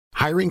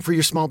Hiring for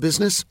your small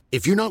business?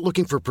 If you're not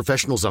looking for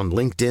professionals on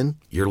LinkedIn,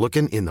 you're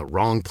looking in the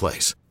wrong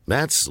place.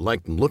 That's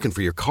like looking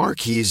for your car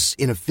keys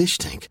in a fish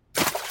tank.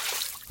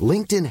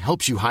 LinkedIn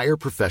helps you hire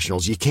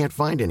professionals you can't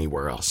find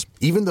anywhere else,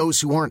 even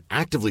those who aren't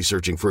actively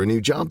searching for a new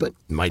job but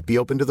might be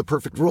open to the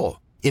perfect role.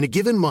 In a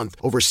given month,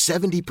 over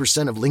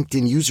 70% of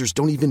LinkedIn users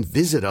don't even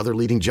visit other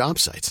leading job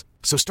sites.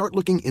 So start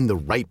looking in the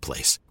right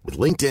place. With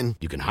LinkedIn,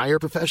 you can hire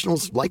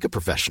professionals like a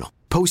professional.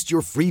 Post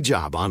your free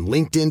job on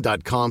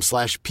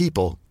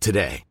linkedin.com/people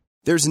today.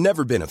 There's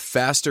never been a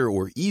faster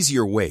or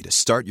easier way to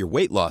start your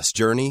weight loss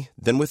journey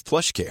than with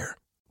PlushCare.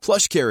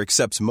 PlushCare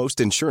accepts most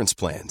insurance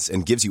plans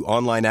and gives you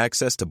online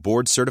access to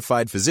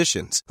board-certified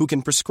physicians who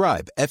can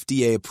prescribe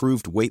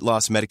FDA-approved weight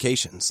loss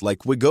medications like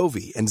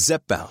Wegovy and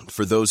Zepbound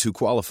for those who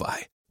qualify.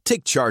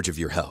 Take charge of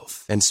your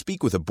health and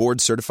speak with a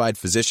board-certified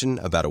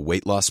physician about a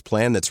weight loss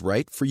plan that's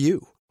right for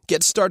you.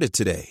 Get started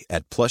today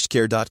at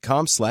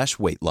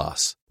plushcare.com/weight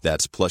loss.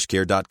 That's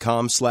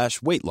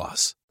plushcare.com/weight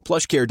loss.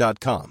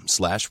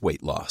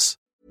 plushcare.com/weight loss.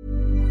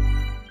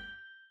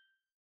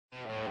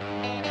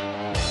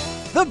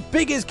 The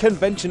biggest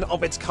convention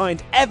of its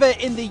kind ever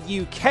in the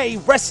UK,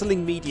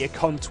 Wrestling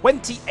MediaCon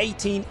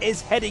 2018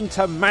 is heading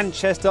to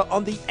Manchester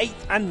on the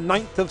 8th and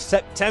 9th of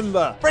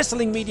September.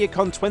 Wrestling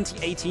MediaCon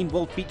 2018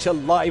 will feature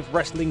live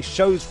wrestling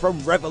shows from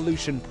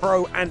Revolution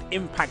Pro and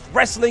Impact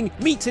Wrestling,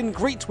 meet and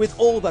greet with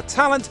all the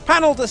talent,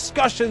 panel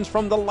discussions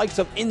from the likes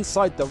of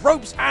Inside the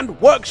Ropes, and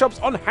workshops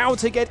on how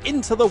to get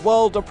into the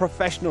world of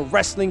professional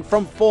wrestling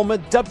from former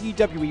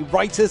WWE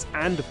writers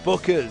and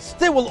bookers.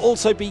 There will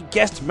also be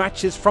guest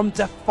matches from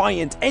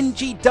Defiant,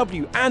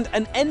 NGW, and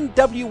an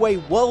NWA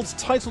World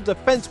Title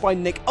defense by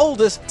Nick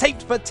Aldis,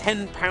 taped for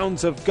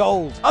 £10 of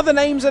gold. Other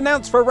names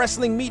announced for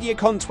Wrestling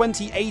MediaCon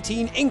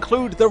 2018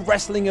 include the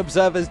Wrestling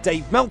Observer's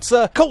Dave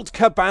Meltzer, Colt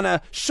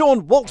Cabana,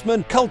 Sean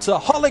Waltman,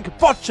 Cultaholic,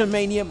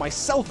 Botchamania,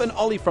 myself and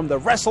Ollie from the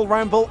Wrestle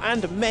Ramble,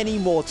 and many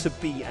more to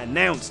be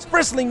announced.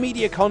 Wrestling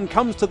MediaCon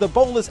comes to the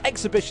Bowlers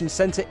Exhibition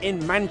Centre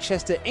in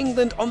Manchester,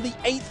 England on the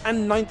 8th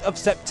and 9th of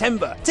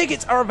September.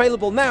 Tickets are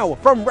available now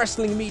from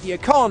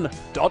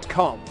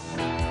WrestlingMediaCon.com.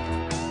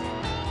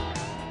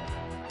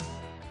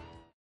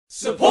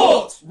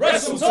 Support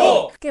Wrestle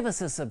Talk! Give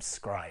us a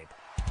subscribe.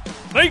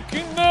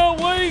 Making their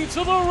way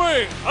to the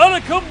ring at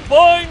a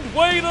combined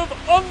weight of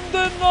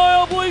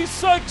undeniably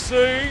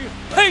sexy,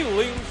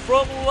 hailing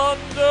from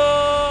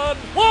London,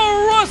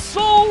 the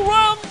Wrestle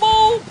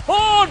Ramble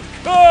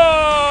Podcast!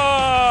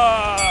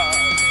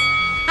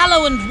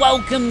 Hello and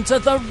welcome to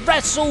the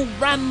Wrestle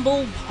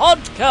Ramble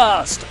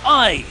Podcast.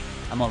 I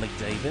am Ollie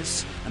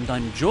Davis and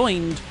I'm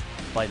joined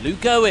by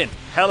Luke Owen.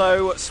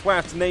 Hello,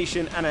 Swaft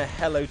Nation, and a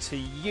hello to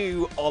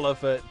you,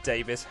 Oliver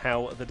Davis.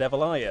 How the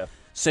devil are you?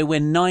 So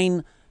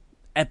we're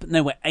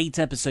 8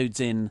 episodes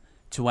in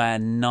to our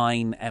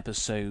 9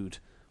 episode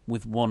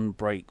with one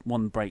break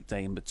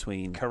day in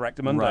between.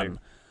 Correct, Mundo. Run.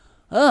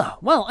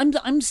 Well,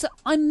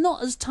 I'm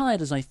not as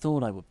tired as I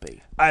thought I would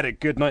be. I had a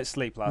good night's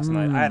sleep last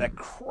night. I had a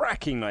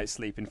cracking night's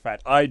sleep, in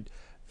fact. I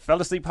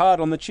fell asleep hard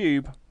on the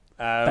tube.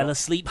 Fell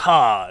asleep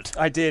hard.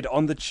 I did,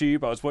 on the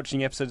tube. I was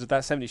watching episodes of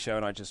That 70s Show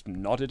and I just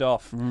nodded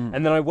off. And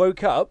then I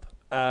woke up.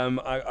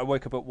 I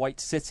woke up at White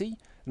City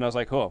and I was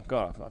like, oh,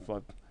 God,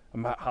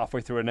 I'm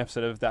halfway through an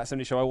episode of That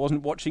 70s Show I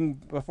wasn't watching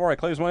before I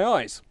closed my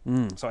eyes.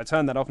 So I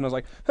turned that off and I was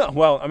like, oh,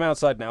 well, I'm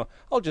outside now.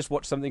 I'll just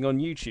watch something on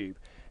YouTube.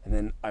 And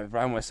then I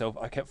ran myself.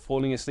 I kept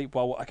falling asleep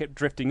while I kept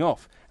drifting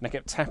off. And I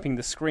kept tapping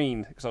the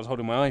screen because I was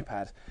holding my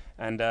iPad.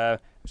 And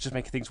it was just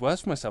making things worse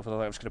for myself. I was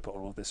like, I'm just going to put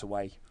all of this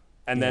away.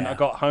 And then I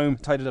got home,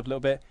 tidied up a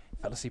little bit,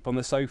 fell asleep on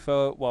the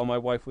sofa while my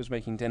wife was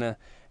making dinner.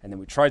 And then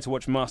we tried to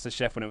watch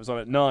MasterChef when it was on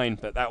at 9,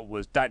 but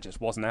that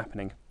just wasn't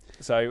happening.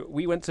 So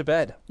we went to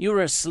bed. You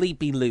were a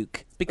sleepy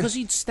Luke because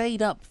you'd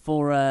stayed up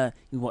for,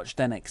 you watched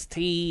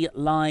NXT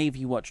live,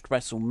 you watched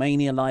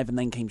WrestleMania live, and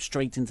then came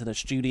straight into the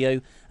studio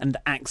and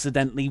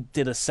accidentally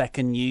did a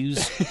second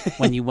news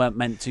when you weren't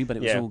meant to, but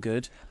it was all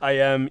good.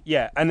 And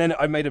then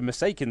I made a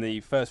mistake in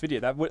the first video.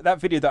 That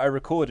video that I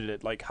recorded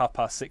at like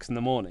 6:30 in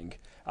the morning.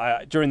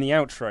 During the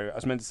outro, I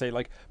was meant to say,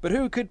 like, but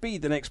who could be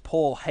the next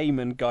Paul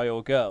Heyman guy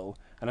or girl?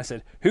 And I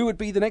said, who would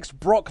be the next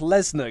Brock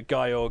Lesnar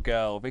guy or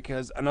girl?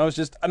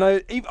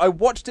 I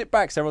watched it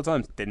back several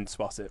times, didn't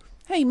spot it.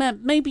 Hey, man,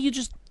 maybe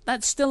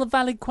that's still a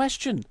valid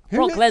question.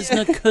 Brock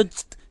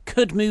Lesnar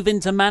could move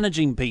into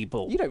managing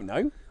people. You don't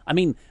know. I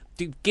mean,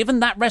 dude, given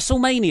that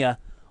WrestleMania,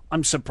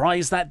 I'm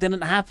surprised that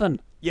didn't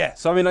happen. Yeah,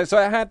 so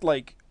I had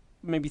like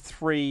maybe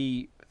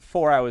 3-4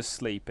 hours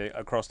sleep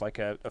across like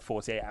a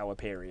 48-hour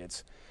period.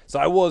 So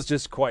I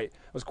was quite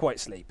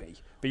sleepy.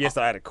 But yes,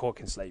 I had a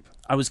corking sleep.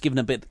 I was given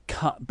a bit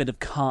of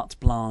carte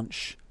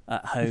blanche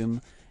at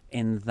home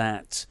in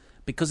that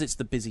because it's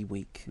the busy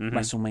week,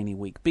 WrestleMania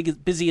week,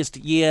 busiest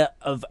year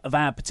of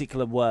our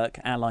particular work,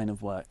 our line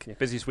of work. Yeah,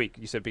 busiest week.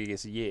 You said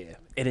biggest year.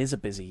 It is a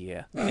busy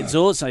year. It's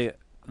also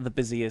the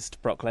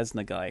busiest Brock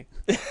Lesnar guy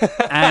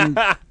and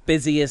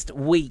busiest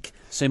week.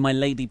 So my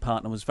lady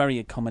partner was very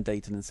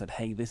accommodating and said,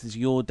 "Hey, this is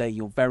your day.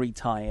 You're very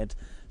tired,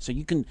 so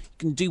you can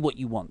do what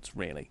you want,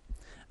 really."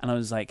 And I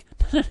was like,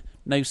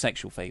 No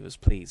sexual favours,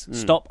 please.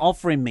 Stop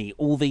offering me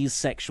all these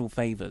sexual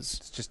favours.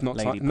 It's just not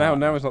Lady time. Partner.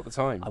 Now is not the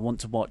time. I want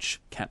to watch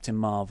Captain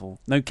Marvel.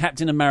 No,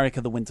 Captain America: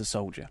 The Winter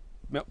Soldier.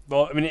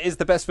 Well, I mean, it is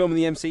the best film in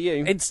the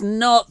MCU. It's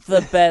not the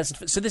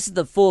best. So this is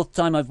the 4th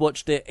time I've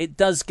watched it. It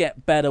does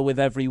get better with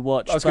every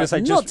watch, I was gonna but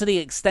say, not just- to the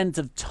extent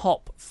of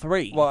top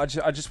 3. Well, I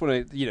just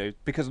want to,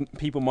 because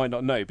people might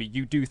not know, but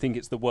you do think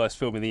it's the worst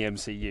film in the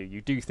MCU.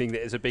 You do think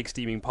that it's a big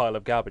steaming pile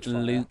of garbage.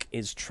 Luke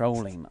is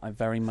trolling. I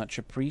very much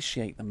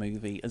appreciate the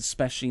movie,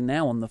 especially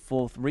now on the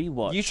 4th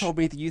rewatch. You told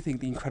me that you think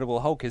The Incredible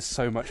Hulk is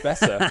so much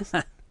better.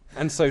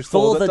 And so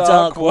Thor: The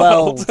Dark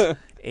World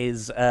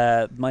is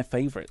my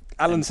favourite.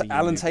 Alan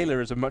movie.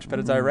 Taylor is a much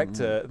better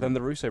director than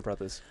the Russo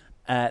brothers.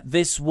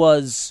 This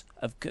was...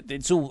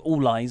 It's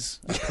all lies,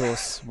 of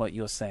course, what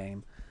you're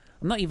saying.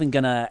 I'm not even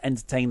going to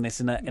entertain this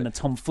in a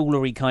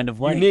tomfoolery kind of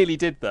way. You nearly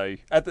did, though.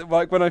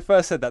 When I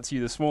first said that to you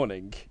this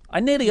morning.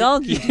 I nearly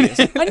argued this.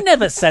 I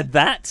never said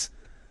that.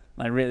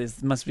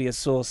 This must be a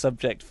sore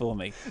subject for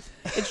me.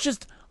 It's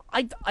just...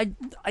 I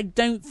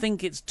don't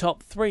think it's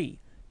top 3.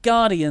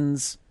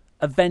 Guardians...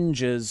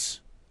 Avengers,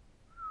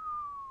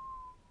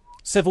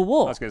 Civil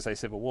War. I was going to say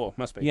Civil War.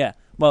 Must be. Yeah.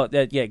 Well,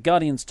 yeah.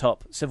 Guardians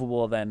top, Civil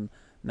War then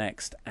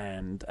next,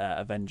 and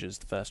Avengers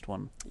the first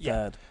one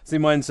third. See,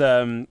 mine's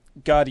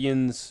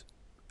Guardians,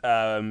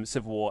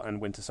 Civil War, and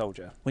Winter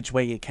Soldier. Which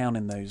way are you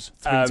counting those?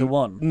 3 to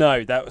 1?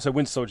 No, so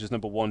Winter Soldier's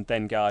number 1,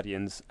 then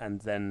Guardians,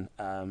 and then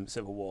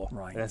Civil War.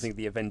 Right. And I think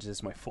the Avengers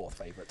is my 4th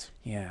favourite.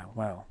 Yeah.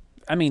 Well.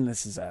 I mean,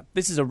 this is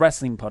a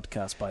wrestling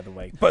podcast, by the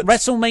way. But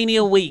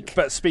WrestleMania week.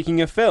 But speaking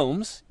of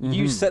films,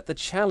 you set the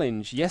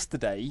challenge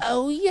yesterday.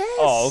 Oh yes.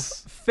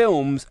 Of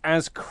films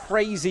as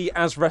crazy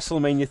as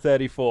WrestleMania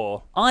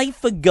 34. I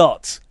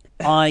forgot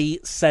I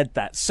said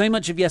that. So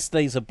much of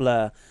yesterday's a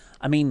blur.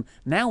 I mean,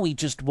 now we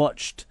just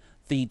watched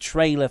the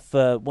trailer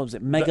for, what was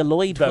it,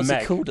 Megaloid? The What's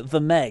Meg. it called? The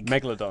Meg.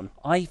 Megalodon.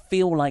 I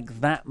feel like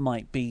that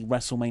might be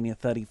WrestleMania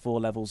 34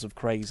 levels of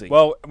crazy.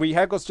 Well, we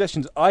have got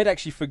suggestions. I'd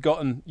actually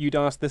forgotten you'd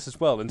asked this as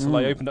well until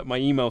I opened up my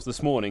emails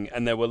this morning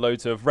and there were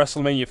loads of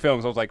WrestleMania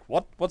films. I was like,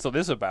 what's all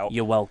this about?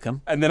 You're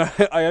welcome. And then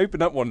I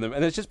opened up one of them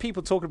and there's just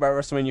people talking about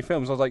WrestleMania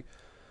films. I was like,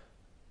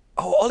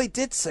 oh, Ollie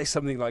did say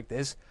something like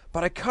this,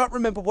 but I can't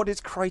remember what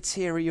his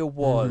criteria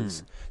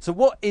was. So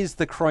what is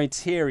the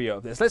criteria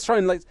of this? Let's try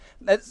and let's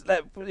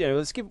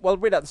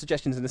read out the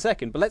suggestions in a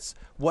second, but let's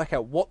work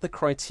out what the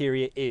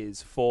criteria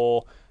is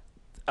for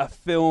a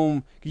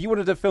film. You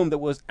wanted a film that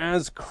was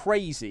as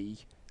crazy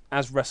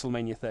as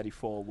WrestleMania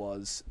 34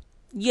 was.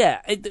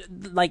 Yeah,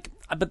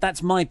 but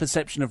that's my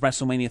perception of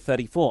WrestleMania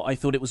 34. I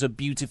thought it was a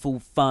beautiful,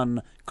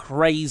 fun,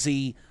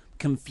 crazy,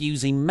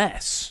 confusing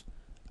mess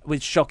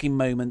with shocking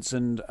moments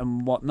and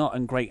whatnot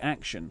and great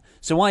action.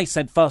 So I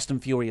said Fast and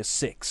Furious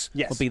 6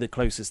 would be the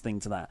closest thing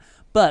to that.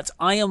 But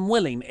I am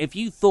willing, if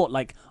you thought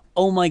like,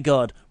 oh my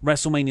god,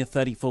 WrestleMania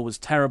 34 was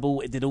terrible,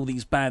 it did all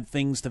these bad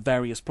things to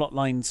various plot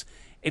lines,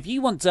 if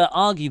you want to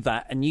argue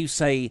that and you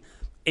say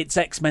it's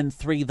X-Men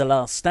 3 The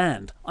Last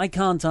Stand, I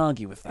can't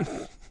argue with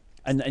that.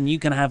 And you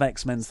can have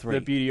X-Men 3.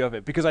 The beauty of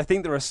it. Because I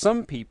think there are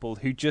some people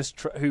who just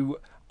who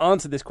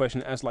answer this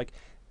question as like,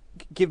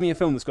 give me a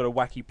film that's got a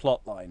wacky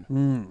plot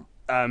line.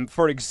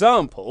 For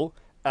example,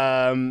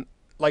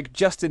 like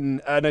Jessamine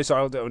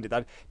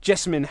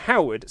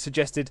Howard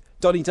suggested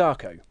Donnie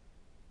Darko.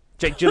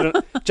 Jake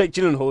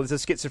Gyllenhaal is a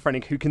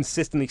schizophrenic who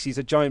consistently sees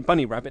a giant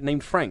bunny rabbit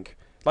named Frank.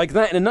 Like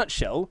that in a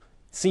nutshell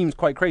seems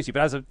quite crazy,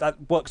 but that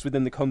works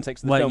within the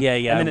context of the film.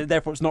 Yeah. And then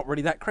therefore it's not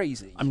really that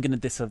crazy. I'm going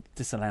to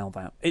disallow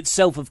that.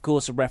 Itself, of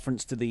course, a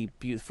reference to the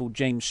beautiful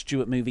James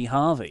Stewart movie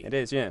Harvey. It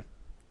is, yeah.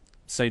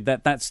 So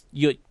that's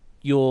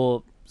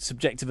your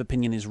subjective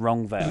opinion is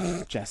wrong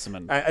there,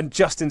 Jessamine. And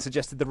Justin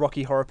suggested the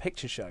Rocky Horror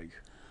Picture Show,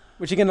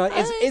 which again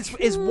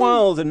is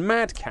wild and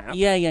madcap.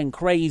 Yeah, and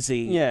crazy.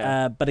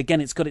 Yeah. But again,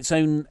 it's got its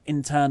own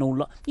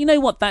internal. You know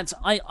what?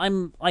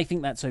 I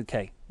think that's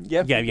okay.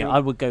 Yeah. I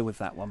would go with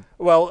that one.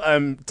 Well,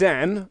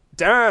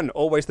 Dan,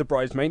 always the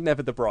bridesmaid,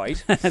 never the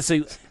bride.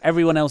 So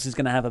everyone else is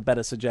going to have a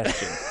better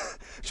suggestion.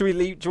 Do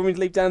you want me to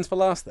leave Dan's for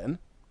last then?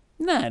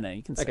 No,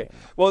 you can say Okay. it.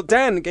 Well,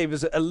 Dan gave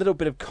us a little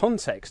bit of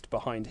context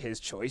behind his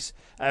choice.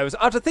 It was,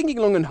 after thinking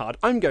long and hard,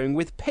 I'm going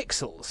with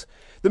Pixels.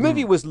 The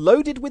movie was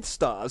loaded with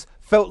stars,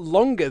 felt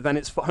longer than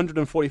its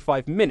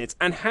 145 minutes,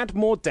 and had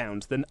more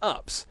downs than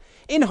ups.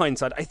 In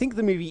hindsight, I think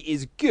the movie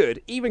is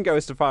good, even go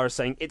as far as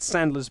saying it's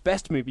Sandler's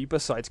best movie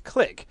besides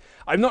Click.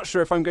 I'm not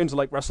sure if I'm going to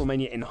like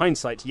WrestleMania in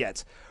hindsight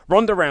yet.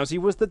 Ronda Rousey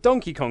was the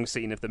Donkey Kong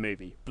scene of the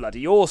movie.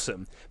 Bloody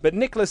awesome. But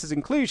Nicholas's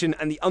inclusion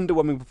and the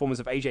underwhelming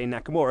performance of AJ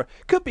Nakamura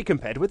could be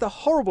compared with the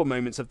horrible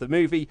moments of the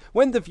movie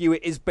when the viewer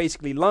is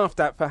basically laughed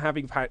at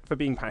for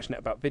being passionate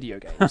about video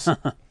games.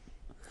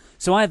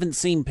 So I haven't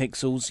seen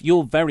Pixels.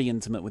 You're very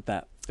intimate with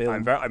that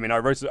film. I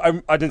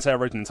didn't say I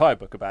wrote an entire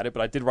book about it,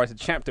 but I did write a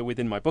chapter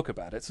within my book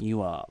about it.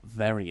 You are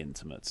very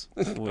intimate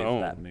with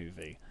that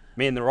movie.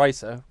 Me and the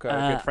writer,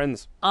 good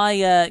friends.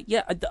 I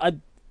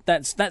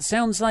That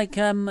sounds like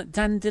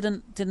Dan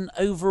didn't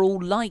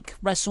overall like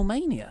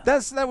WrestleMania.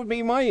 That would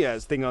be my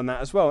thing on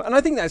that as well. And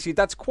I think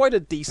that's quite a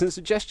decent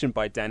suggestion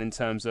by Dan in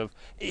terms of,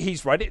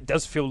 he's right, it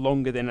does feel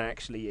longer than it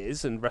actually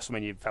is, and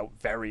WrestleMania felt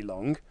very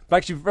long. But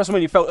actually,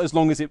 WrestleMania felt as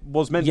long as it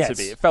was meant to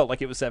be. It felt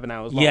like it was 7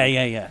 hours long.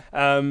 Yeah.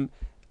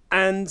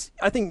 And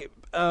I think,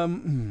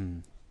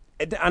 and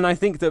I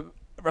think that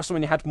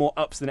WrestleMania had more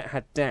ups than it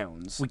had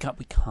downs. We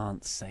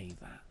can't say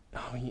that.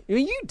 Oh,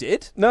 you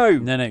did? No.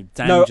 Dan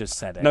just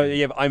said it. No,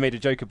 yeah, but I made a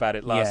joke about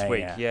it last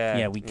week.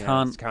 Yeah, we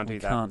can't do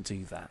that. Can't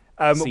do that.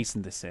 Cease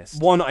and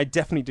desist. One I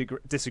definitely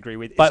disagree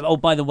with.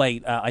 By the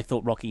way, I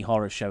thought Rocky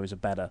Horror Show is a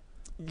better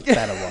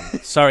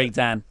one. Sorry,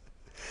 Dan.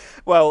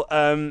 Well,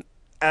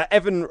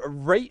 Evan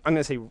I'm going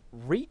to say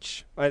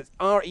Reich. It's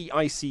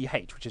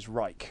R-E-I-C-H, which is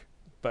Reich,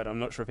 but I'm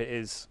not sure if it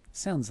is.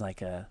 Sounds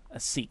like a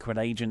secret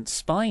agent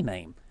spy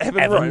name.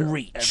 Evan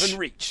Reich.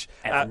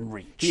 Evan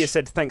Reich. He has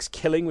said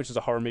Thanksgiving, which is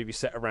a horror movie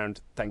set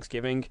around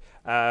Thanksgiving.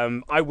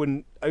 I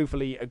wouldn't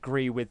overly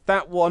agree with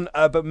that one,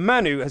 but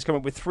Manu has come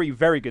up with 3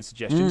 very good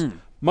suggestions.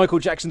 Michael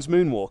Jackson's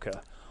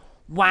Moonwalker.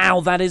 Wow,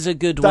 that is a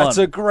good one. That's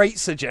a great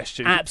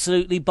suggestion.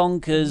 Absolutely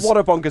bonkers. What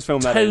a bonkers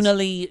film that is.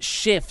 Tonally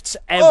shifts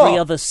every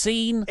other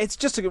scene. It's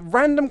just a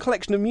random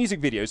collection of music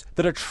videos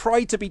that are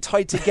tried to be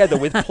tied together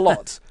with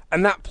plot.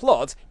 And that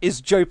plot is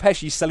Joe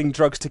Pesci selling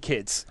drugs to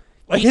kids.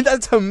 Like,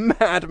 that's a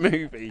mad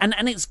movie. And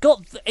it's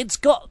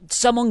got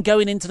someone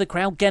going into the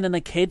crowd getting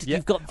a kid. Yeah.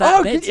 You've got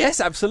that bit. Yes,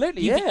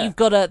 absolutely. You've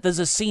got there's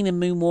a scene in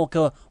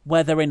Moonwalker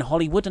where they're in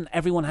Hollywood and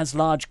everyone has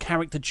large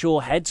caricature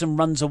heads and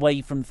runs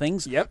away from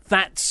things. Yep.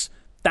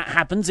 That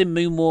happens in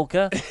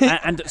Moonwalker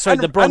and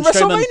the Braun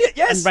Strowman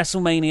and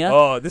WrestleMania.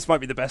 Oh, this might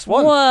be the best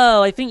one.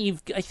 Whoa, I think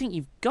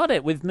you've got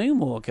it with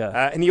Moonwalker.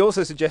 And he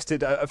also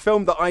suggested a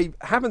film that I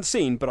haven't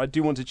seen, but I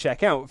do want to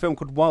check out. A film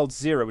called Wild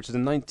Zero, which is a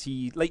late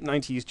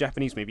 90s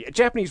Japanese movie. A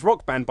Japanese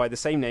rock band by the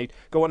same name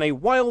go on a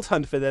wild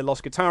hunt for their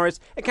lost guitarist,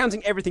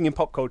 accounting everything in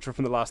pop culture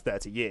from the last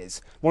 30 years.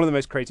 One of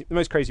the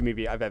most crazy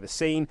movie I've ever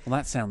seen. Well,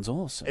 that sounds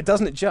awesome. It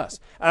doesn't it just?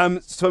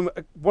 So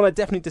one I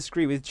definitely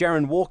disagree with.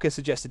 Jaron Walker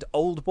suggested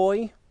Old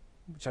Boy,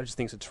 which I just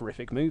think is a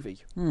terrific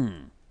movie.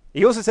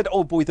 He also said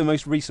Old Boy, the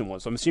most recent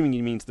one, so I'm assuming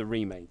he means the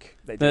remake.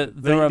 The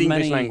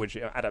English language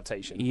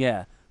adaptation.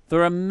 Yeah.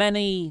 There are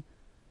many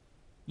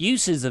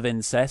uses of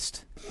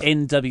incest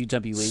in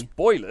WWE.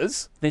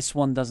 Spoilers? This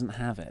one doesn't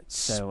have it.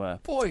 So,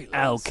 spoilers?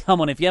 Oh,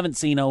 come on. If you haven't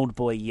seen Old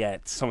Boy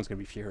yet... Someone's going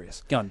to be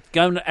furious. Go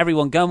on.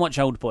 Everyone, go and watch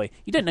Old Boy.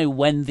 You don't know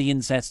when the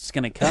incest's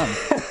going to come.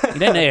 You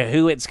don't know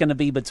who it's going to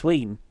be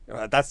between.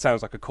 That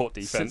sounds like a court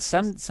defense.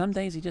 Some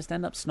days you just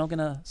end up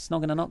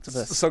snogging an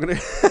octopus.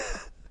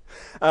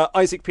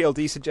 Isaac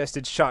PLD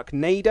suggested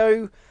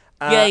Sharknado.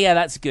 Yeah,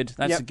 that's good.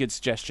 That's a good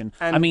suggestion.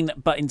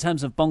 But in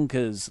terms of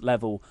bonkers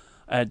level,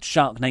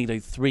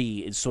 Sharknado 3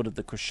 is sort of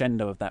the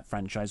crescendo of that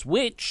franchise,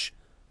 which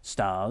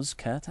stars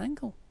Kurt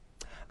Angle.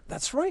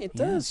 That's right, it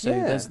does. So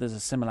there's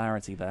a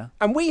similarity there.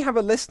 And we have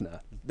a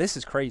listener. This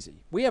is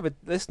crazy. We have a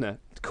listener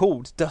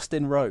called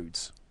Dustin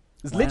Rhodes.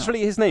 It's literally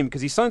his name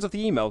because he signs off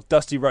the email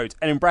Dusty Rhodes,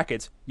 and in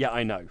brackets, yeah,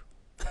 I know.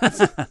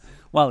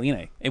 Well,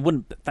 it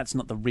wouldn't. That's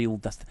not the real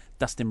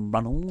Dustin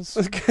Runnels.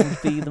 Would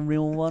be the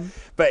real one.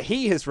 But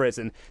he has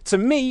written, to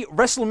me,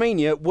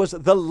 WrestleMania was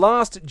the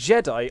last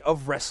Jedi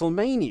of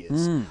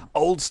WrestleManias.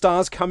 Old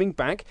stars coming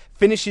back,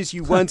 finishes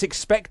you weren't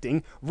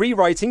expecting,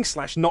 rewriting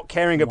 / not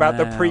caring about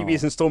the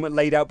previous installment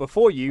laid out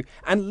before you,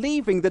 and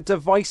leaving the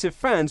divisive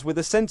fans with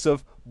a sense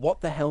of,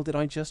 what the hell did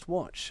I just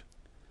watch?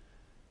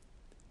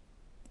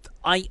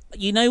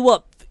 You know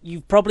what?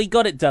 You've probably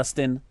got it,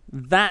 Dustin.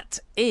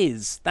 That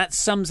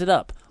sums it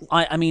up.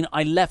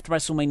 I left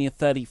WrestleMania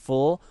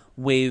 34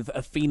 with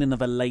a feeling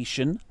of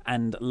elation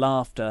and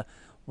laughter,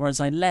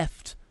 whereas I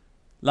left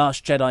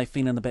Last Jedi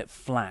feeling a bit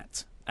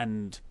flat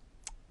and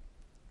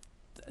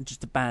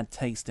just a bad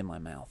taste in my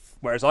mouth.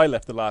 Whereas I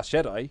left The Last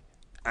Jedi,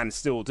 and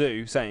still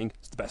do, saying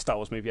it's the best Star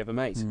Wars movie ever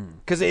made.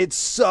 Because it's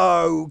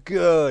so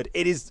good.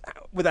 It is,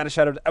 without a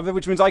shadow of,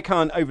 which means I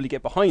can't overly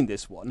get behind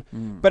this one.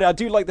 But I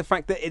do like the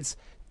fact that it's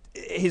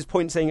his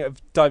point saying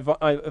of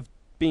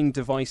being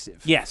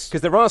divisive. Yes.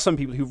 Because there are some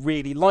people who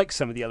really like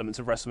some of the elements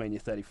of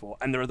WrestleMania 34,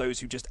 and there are those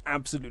who just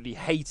absolutely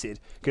hate it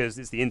because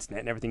it's the internet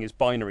and everything is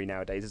binary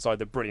nowadays. It's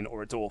either brilliant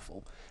or it's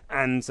awful.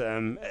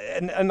 So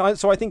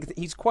I think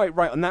he's quite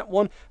right on that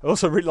one. I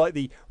also really like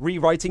the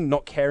rewriting,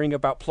 not caring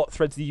about plot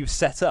threads that you've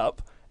set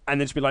up, and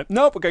then just be like,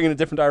 nope, we're going in a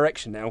different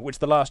direction now, which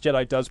The Last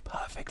Jedi does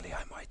perfectly,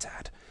 I might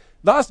add.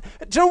 Do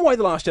you know why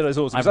The Last Jedi is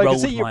awesome? I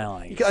rolled my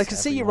eyes. I can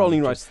see you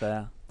rolling right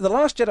there. The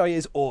Last Jedi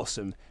is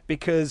awesome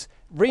because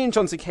Rian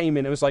Johnson came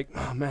in and was like,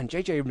 oh man,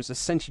 J.J. Abrams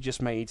essentially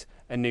just made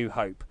A New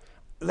Hope.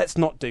 Let's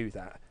not do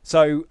that.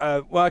 So,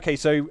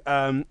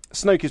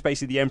 Snoke is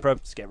basically the Emperor.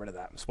 Let's get rid of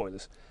that.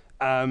 Spoilers.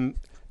 I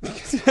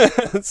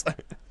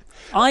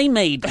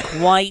made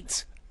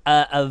quite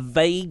a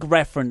vague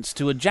reference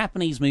to a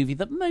Japanese movie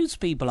that most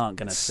people aren't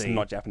going to see. It's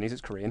not Japanese,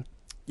 it's Korean.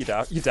 You're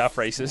daft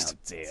racist. Oh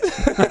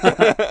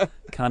dear.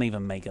 Can't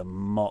even make a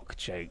mock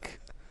joke.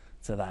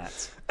 to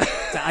that.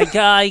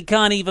 I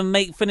can't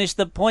even finish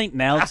the point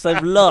now because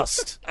I've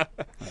lost.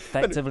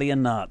 Effectively a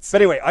nuts.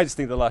 But anyway, I just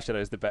think The Last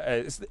Jedi is the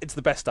best. It's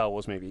the best Star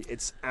Wars movie.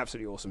 It's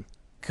absolutely awesome.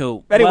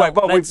 Cool. Anyway,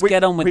 well, let's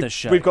get on with the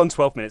show. We've gone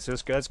 12 minutes, so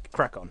let's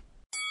crack on.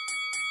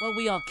 Well,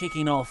 we are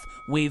kicking off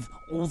with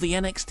all the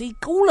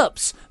NXT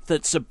call-ups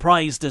that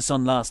surprised us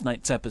on last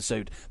night's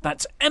episode.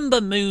 That's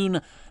Ember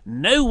Moon,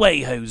 No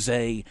Way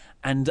Jose,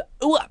 and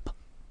OOP.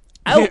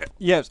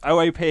 Yes,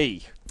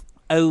 OAP.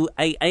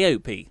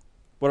 AOP.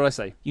 What did I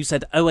say? You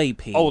said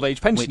OAP. Old Age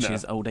Pensioner. Which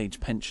is Old Age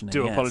Pensioner,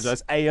 Do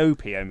apologise.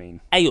 AOP, I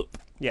mean. AOP.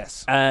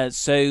 Yes.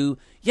 So,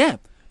 yeah.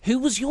 Who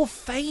was your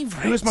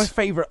favourite? Who was my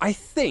favourite? I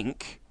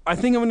think I'm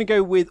going to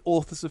go with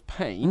Authors of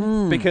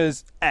Pain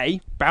because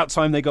about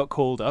time they got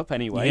called up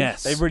anyway.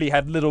 Yes. They really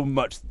had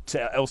much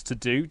else to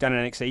do down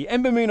in NXT.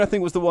 Ember Moon, I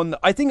think, was the one that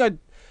I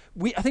think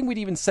we'd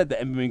even said that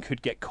Ember Moon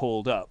could get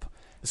called up.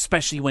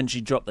 Especially when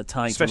she dropped the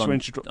title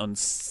on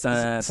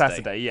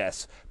Saturday,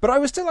 yes. But I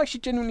was still actually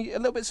genuinely a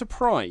little bit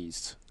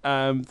surprised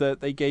that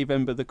they gave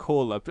Ember the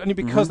call-up, only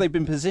because they've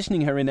been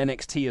positioning her in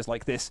NXT as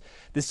like this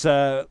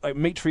like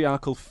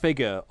matriarchal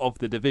figure of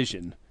the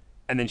division.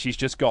 And then she's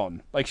just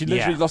gone. Like, she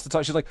literally lost the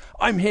title. She's like,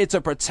 I'm here to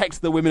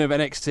protect the women of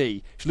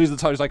NXT. She loses the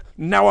title. She's like,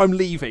 now I'm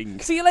leaving.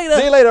 See you later.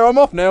 See you later. I'm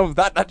off now.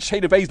 That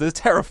Shayna Baszler is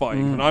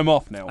terrifying, and I'm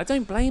off now. I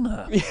don't blame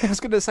her. Yeah, I was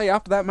going to say,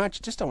 after that match,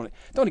 I just don't want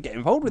to get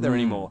involved with her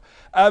anymore.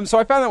 So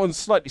I found that one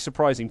slightly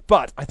surprising,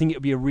 but I think it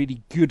would be a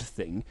really good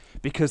thing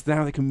because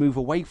now they can move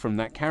away from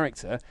that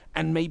character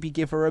and maybe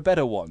give her a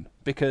better one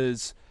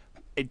because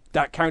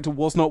that character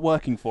was not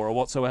working for her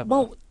whatsoever.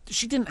 Well,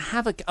 she didn't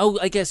have a... Oh,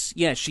 I guess,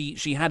 yeah,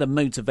 she had a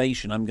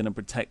motivation. I'm going to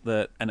protect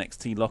the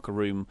NXT locker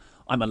room.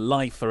 I'm a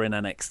lifer in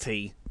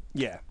NXT.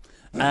 Yeah.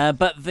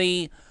 But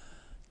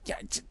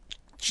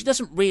she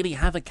doesn't really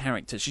have a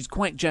character. She's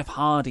quite Jeff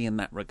Hardy in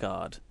that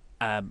regard.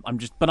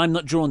 But I'm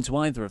not drawn to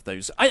either of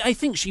those. I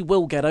think she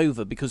will get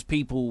over because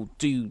people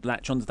do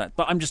latch onto that.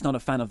 But I'm just not a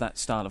fan of that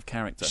style of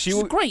character. She's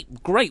a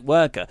great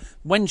worker.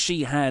 When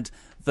she had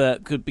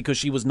because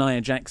she was Nia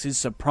Jax's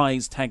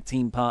surprise tag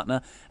team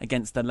partner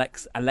against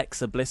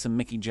Alexa Bliss and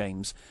Mickie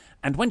James,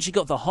 and when she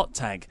got the hot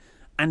tag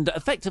and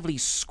effectively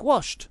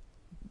squashed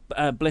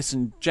Bliss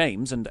and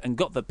James and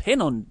got the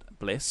pin on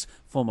Bliss,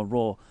 former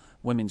Raw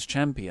Women's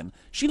Champion,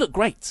 she looked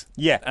great.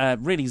 Yeah.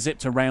 Really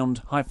zipped around,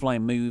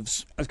 high-flying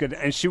moves. That's good.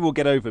 And she will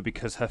get over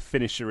because her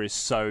finisher is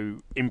so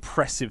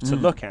impressive to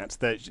look at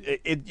that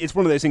it's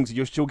one of those things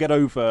she'll get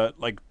over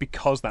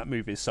because that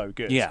move is so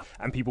good. Yeah.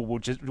 And people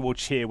will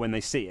cheer when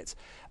they see it.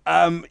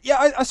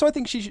 So I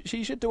think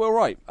she should do all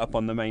right up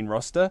on the main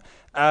roster.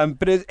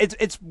 But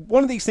it's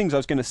one of these things I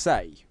was going to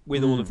say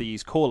with all of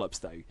these call-ups,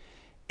 though.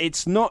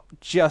 It's not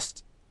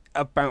just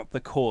about the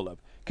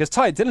call-up. Because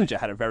Tye Dillinger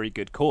had a very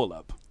good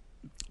call-up.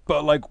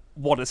 But,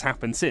 what has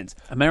happened since?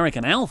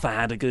 American Alpha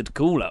had a good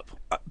call-up.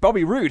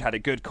 Bobby Roode had a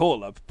good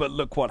call-up, but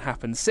look what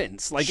happened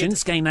since.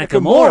 Shinsuke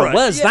Nakamura,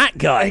 where's that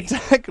guy?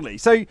 Exactly.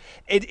 So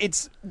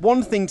it's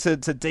one thing to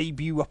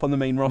debut up on the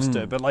main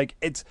roster, but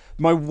it's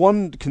my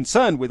one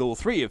concern with all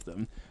three of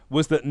them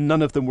was that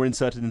none of them were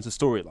inserted into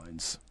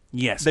storylines.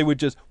 Yes. They were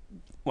just...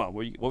 Well, what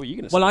were you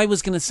going to say? Well, I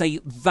was going to say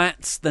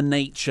that's the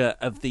nature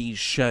of these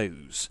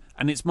shows.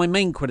 And it's my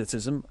main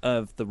criticism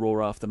of the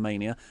Raw After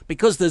Mania,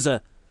 because there's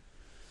a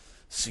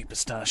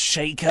superstar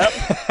shake-up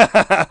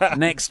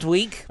next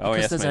week,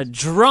 because there's a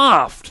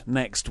draft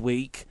next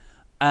week.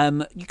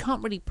 You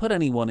can't really put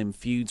anyone in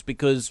feuds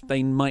because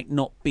they might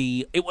not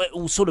be... It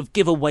will sort of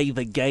give away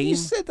the game. You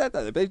said that,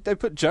 though. They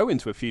put Joe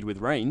into a feud with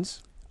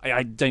Reigns.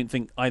 I don't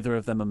think either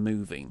of them are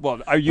moving.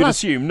 Well, you'd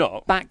assume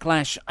not.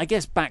 Backlash, I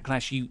guess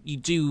Backlash,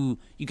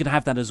 you could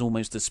have that as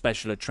almost a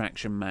special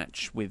attraction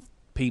match with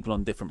people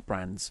on different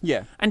brands.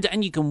 Yeah.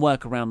 And you can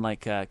work around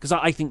because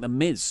I think The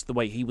Miz, the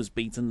way he was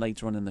beaten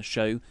later on in the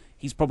show,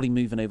 he's probably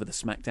moving over to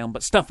SmackDown.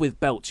 But stuff with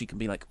belts, you can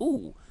be like,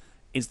 ooh,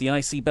 is the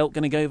IC belt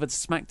going to go over to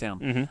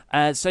SmackDown?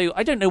 So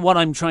I don't know what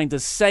I'm trying to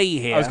say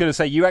here. I was going to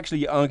say, you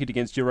actually argued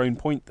against your own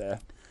point there.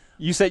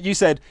 You said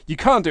you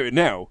can't do it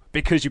now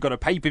because you've got a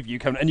pay-per-view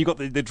coming and you've got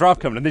the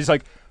draft coming. And then he's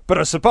like, but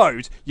I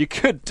suppose you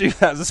could do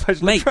that as a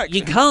special attraction.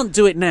 You can't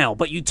do it now,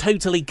 but you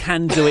totally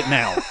can do it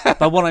now.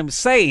 But what I'm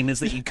saying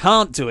is that you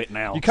can't do it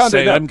now. You can't do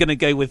it now. I'm going to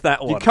go with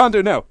that one. You can't do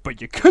it now, but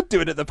you could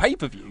do it at the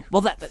pay-per-view.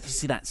 Well,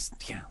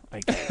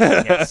 okay,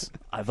 yes.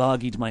 I've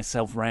argued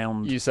myself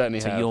round you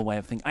certainly to have. your way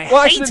of thinking. I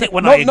hate it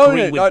when I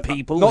agree with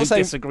people who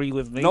disagree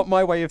with me. Not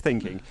my way of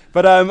thinking.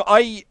 But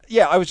I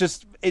was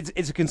just...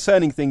 It's a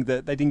concerning thing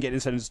that they didn't get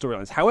inserted into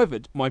storylines. However,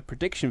 my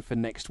prediction for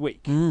next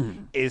week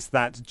is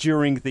that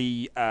during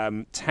the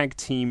tag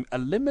team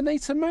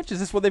eliminator match, is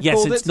this what they've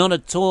called it? Yes, it's not a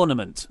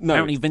tournament. No.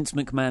 Apparently Vince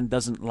McMahon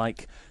doesn't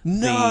like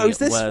is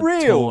this word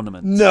real?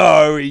 tournament.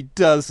 No, he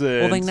doesn't.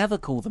 Well, they never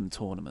call them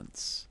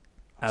tournaments.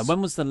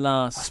 When was the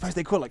last... I suppose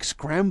they call it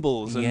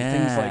scrambles and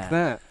things like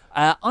that.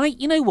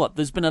 You know what?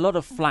 There's been a lot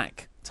of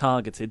flack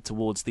targeted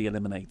towards the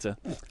eliminator.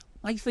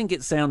 I think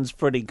it sounds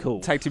pretty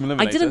cool. Tag team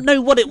eliminator. I didn't know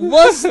what it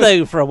was,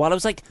 though, for a while. I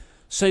was like...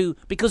 So,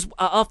 because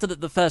after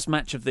the first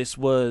match of this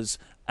was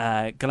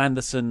Glenn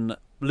Anderson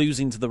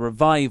losing to the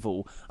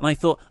Revival, and I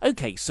thought,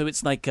 okay, so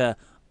it's like a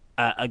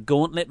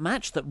gauntlet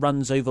match that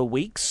runs over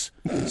weeks.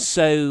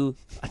 So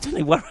I don't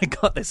know where I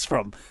got this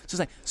from. So it's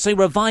like, so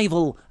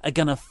Revival are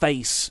gonna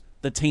face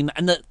the team,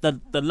 and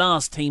the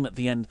last team at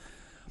the end.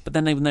 But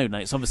then they no,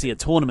 it's obviously a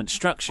tournament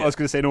structure. I was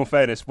going to say, in all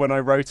fairness, when I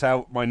wrote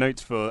out my notes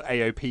for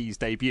AOP's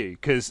debut,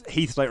 because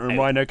Heath Slater and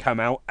Rhino come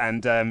out,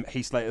 and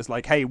Heath Slater's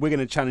like, hey, we're going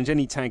to challenge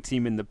any tag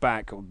team in the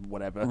back, or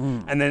whatever,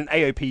 and then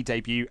AOP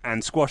debut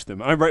and squash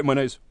them. I wrote in my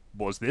notes,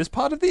 was this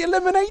part of the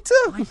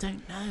Eliminator? I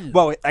don't know.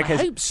 Well, I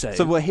hope so.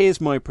 So,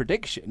 here's my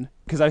prediction,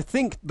 because I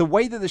think the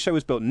way that the show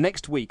is built,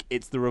 next week,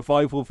 it's the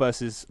Revival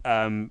versus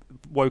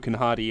Woken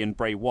Hardy and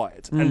Bray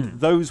Wyatt, and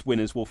those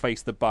winners will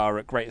face the Bar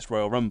at Greatest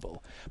Royal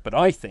Rumble. But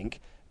I think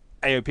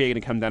AOP are going to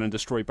come down and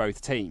destroy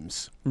both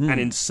teams and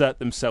insert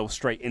themselves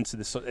straight into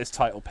this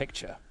title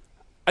picture.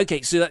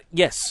 Okay, so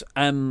yes.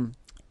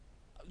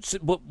 So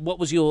what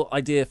was your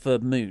idea for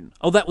Moon?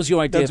 Oh, that was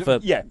your idea for...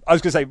 Yeah, I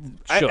was going to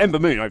say, Sure. Ember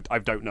Moon, I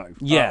don't know.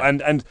 Yeah.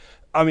 And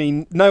I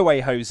mean, No Way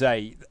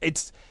Jose,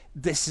 it's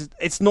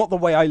not the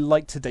way I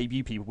like to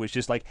debut people, which is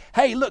just like,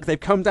 hey, look, they've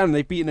come down and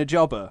they've beaten a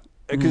jobber.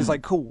 Because it's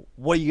like, cool,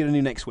 what are you going to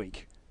do next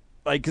week?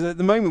 Like, because at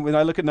the moment when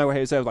I look at No Way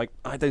Jose, I was like,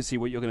 I don't see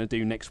what you're going to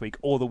do next week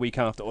or the week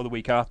after or the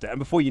week after. And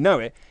before you know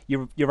it,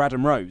 you're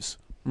Adam Rose.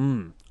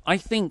 I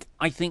think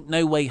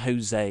No Way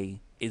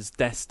Jose is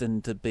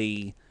destined to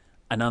be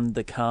an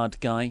undercard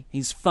guy.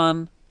 He's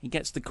fun. He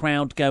gets the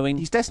crowd going.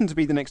 He's destined to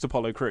be the next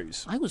Apollo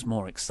Crews. I was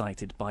more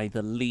excited by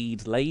the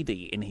lead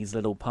lady in his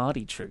little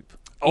party troupe.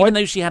 Oh, Even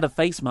though she had a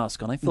face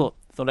mask on, I thought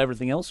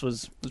everything else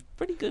was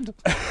pretty good.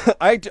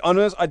 I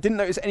didn't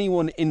notice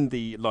anyone in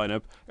the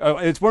lineup.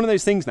 It's one of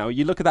those things now.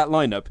 You look at that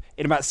lineup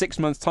in about 6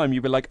 months' time,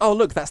 you'll be like, "Oh,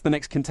 look, that's the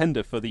next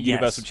contender for the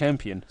Universal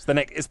Champion.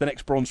 It's the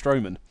next Braun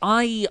Strowman."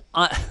 I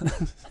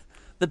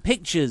the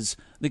pictures,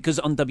 because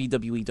on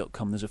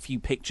WWE.com there's a few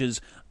pictures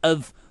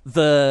of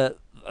the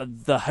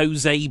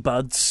Jose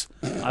Buds,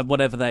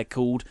 whatever they're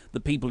called, the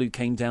people who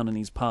came down in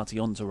his party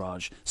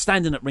entourage,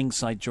 standing at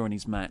ringside during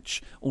his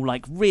match, all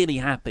like really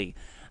happy.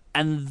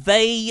 And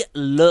they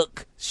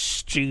look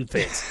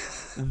stupid.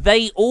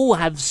 They all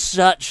have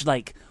such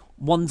like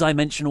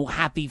one-dimensional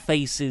happy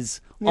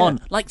faces on,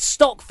 like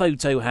stock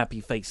photo happy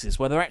faces,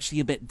 where they're actually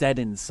a bit dead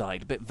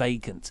inside, a bit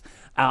vacant.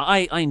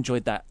 I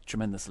enjoyed that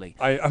tremendously.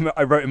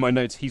 I wrote in my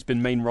notes, he's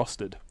been main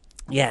rostered.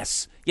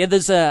 Yes. Yeah,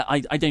 there's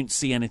I don't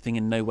see anything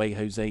in No Way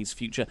Jose's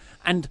future.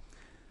 And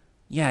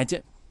yeah,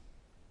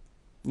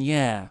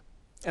 yeah.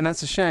 And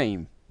that's a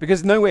shame.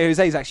 Because No Way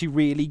Jose is actually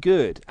really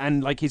good.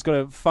 And like he's got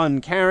a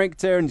fun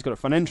character and he's got a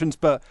fun entrance,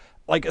 but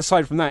like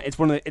aside from that,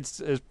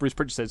 it's as Bruce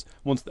Pritchard says,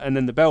 and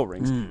then the bell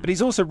rings. But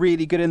he's also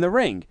really good in the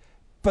ring.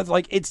 But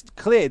like it's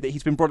clear that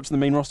he's been brought up to the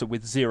main roster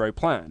with zero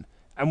plan.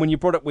 And when you're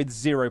brought up with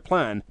zero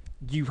plan,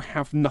 you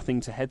have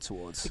nothing to head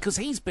towards. Because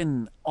he's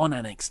been on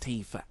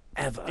NXT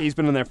forever. He's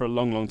been on there for a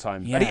long, long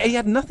time. Yeah. And he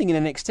had nothing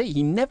in NXT.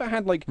 He never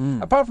had, like,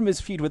 apart from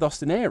his feud with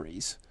Austin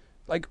Aries,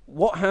 like,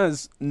 what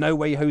has No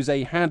Way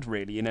Jose had,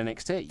 really, in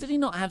NXT? Did he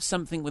not have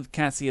something with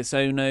Cassius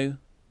Ohno?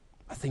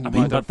 I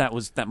mean, but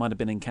that might have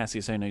been in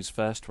Cassius Ohno's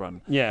first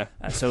run. Yeah.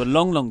 So a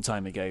long, long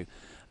time ago.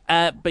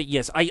 But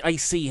yes, I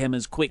see him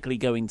as quickly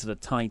going to the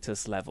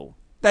Titus level.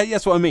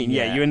 That's what I mean.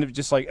 Yeah, Yeah. you end up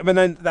just like. I mean,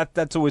 then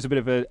that's always a bit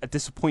of a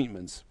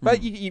disappointment.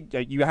 But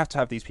you have to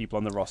have these people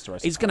on the roster. I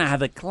suppose. He's going to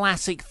have a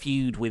classic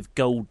feud with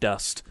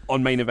Goldust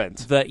on main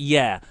event.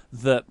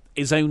 that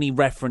is only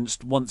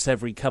referenced once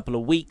every couple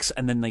of weeks,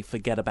 and then they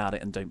forget about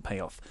it and don't pay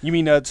off. You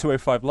mean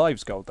 205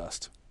 Live's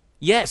Goldust?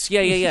 Yes,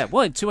 yeah.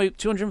 What?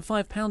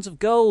 205 pounds of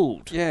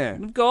gold. Yeah.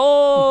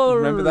 Gold.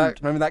 Remember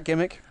that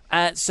gimmick?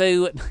 But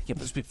it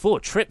was before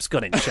Trips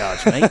got in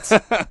charge, mate.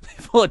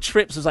 Before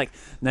Trips was like,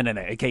 no,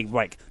 okay,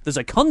 right. There's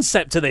a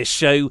concept to this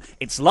show.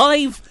 It's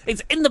live.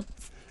 It's in the...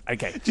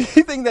 Okay. Do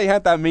you think they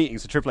had that meeting?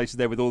 So Triple H is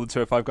there with all the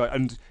 205 guys,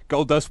 and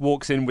Goldust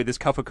walks in with his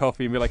cup of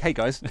coffee and be like, hey,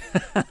 guys,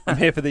 I'm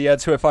here for the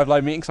 205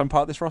 Live meeting, so I'm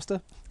part of this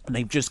roster. And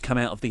they've just come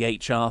out of the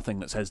HR thing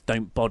that says,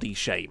 don't body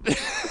shame.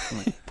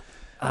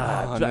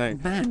 No.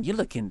 Man, you're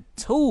looking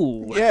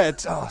tall. Yeah.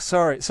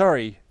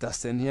 Sorry,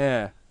 Dustin.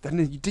 Yeah.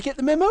 Did you get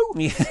the memo?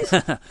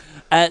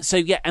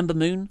 Yeah. Ember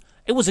Moon.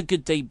 It was a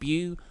good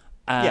debut.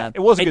 It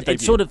was a good debut.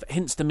 It sort of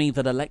hints to me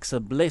that Alexa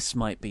Bliss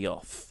might be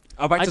off.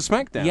 Oh, back to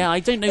SmackDown. Yeah, I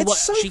don't know what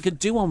so she could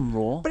do on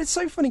Raw. But it's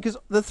so funny because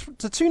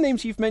the two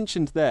names you've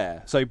mentioned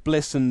there, so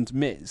Bliss and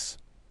Miz,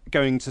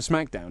 going to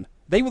SmackDown,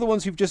 they were the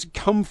ones who've just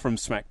come from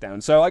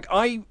SmackDown. So, like,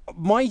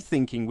 my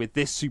thinking with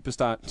this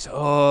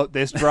superstar,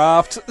 this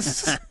draft,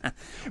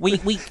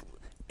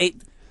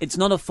 It's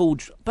not a full...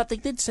 But they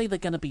did say they're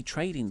going to be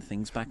trading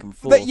things back and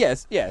forth. But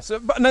yes.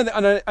 But no,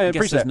 I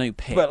appreciate there's no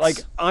picks. But,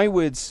 like, I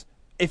would...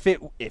 If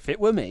it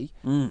were me,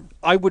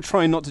 I would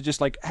try not to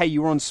just like, hey,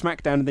 you were on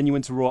SmackDown and then you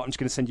went to Raw, I'm just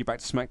going to send you back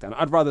to SmackDown.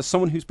 I'd rather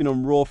someone who's been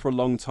on Raw for a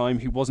long time,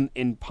 who wasn't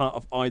in part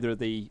of either of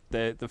the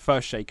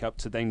first shake-up,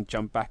 to then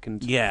jump back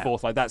and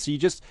forth like that.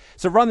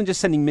 So rather than just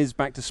sending Miz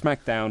back to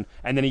SmackDown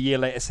and then a year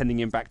later sending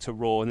him back to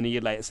Raw and then a year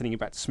later sending him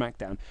back to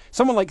SmackDown,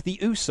 someone like the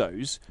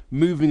Usos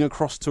moving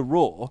across to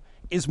Raw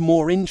is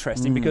more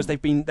interesting because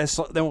they're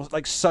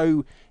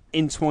so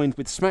entwined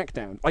with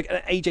SmackDown, like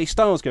AJ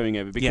Styles going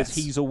over because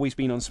he's always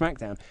been on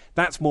SmackDown.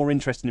 That's more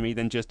interesting to me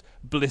than just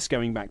Bliss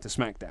going back to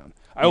SmackDown.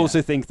 I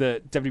also think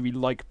that WWE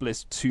like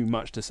Bliss too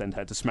much to send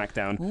her to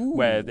SmackDown,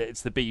 where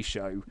it's the B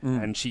show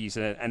and she's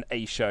an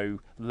A show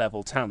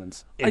level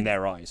talent in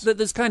their eyes.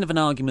 There's kind of an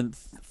argument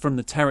from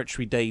the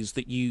territory days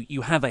that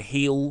you have a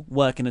heel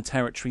work in a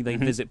territory, they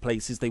visit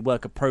places, they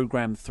work a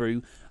program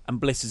through, and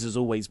Bliss has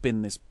always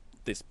been this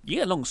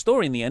long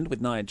story in the end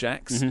with Nia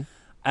Jax.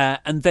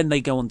 And then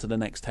they go on to the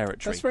next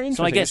territory. That's very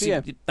interesting. So I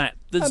guess that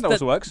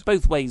also works.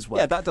 Both ways work.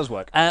 Yeah, that does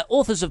work.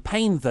 Authors of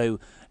Pain, though,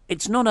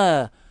 it's not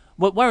a...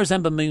 Whereas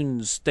Ember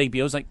Moon's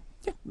debut, I was like,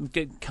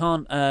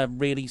 can't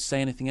really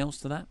say anything else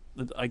to that.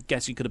 I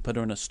guess you could have put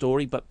her in a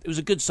story, but it was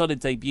a good, solid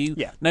debut.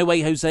 Yeah. No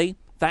Way Jose,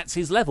 that's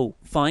his level.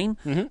 Fine.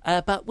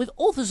 But with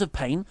Authors of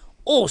Pain,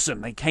 awesome.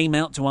 They came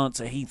out to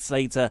answer Heath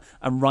Slater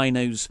and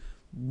Rhino's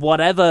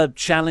whatever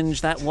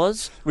challenge that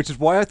was, which is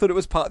why I thought it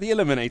was part of the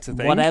Eliminator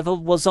thing. Whatever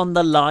was on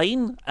the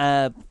line,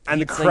 and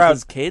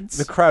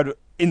the crowd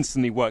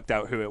instantly worked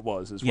out who it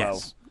was as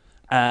well.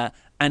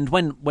 And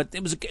when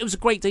it was a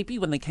great debut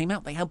when they came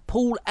out. They had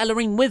Paul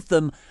Ellering with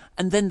them,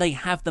 and then they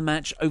have the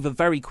match over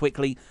very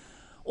quickly.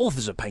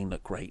 Authors of Pain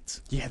look great.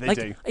 Yeah, they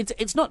do.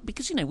 It's not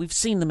because we've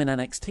seen them in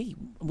NXT.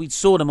 We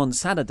saw them on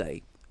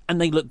Saturday. And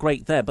they look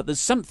great there, but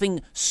there's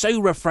something so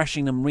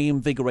refreshing and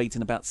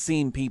reinvigorating about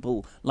seeing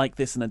people like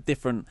this in a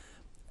different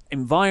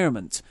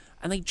environment.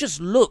 And they just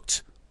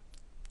looked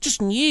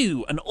just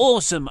new and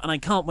awesome, and I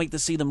can't wait to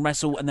see them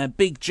wrestle, and their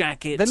big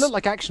jackets. They look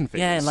like action figures.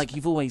 Yeah, like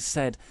you've always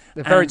said.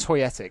 They're very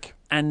toyetic.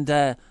 And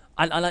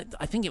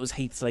I think it was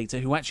Heath Slater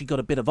who actually got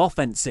a bit of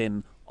offense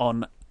in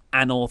on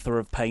an Author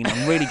of Pain.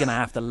 I'm really going to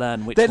have to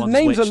learn which their one's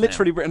names which are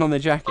literally written on their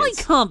jackets.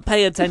 I can't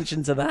pay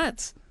attention to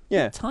that.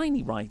 Yeah,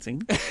 tiny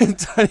writing,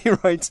 tiny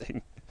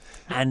writing,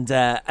 and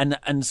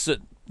so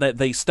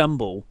they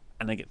stumble,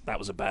 and that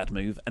was a bad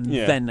move, and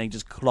then they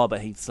just clobber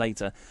Heath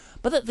Slater.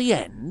 But at the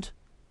end,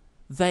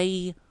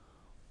 they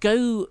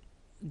go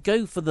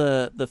for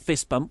the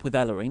fist bump with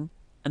Ellering,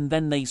 and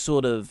then they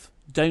sort of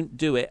don't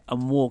do it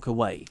and walk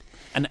away.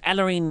 And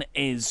Ellering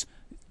is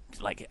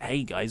like,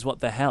 "Hey guys, what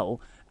the hell?"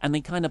 And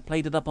they kind of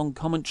played it up on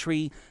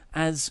commentary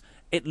as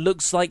it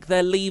looks like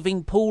they're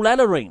leaving Paul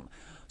Ellering.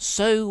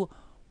 So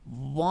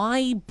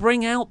why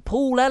bring out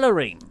Paul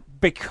Ellering?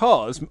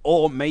 Because,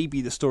 or maybe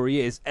the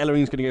story is,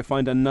 Ellering's going to go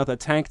find another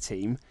tag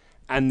team,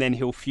 and then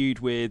he'll feud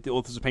with the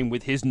Authors of Pain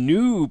with his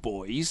new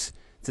boys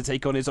to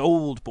take on his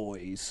old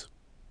boys.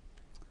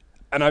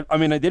 And I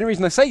mean, the only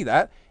reason I say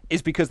that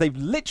is because they've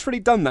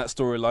literally done that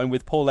storyline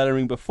with Paul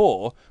Ellering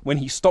before, when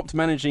he stopped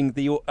managing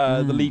the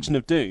Legion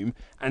of Doom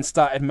and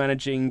started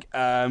managing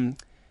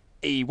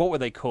what were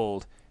they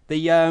called?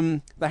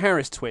 The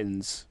Harris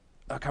twins.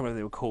 I can't remember what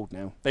they were called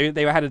now.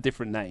 They had a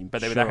different name,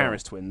 but they were the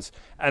Harris twins,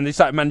 and they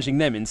started managing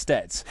them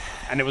instead.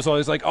 And it was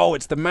always like, oh,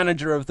 it's the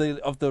manager of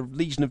the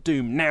Legion of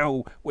Doom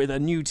now with a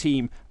new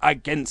team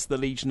against the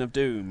Legion of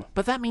Doom.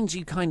 But that means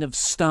you kind of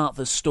start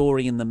the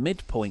story in the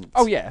midpoint.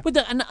 Oh yeah,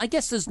 and I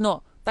guess that's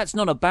not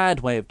a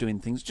bad way of doing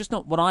things. Just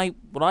not what I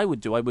would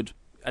do. I would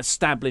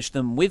establish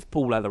them with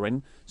Paul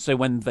Ellering, so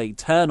when they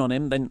turn on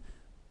him, then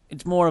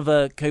it's more of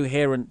a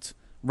coherent,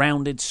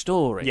 rounded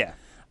story. Yeah.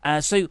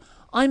 So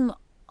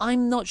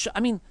I'm not sure.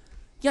 I mean,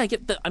 yeah, I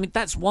get that. I mean,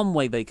 that's one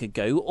way they could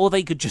go, or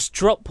they could just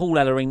drop Paul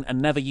Ellering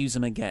and never use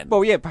him again.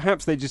 Well, yeah,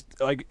 perhaps they just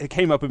it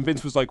came up and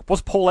Vince was like,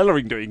 "What's Paul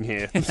Ellering doing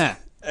here?"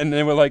 And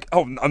they were like,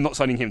 "Oh, I'm not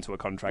signing him to a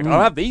contract.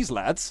 I'll have these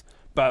lads,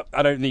 but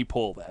I don't need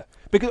Paul there."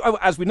 Because,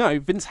 as we know,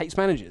 Vince hates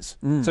managers.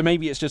 So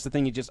maybe it's just a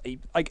thing which is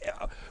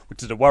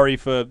a worry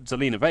for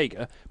Zelina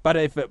Vega.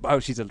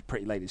 But she's a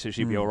pretty lady, so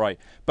she'd be all right.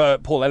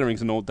 But Paul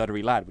Ellering's an old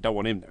duddery lad. We don't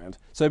want him around.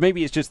 So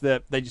maybe it's just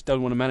that they just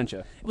don't want a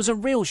manager. It was a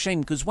real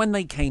shame, because when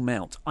they came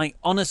out, I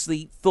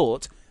honestly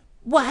thought,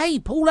 well, hey,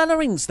 Paul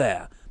Ellering's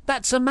there.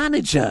 That's a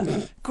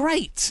manager.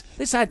 Great.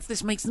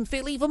 This makes them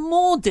feel even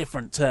more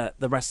different to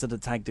the rest of the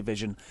tag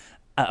division,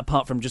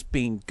 apart from just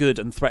being good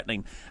and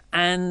threatening.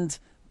 And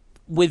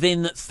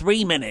within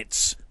 3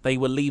 minutes, they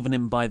were leaving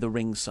him by the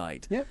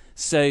ringside. Yep.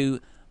 So,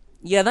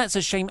 yeah, that's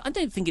a shame. I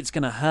don't think it's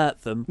going to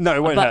hurt them. No,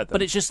 it won't hurt them.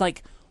 But it's just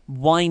like,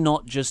 why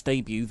not just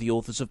debut the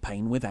Authors of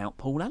Pain without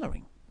Paul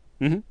Ellering?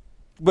 Mm-hmm.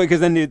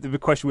 Because then the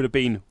question would have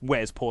been,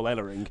 where's Paul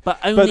Ellering? But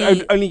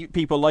only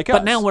people like us.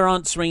 But now we're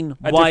answering,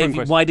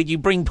 why did you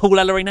bring Paul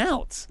Ellering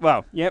out?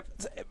 Well, yep.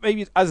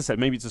 Maybe, as I said,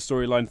 maybe it's a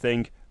storyline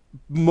thing.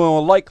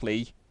 More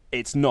likely,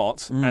 it's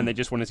not, and they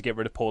just wanted to get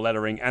rid of Paul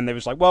Ellering, and they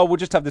was like, well, we'll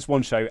just have this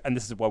one show, and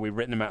this is why we've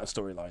written him out of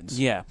storylines.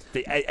 Yeah.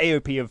 The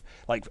AOP of,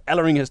 like,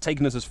 Ellering has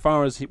taken us as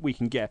far as we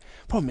can get.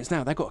 Problem is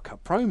now they've got to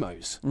cut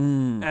promos.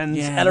 And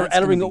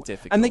Ellering,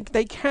 and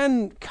they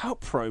can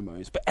cut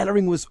promos, but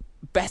Ellering was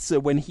better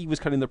when he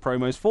was cutting the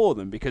promos for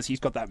them, because he's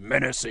got that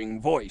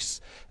menacing voice,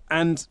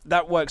 and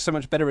that works so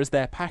much better as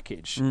their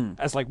package,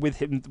 as like with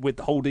him with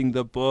holding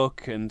the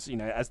book, and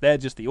as they're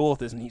just the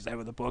authors and he's there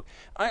with the book.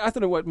 I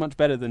thought it worked much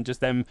better than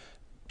just them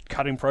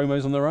cutting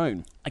promos on their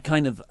own. I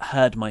kind of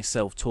heard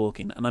myself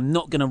talking, and I'm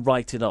not going to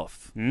write it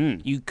off.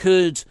 You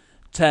could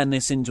turn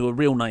this into a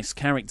real nice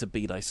character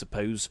beat, I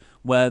suppose,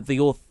 where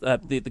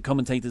the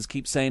commentators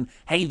keep saying,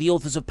 hey, the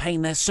Authors of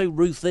Pain, they're so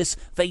ruthless,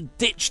 they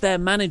ditched their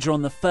manager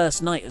on the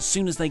first night as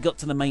soon as they got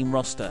to the main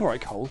roster. All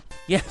right, Cole.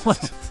 Yeah, well,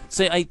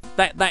 so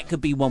that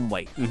could be one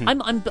way. Mm-hmm.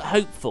 I'm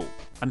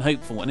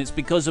hopeful, and it's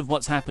because of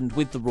what's happened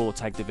with the Raw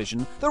Tag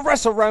Division. The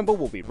Wrestle Ramble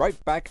will be right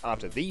back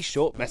after these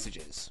short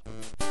messages.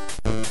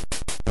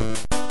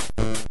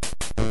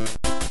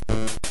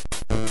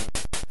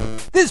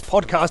 This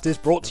podcast is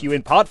brought to you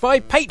in part by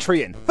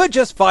Patreon. For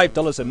just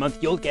 $5 a month,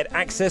 you'll get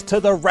access to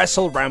the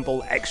Wrestle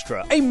Ramble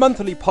Extra, a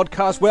monthly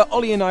podcast where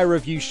Ollie and I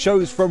review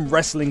shows from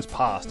wrestling's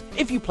past.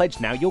 If you pledge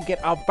now, you'll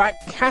get our back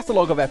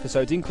catalogue of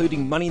episodes,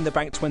 including Money in the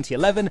Bank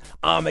 2011,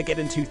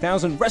 Armageddon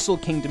 2000, Wrestle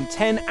Kingdom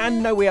 10,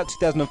 and No Way Out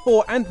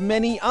 2004, and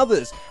many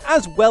others,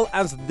 as well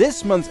as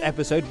this month's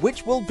episode,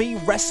 which will be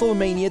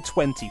WrestleMania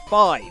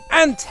 25.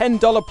 And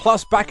 $10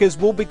 plus backers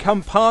will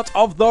become part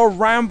of the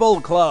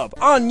Ramble Club,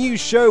 our new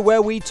show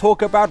where we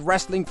talk about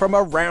wrestling from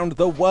around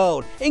the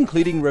world,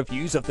 including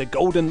reviews of the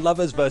Golden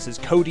Lovers versus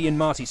Cody and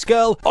Marty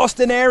Scurll,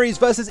 Austin Aries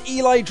versus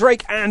Eli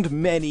Drake, and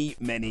many,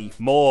 many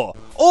more.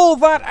 All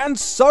that and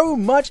so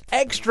much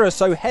extra,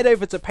 so head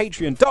over to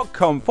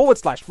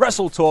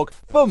patreon.com/WrestleTalk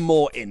for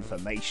more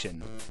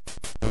information.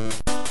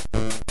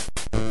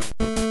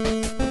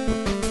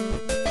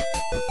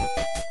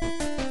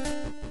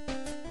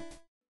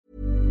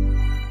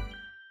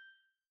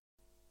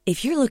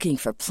 If you're looking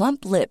for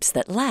plump lips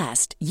that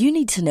last, you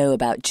need to know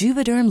about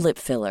Juvederm lip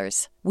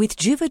fillers. With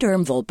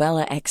Juvederm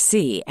Volbella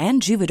XC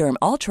and Juvederm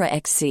Ultra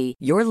XC,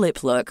 your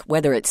lip look,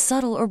 whether it's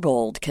subtle or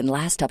bold, can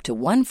last up to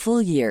 1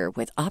 full year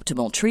with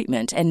optimal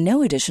treatment and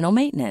no additional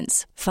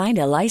maintenance. Find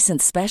a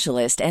licensed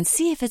specialist and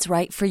see if it's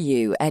right for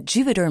you at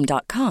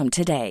Juvederm.com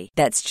today.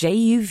 That's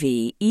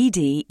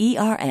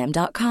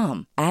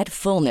JUVEDERM.com. Add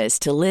fullness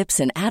to lips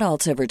in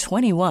adults over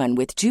 21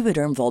 with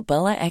Juvederm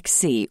Volbella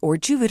XC or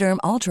Juvederm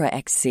Ultra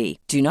XC.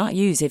 Do not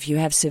use if you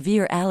have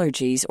severe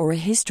allergies or a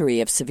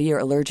history of severe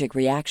allergic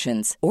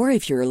reactions, or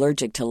if you're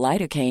allergic to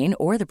lidocaine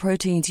or the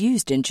proteins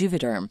used in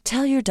Juvederm.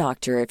 Tell your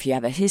doctor if you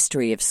have a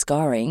history of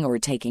scarring or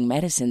taking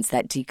medicines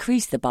that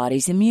decrease the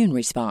body's immune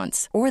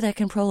response or that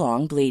can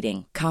prolong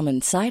bleeding.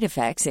 Common side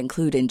effects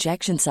include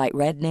injection site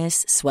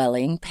redness,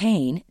 swelling,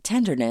 pain,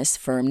 tenderness,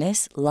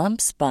 firmness,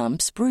 lumps,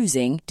 bumps,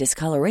 bruising,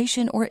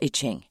 discoloration, or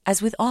itching.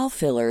 As with all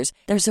fillers,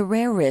 there's a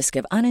rare risk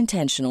of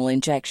unintentional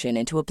injection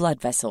into a blood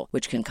vessel,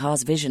 which can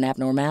cause vision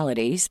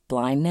abnormalities,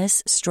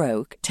 blindness,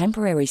 stroke,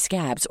 temporary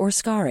scabs, or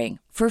scarring.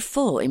 For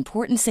full,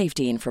 important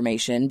safety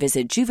information,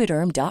 visit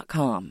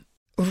Juvederm.com.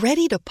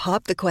 Ready to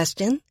pop the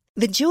question?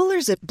 The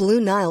jewelers at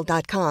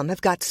BlueNile.com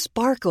have got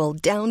sparkle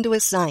down to a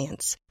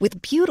science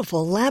with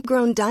beautiful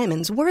lab-grown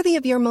diamonds worthy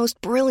of your most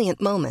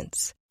brilliant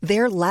moments.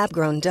 Their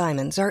lab-grown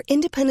diamonds are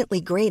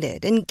independently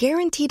graded and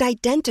guaranteed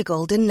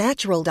identical to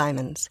natural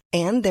diamonds,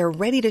 and they're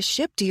ready to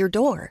ship to your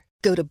door.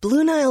 Go to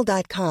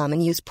BlueNile.com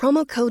and use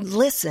promo code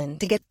LISTEN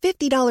to get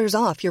 $50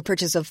 off your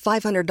purchase of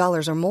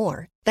 $500 or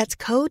more. That's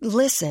code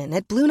LISTEN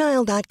at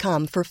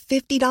BlueNile.com for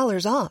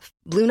 $50 off.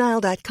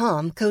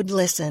 BlueNile.com, code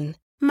LISTEN.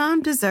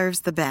 Mom deserves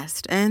the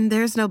best, and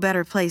there's no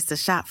better place to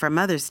shop for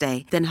Mother's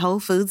Day than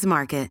Whole Foods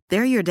Market.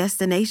 They're your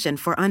destination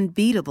for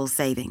unbeatable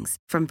savings,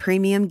 from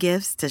premium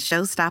gifts to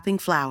show-stopping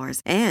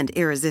flowers and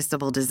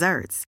irresistible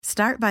desserts.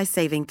 Start by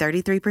saving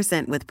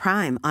 33% with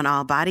Prime on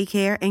all body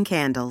care and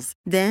candles.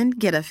 Then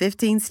get a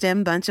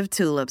 15-stem bunch of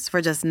tulips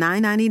for just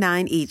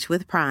 $9.99 each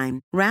with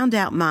Prime. Round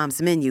out Mom's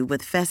menu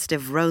with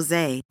festive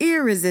rosé,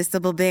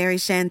 irresistible berry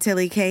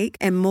chantilly cake,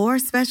 and more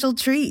special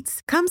treats.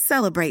 Come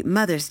celebrate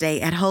Mother's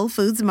Day at Whole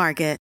Foods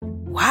Market.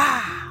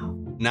 Wow.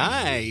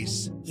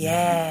 Nice.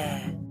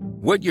 Yeah.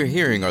 What you're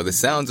hearing are the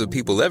sounds of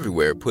people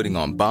everywhere putting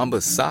on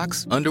Bombas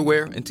socks,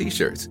 underwear, and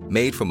T-shirts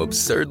made from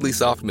absurdly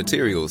soft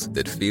materials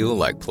that feel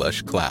like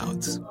plush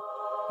clouds.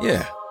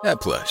 Yeah,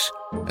 that plush.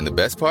 And the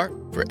best part?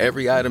 For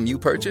every item you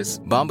purchase,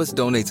 Bombas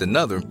donates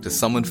another to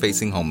someone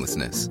facing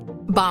homelessness.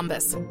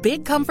 Bombas.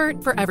 Big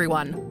comfort for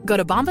everyone. Go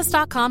to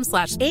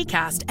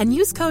bombas.com/ACAST and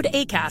use code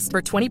ACAST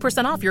for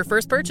 20% off your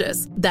first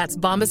purchase. That's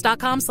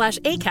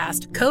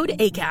bombas.com/ACAST. Code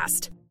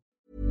ACAST.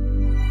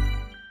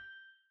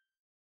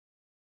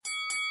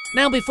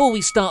 Now, before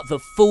we start the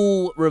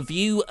full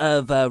review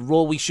of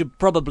Raw, we should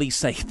probably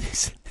say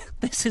this.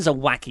 This is a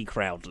wacky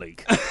crowd,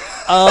 Luke.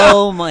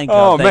 Oh my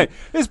God! Oh mate,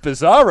 it's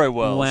Bizarro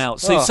World. Wow.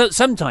 So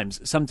sometimes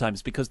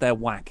because they're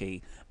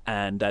wacky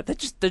and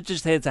they're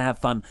just here to have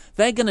fun,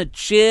 they're gonna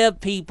cheer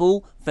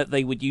people that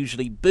they would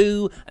usually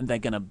boo, and they're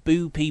gonna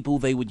boo people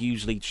they would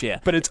usually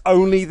cheer. But it's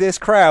only this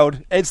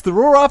crowd. It's the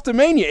Raw After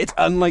Mania. It's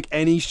unlike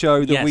any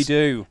show that we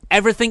do.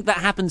 Everything that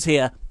happens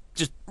here,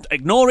 just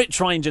ignore it.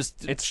 Try and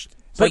just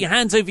put your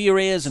hands over your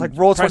ears and like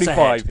Raw press 25.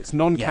 ahead. It's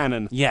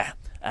non-canon. Yeah.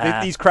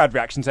 These crowd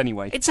reactions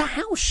anyway. It's a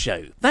house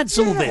show. That's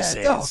all this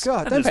is. Oh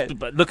God!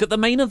 But look at the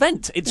main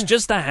event. It's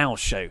just a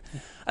house show.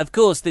 Of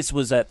course, this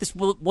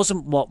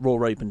wasn't what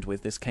Raw opened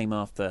with. This came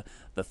after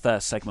the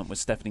first segment with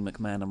Stephanie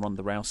McMahon and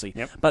Ronda Rousey.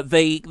 Yep. But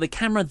the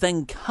camera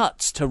then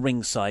cuts to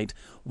ringside,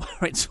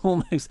 where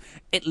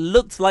it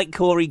looked like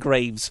Corey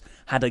Graves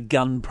had a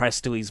gun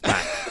pressed to his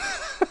back.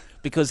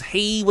 because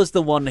he was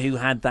the one who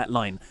had that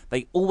line.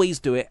 They always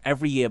do it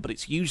every year, but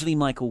it's usually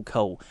Michael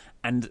Cole.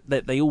 And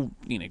they all,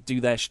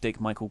 do their shtick.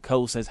 Michael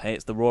Cole says, hey,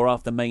 it's the Raw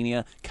after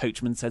Mania.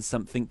 Coachman says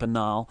something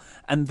banal.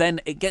 And then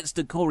it gets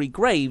to Corey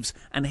Graves,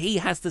 and he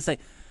has to say,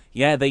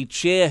 yeah, they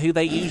cheer who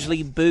they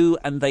usually boo,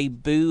 and they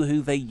boo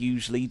who they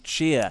usually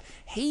cheer.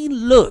 He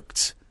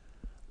looked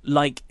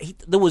like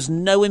there was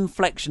no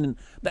inflection.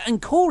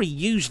 And Corey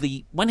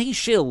usually, when he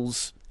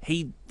shills,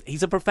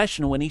 he's a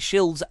professional when he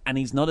shills, and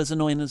he's not as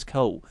annoying as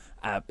Cole.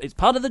 It's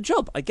part of the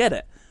job. I get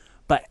it.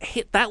 But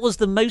that was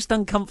the most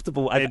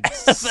uncomfortable I've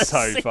ever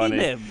seen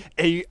him.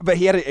 But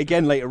he had it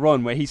again later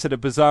on where he said a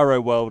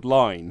Bizarro World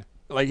line.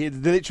 Like,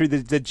 literally,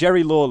 the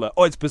Jerry Lawler,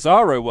 it's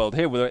Bizarro World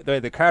here, where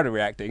the crowd are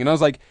reacting. And I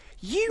was like,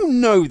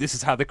 this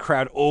is how the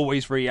crowd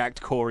always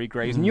react, Corey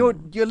Graves. And you're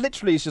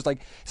literally, it's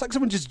like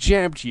someone just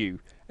jabbed you.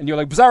 And you're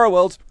like, Bizarro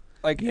World.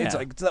 It's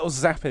like that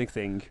was zapping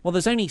thing. Well,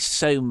 there's only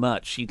so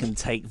much you can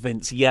take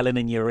Vince yelling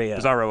in your ear.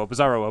 Bizarro World,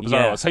 Bizarro World,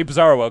 Bizarro World. Say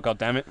Bizarro World,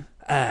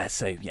 goddammit.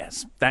 So,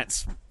 yes,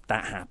 that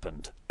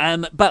happened.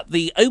 But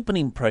the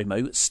opening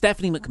promo,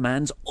 Stephanie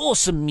McMahon's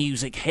awesome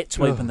music hit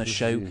to open the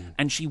show,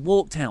 and she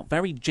walked out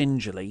very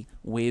gingerly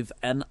with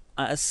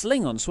a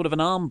sling on, sort of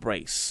an arm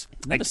brace.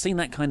 Never seen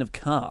that kind of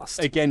cast.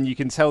 Again, you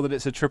can tell that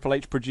it's a Triple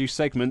H produced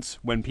segment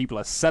when people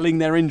are selling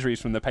their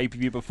injuries from the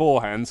pay-per-view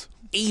beforehand.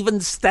 Even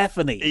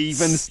Stephanie.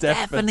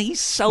 Stephanie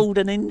sold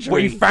an injury.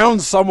 We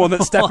found someone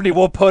that Stephanie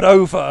will put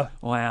over.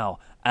 Wow.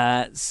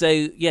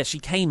 She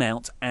came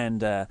out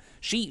and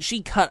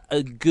she cut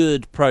a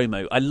good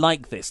promo. I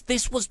like this.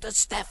 This was the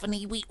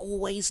Stephanie we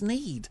always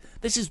need.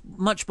 This is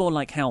much more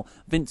like how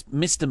Mr.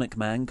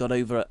 McMahon got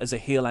over as a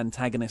heel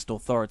antagonist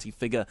authority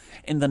figure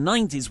in the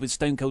 90s with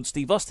Stone Cold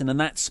Steve Austin, and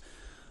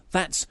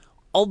that's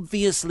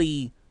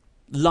obviously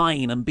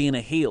lying and being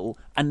a heel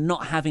and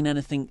not having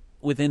anything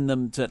within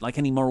them to like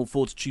any moral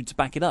fortitude to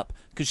back it up,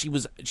 because she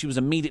was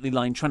immediately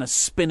lying, trying to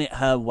spin it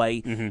her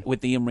way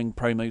with the in-ring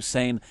promo,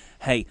 saying,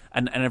 hey,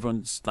 and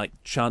everyone's like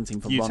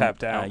chanting for you Ron,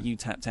 tapped out. You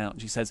tapped out.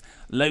 And she says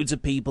loads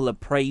of people are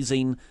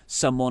praising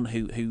someone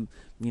who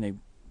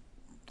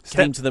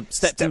stepped into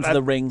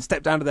the ring,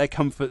 stepped out of their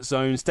comfort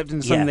zone, stepped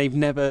into something they've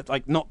never,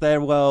 like, not their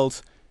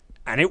world.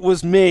 And it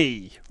was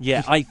me.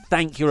 Yeah, I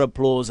thank your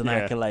applause and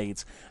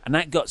accolades. And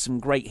that got some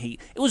great heat.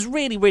 It was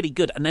really, really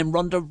good. And then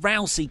Ronda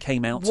Rousey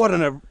came out. What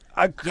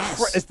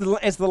it's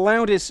the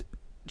loudest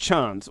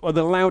chant, or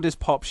the loudest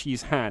pop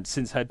she's had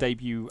since her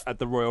debut at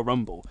the Royal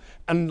Rumble.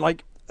 And,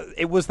 like,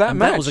 it was that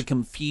match. That was a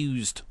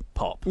confused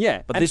pop.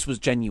 Yeah. But this was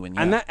genuine,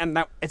 yeah. And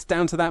that it's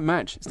down to that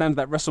match. It's down to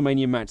that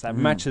WrestleMania match. That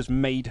match has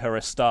made her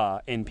a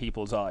star in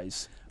people's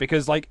eyes.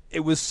 Because, like,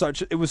 it was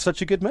such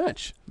a good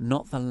match.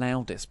 Not the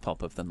loudest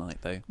pop of the night,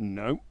 though.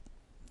 No.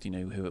 Do you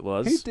know who it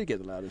was? Who did get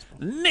the loudest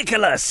pop?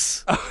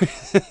 Nicholas!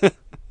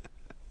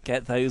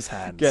 Get those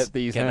hands. Get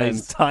these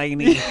hands. Those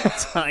tiny,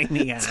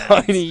 tiny hands.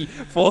 Tiny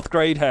fourth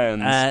grade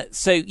hands.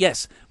 So,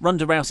 yes,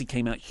 Ronda Rousey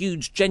came out.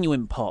 Huge,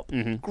 genuine pop.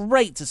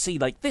 Great to see.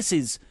 Like, this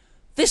is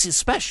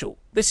special.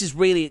 This is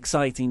really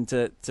exciting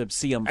to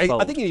see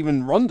unfold. I think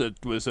even Ronda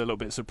was a little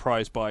bit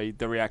surprised by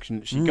the reaction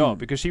that she got,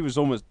 because she was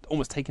almost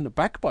taken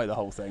aback by the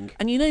whole thing.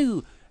 And you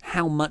know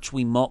how much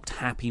we mocked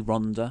Happy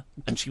Ronda,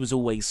 and she was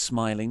always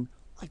smiling?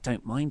 I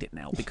don't mind it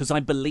now, because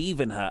I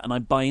believe in her and I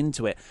buy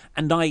into it.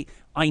 And I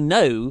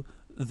know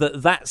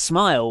that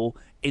smile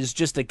is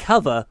just a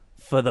cover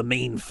for the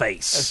mean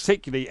face.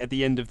 Particularly at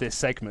the end of this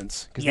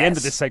segment, because the end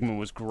of this segment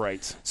was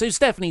great. So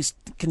Stephanie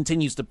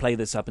continues to play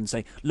this up and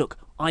say, look,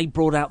 I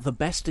brought out the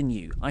best in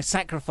you. I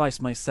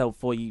sacrificed myself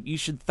for you. You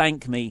should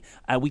thank me.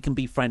 We can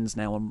be friends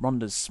now. And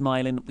Ronda's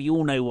smiling. We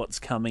all know what's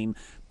coming.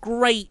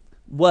 Great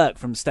work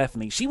from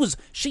Stephanie.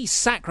 She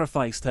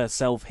sacrificed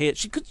herself here.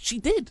 She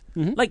did.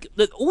 Like,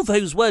 all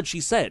those words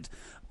she said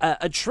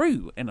are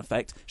true, in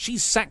effect. She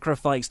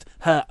sacrificed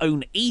her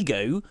own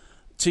ego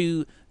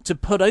to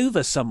put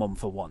over someone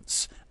for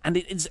once, and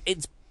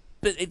it's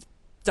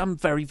done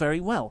very, very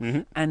well.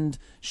 And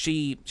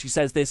she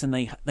says this, and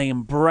they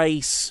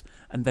embrace,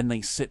 and then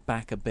they sit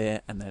back a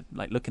bit, and they're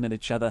like looking at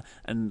each other,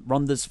 and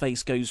Ronda's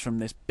face goes from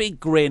this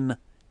big grin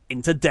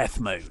into death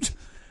mode,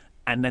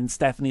 and then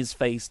Stephanie's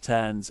face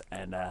turns,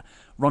 and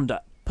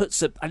Ronda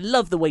I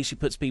love the way she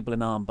puts people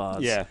in arm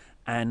bars,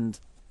 and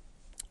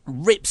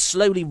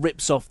slowly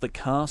rips off the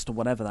cast or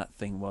whatever that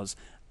thing was,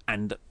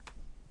 and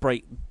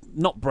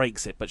not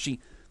breaks it, but the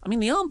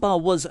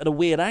armbar was at a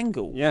weird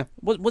angle. Yeah.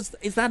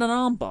 Is that an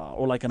armbar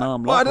or like an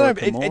arm lock? Well, I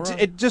don't know.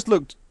 It just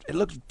looked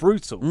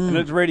brutal. It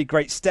looked really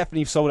great.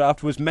 Stephanie sold it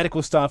afterwards.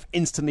 Medical staff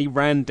instantly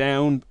ran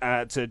down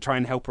to try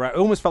and help her out. It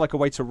almost felt like a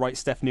way to write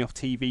Stephanie off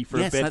TV for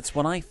a bit. Yes, that's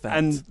what I felt.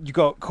 And you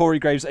got Corey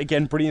Graves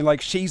again, brilliant.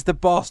 Like, she's the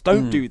boss.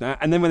 Don't do that.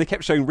 And then when they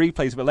kept showing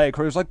replays of it later,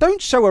 Corey was like,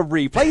 "Don't show a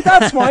replay.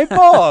 That's my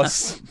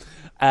boss."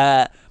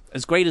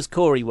 As great as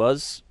Corey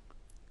was,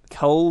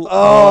 Cole.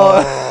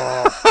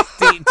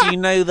 Do you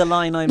know the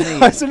line I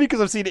mean? It's only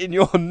because I've seen it in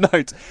your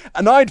note,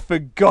 and I'd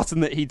forgotten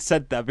that he'd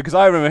said that, because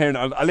I remember hearing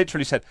it. I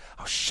literally said,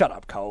 "Oh, shut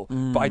up, Cole,"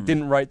 but I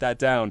didn't write that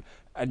down,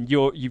 and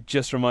you've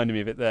just reminded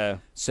me of it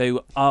there.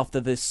 So after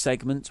this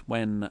segment,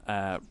 when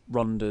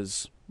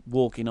Ronda's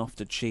walking off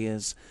to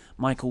cheers.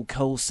 Michael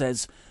Cole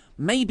says,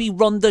 maybe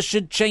Ronda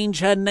should change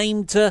her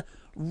name to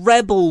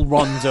Rebel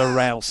Ronda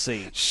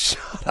Rousey.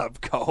 Shut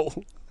up,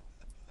 Cole.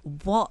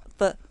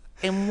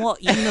 In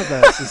what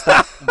universe is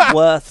that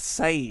worth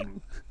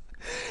saying?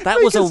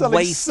 That was a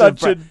waste of breath.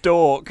 Such a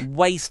dork.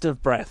 Waste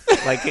of breath.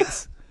 Like,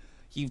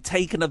 you've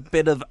taken a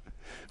bit of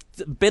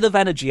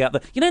energy out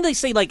there. You know, they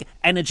say, like,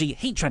 energy,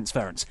 heat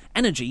transference.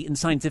 Energy in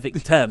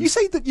scientific terms. You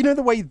say that, you know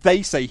the way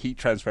they say heat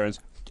transference?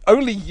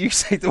 Only you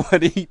say the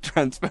word heat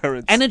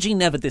transference. Energy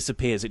never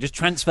disappears. It just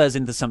transfers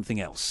into something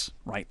else.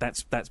 Right?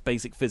 That's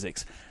basic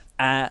physics.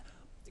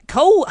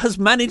 Cole has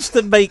managed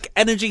to make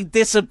energy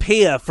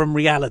disappear from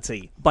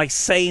reality by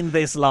saying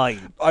this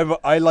line.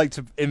 I like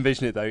to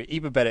envision it, though,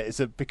 even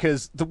better,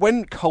 because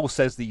when Cole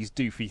says these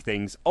doofy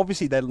things,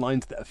 obviously they're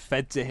lines that are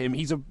fed to him.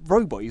 He's a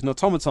robot. He's an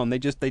automaton.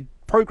 They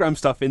program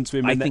stuff into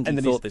him. I think he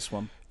thought this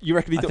one. You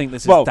reckon he thought? I think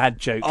this is dad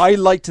joke. I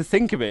like to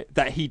think of it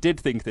that he did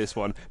think this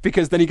one,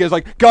 because then he goes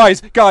like,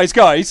 guys,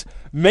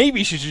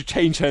 maybe she should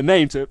change her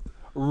name to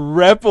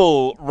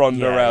Rebel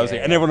Ronda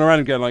Rousey. And everyone around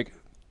him going like,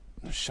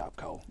 shut up,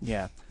 Cole.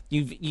 Yeah.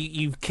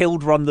 You've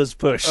killed Ronda's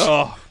push.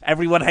 Oh.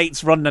 Everyone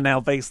hates Ronda now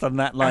based on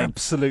that line.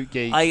 Absolute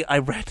geek. I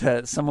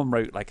read someone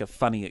wrote like a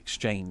funny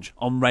exchange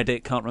on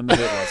Reddit, can't remember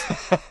who it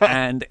was,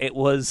 and it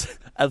was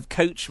of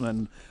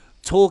Coachman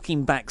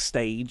talking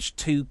backstage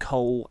to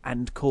Cole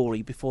and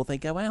Corey before they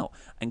go out,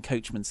 and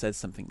Coachman says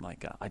something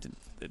like, I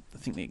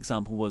think the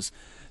example was,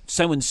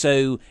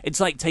 so-and-so, it's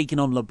like taking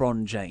on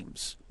LeBron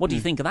James. What do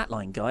you think of that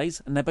line,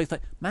 guys? And they're both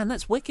like, man,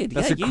 that's wicked.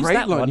 That's yeah, a use great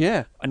that line, one.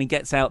 yeah. And he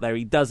gets out there,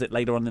 he does it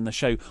later on in the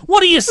show.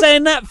 What are you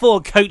saying that for,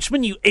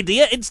 Coachman, you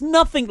idiot? It's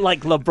nothing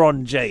like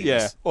LeBron James.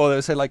 Yeah. Or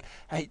they'll say like,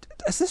 hey,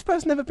 has this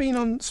person ever been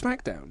on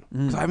SmackDown?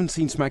 Because I haven't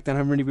seen SmackDown, I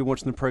haven't really been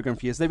watching the program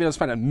for years. They've been on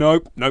SmackDown?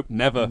 Nope,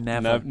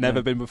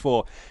 never been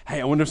before.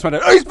 Hey, I wonder if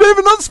SmackDown... Oh, he's been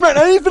on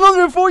SmackDown! He's been on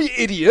there before, you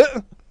idiot!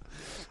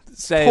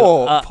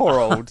 So, poor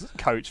old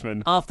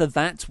Coachman. After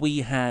that,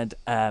 we had...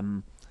 that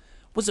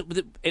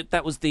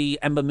was the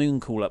Ember Moon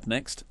call up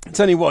next? It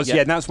certainly was, yeah.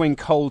 And that's when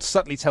Cole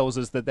subtly tells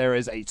us that there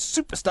is a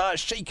superstar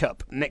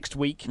shake-up next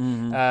week.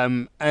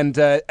 Mm-hmm. And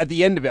at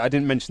the end of it, I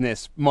didn't mention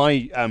this,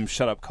 my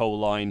shut up Cole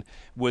line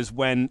was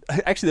when...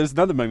 Actually, there was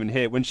another moment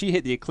here. When she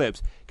hit the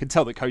Eclipse, could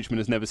tell that Coachman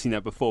has never seen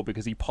that before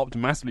because he popped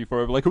massively for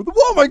her, like,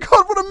 oh my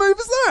God, what a move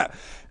is that?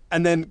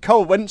 And then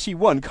Cole, when she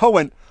won, Cole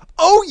went,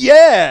 oh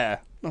yeah!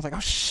 And I was like,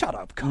 oh, shut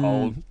up,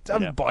 Cole.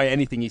 Don't buy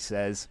anything he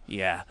says.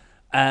 Yeah.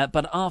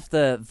 But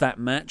after that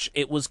match,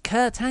 it was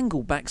Kurt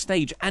Angle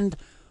backstage, and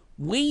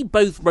we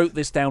both wrote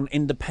this down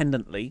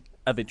independently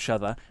of each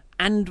other,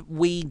 and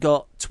we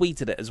got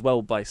tweeted it as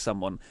well by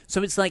someone.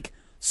 So it's like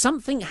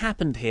something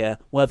happened here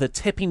where the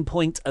tipping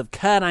point of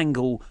Kurt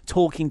Angle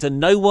talking to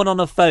no one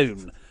on a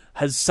phone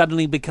has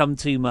suddenly become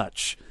too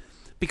much.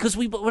 Because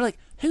we're like,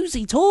 who's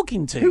he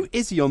talking to? Who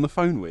is he on the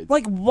phone with?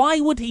 Like, why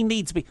would he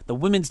need to be... The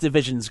women's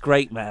division's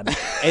great, man.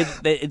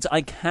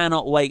 I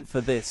cannot wait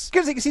for this.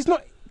 Because he's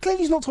not...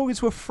 Clearly he's not talking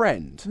to a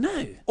friend.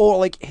 No. Or,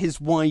 like,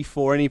 his wife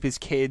or any of his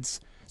kids.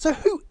 So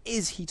who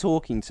is he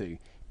talking to?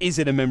 Is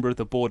it a member of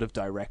the board of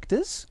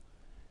directors?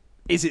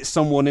 Is it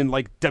someone in,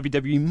 like,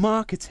 WWE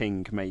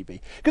marketing, maybe?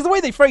 Because the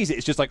way they phrase it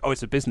is just like, oh,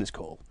 it's a business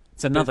call.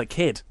 It's another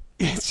kid.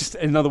 It's just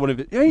another one of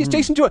it. It's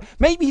Jason Jordan.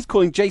 Maybe he's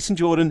calling Jason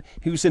Jordan,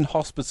 who's in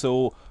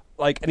hospital,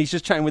 like, and he's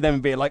just chatting with them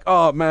and being like,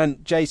 oh, man,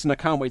 Jason, I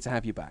can't wait to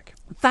have you back.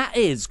 That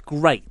is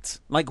great.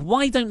 Like,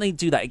 why don't they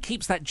do that? It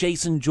keeps that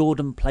Jason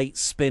Jordan plate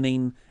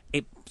spinning.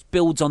 It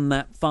builds on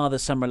that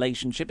father-son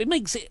relationship.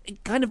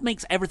 It kind of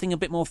makes everything a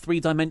bit more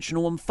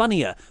three-dimensional and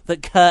funnier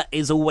that Kurt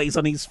is always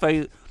on his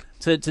phone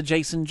to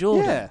Jason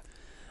Jordan. Yeah.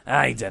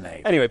 I don't know.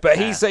 Anyway, but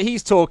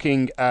he's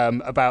talking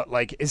about,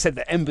 like, it said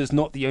that Ember's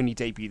not the only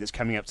debut that's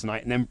coming up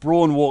tonight, and then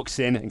Braun walks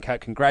in and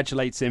Kurt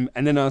congratulates him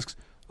and then asks,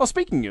 oh,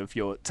 speaking of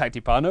your tag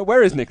team partner,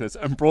 where is Nicholas?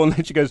 And Braun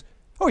literally goes,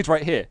 oh, he's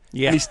right here.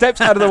 Yeah. And he steps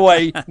out of the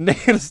way.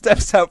 Nicholas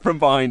steps out from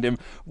behind him.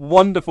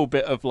 Wonderful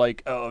bit of,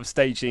 like, of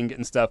staging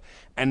and stuff.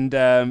 And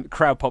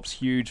crowd pops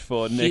huge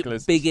for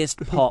Nicholas. Biggest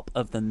pop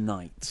of the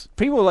night.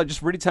 People, like,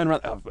 just really turn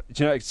around. Oh,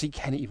 do you know, see,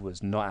 Kenny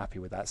was not happy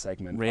with that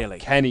segment. Really?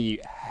 Kenny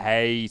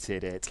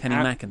hated it. Kenny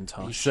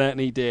McIntosh. He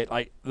certainly did.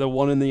 Like, the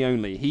one and the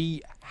only.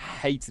 He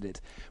hated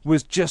it.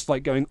 Was just,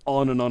 like, going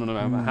on and on and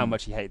on about how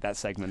much he hated that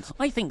segment.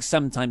 I think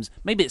sometimes,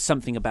 maybe it's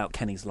something about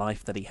Kenny's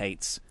life that he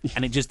hates,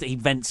 and he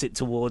vents it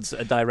towards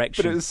a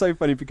direction. But it was so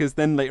funny because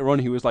then later on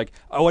he was like,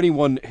 oh,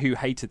 anyone who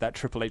hated that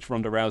Triple H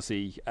Ronda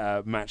Rousey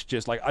match,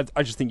 just like,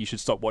 I just think you should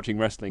stop watching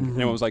wrestling. And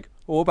everyone was like,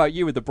 well, what about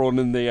you with the Braun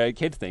and the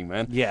kid thing,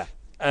 man? Yeah.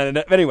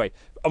 And anyway,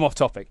 I'm off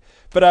topic.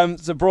 But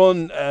so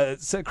Braun,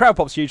 so crowd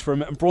pops huge for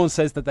him, and Braun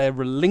says that they're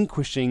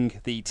relinquishing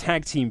the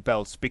tag team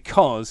belts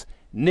because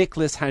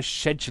Nicholas has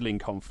scheduling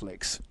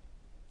conflicts.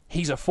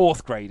 He's a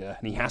fourth grader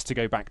and he has to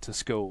go back to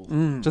school.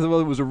 So I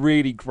thought it was a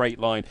really great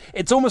line.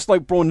 It's almost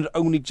like Braun had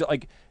only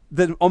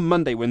on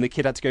Monday when the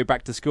kid had to go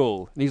back to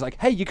school, and he's like,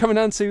 "Hey, you coming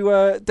down to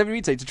WWE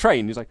today to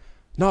train?" He's like,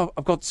 No,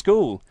 I've got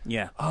school.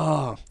 Yeah.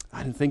 Oh,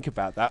 I didn't think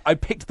about that. I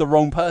picked the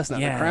wrong person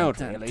out of the crowd,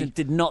 really.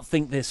 Did not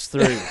think this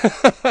through.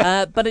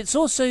 But it's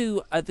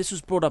also, this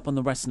was brought up on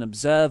the Wrestling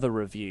Observer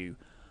review.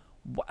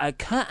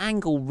 Kurt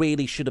Angle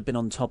really should have been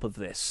on top of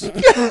this.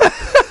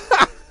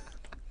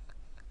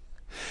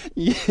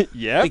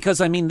 Yeah.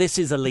 Because, I mean, this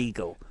is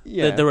illegal.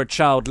 Yeah. There are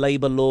child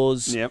labour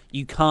laws. Yep.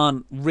 You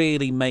can't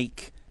really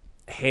make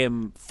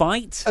him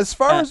fight. As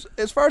far as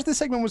this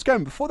segment was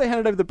going, before they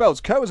handed over the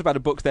belts, Kurt was about to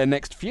book their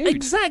next feud.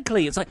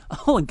 Exactly. It's like,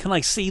 oh, and can I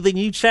see the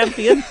new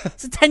champion?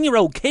 It's a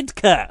 10-year-old kid,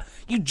 Kurt.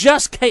 You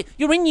just came,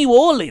 you're in New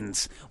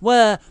Orleans,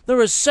 where there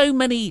are so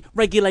many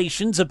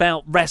regulations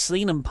about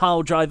wrestling and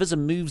pile drivers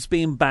and moves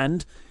being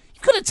banned.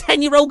 You've got a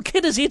 10-year-old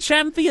kid as your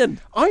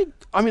champion. I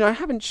mean, I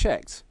haven't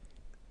checked.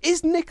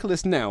 Is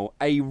Nicholas now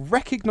a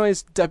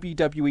recognised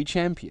WWE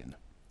champion?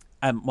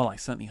 Well, I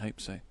certainly hope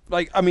so.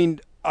 Like, I mean,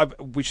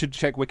 we should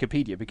check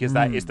Wikipedia because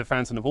that is the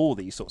fountain of all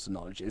these sorts of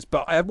knowledges.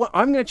 But I'm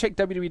going to check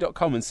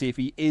WWE.com and see if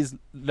he is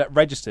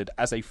registered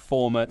as a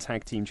former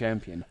tag team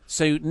champion.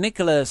 So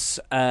Nicholas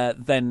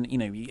then,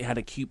 he had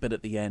a cute bit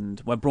at the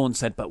end where Braun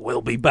said, but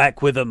we'll be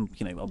back with them.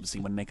 Obviously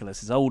when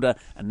Nicholas is older,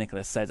 and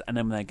Nicholas says, and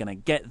then they're going to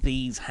get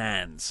these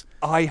hands.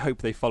 I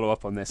hope they follow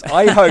up on this.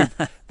 I hope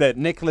that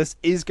Nicholas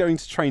is going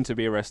to train to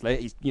be a wrestler.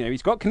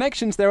 He's got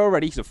connections there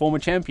already. He's a former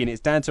champion.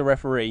 His dad's a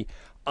referee.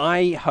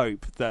 I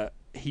hope that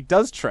he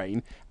does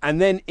train, and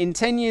then in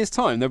 10 years'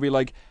 time, they'll be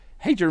like,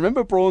 hey, do you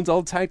remember Braun's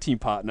old tag team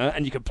partner?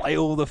 And you could play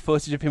all the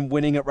footage of him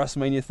winning at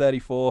WrestleMania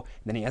 34, and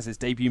then he has his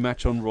debut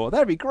match on Raw.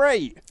 That'd be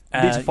great.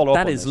 Need to follow up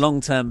on this. That is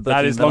long-term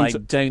booking I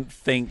don't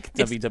think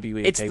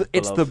WWE is capable of.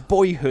 It's the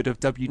boyhood of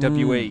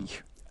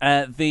WWE.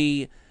 I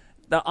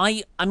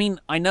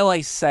know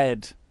I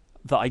said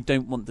that I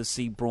don't want to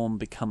see Braun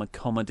become a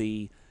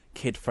comedy,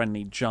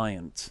 kid-friendly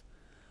giant,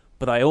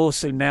 but I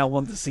also now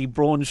want to see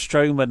Braun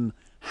Strowman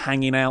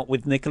hanging out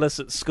with Nicholas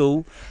at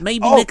school.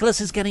 Maybe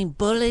Nicholas is getting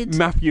bullied.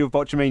 Matthew of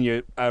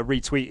Botchamania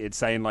retweeted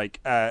saying,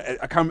 like,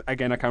 I can't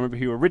remember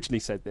who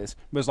originally said this,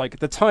 but it was like,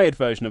 the tired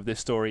version of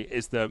this story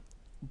is that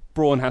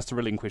Braun has to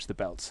relinquish the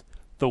belts.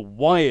 The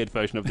wired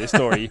version of this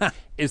story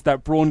is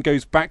that Braun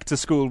goes back to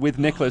school with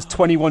Nicholas,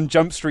 21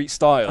 Jump Street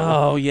style.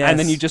 Oh, yes. And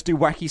then you just do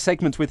wacky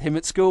segments with him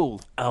at school.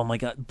 Oh, my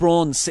God.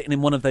 Braun sitting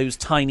in one of those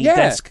tiny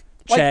desk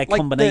chair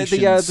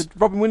combinations. The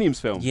Robin Williams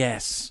film.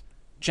 Yes.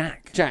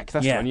 Jack, that's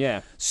the one, yeah.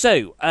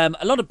 So, a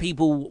lot of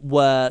people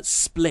were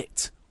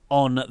split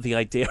on the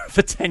idea of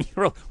a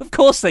 10-year-old. Of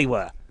course they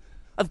were.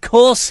 Of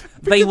course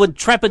they were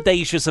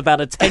trepidatious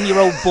about a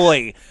 10-year-old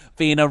boy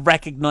being a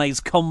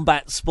recognised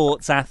combat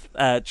sports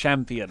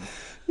champion.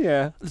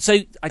 Yeah. So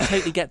I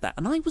totally get that.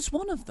 And I was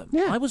one of them.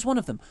 Yeah. I was one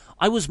of them.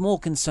 I was more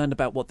concerned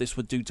about what this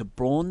would do to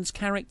Braun's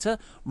character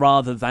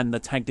rather than the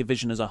tag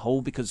division as a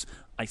whole, because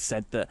I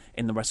said that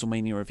in the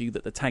WrestleMania review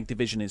that the tag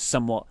division is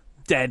somewhat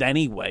dead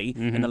anyway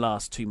in the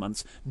last 2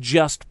 months.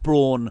 Just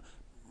Braun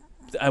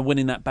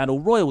winning that battle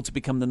royal to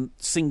become the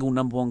single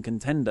number one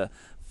contender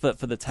for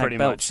the tag Pretty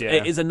belts much, yeah.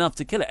 It is enough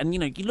to kill it. And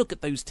you look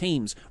at those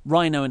teams: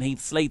 Rhino and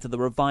Heath Slater, the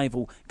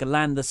Revival,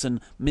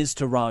 Galanderson, Miz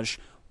Taraj.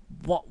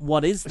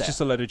 What is that? It's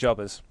just a load of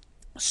jobbers.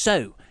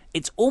 So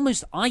it's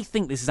almost, I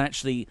think this is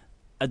actually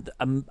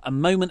a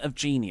moment of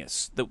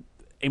genius that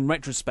in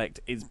retrospect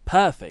is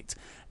perfect,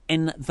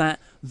 in that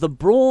the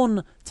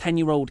Braun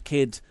 10-year-old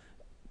kid,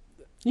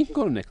 you can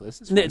call him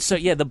Nicholas. So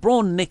yeah, the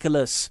Braun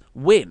Nicholas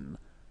win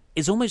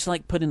is almost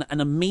like putting an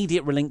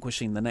immediate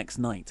relinquishing the next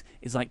night.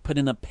 It's like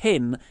putting a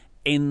pin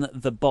in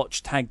the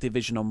botched tag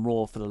division on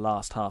Raw for the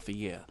last half a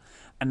year.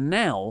 And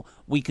now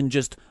we can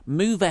just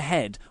move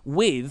ahead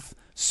with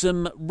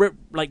some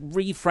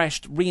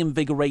refreshed,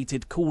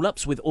 reinvigorated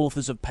call-ups with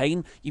Authors of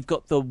Pain. You've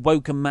got the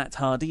Woken Matt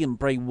Hardy and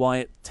Bray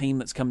Wyatt team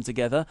that's come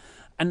together.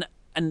 And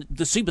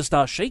the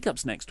Superstar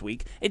shake-ups next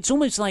week. It's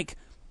almost like,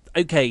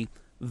 okay,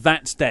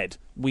 that's dead.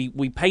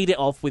 We paid it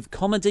off with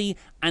comedy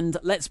and,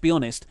 let's be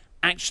honest,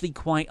 actually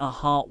quite a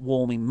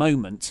heartwarming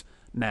moment.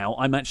 Now,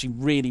 I'm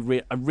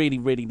actually I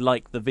really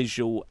like the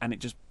visual, and it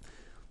just...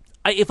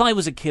 if I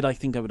was a kid, I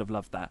think I would have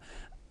loved that.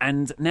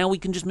 And now we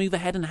can just move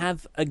ahead and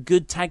have a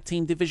good tag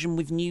team division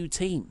with new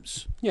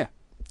teams. Yeah.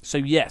 So,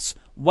 yes,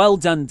 well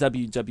done,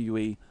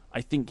 WWE.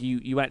 I think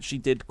you actually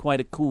did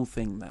quite a cool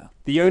thing there.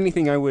 The only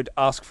thing I would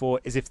ask for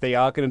is if they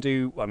are going to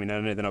do... I mean,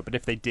 I know they're not, but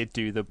if they did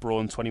do the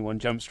Braun 21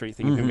 Jump Street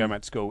thing of him going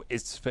back to school,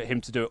 is for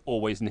him to do it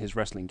always in his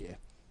wrestling gear.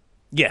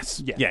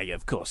 Yes. Yeah,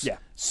 of course. Yeah.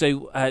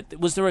 So,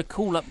 was there a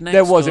call-up next?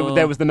 There was. Or...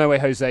 There was the No Way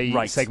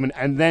Jose segment,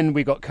 and then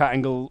we got Kurt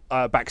Angle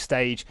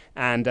backstage,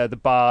 and the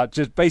Bar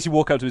just basically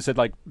walked up to him and said,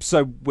 like,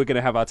 so we're going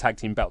to have our tag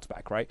team belts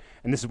back, right?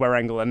 And this is where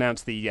Angle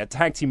announced the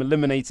tag team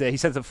eliminator. He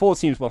said that 4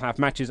 teams will have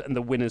matches, and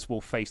the winners will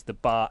face the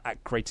Bar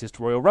at Greatest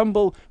Royal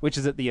Rumble, which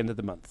is at the end of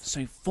the month.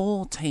 So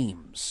 4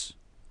 teams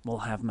will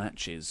have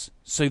matches.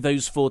 So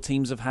those 4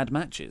 teams have had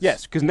matches?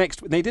 Yes, because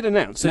they did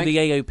announce... So the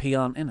AOP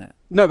aren't in it?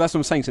 No, that's what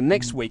I'm saying. So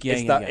next week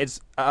it's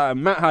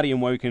Matt Hardy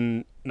and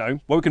Woken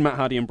Matt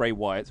Hardy and Bray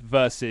Wyatt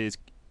versus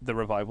the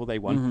Revival. They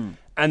won.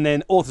 And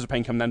then Authors of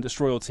Pain come down,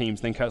 destroy all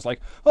teams. Then Kurt's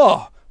like,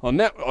 oh,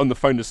 now on the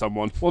phone to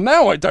someone. Well,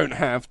 now I don't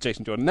have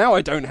Jason Jordan. Now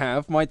I don't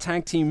have my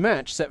tag team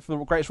match set for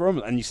the Greatest Royal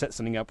Rumble. And you set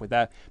something up with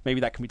that.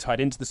 Maybe that can be tied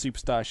into the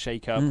Superstar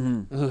Shake-Up.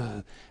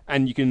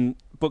 And you can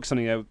book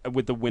something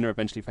with the winner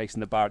eventually facing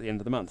the Bar at the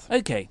end of the month.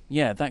 Okay,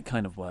 yeah, that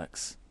kind of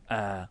works.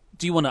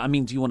 Do you want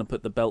to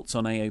put the belts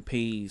on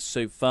AOP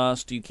so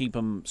fast? Do you keep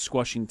them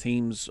squashing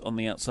teams on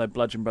the outside,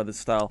 Bludgeon Brothers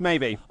style?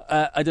 Maybe.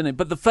 I don't know.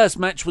 But the first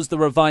match was the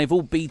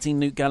Revival beating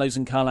Luke Gallows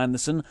and Carl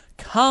Anderson.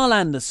 Carl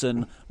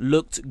Anderson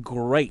looked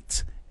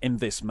great in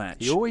this match.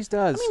 He always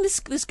does. I mean,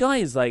 this guy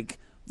is like,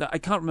 I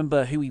can't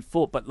remember who he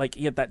fought, but like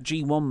he had that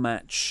G1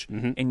 match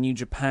in New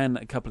Japan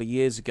a couple of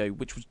years ago,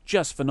 which was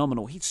just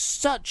phenomenal. He's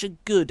such a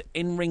good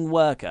in-ring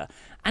worker,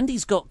 and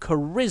he's got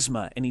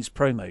charisma in his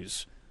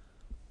promos.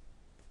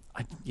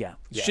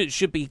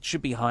 Should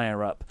be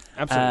higher up.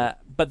 Absolutely.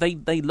 But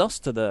they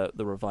lost to the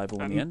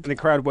Revival in the end. And the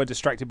crowd were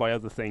distracted by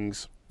other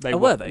things.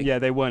 Were they? Yeah,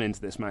 they weren't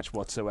into this match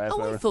whatsoever.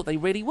 Oh, I thought they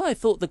really were. I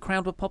thought the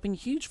crowd were popping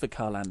huge for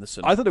Carl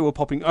Anderson. I think they were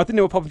popping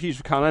huge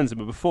for Carl Anderson,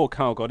 but before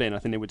Carl got in, I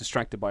think they were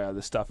distracted by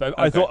other stuff.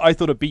 I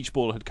thought a beach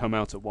ball had come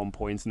out at one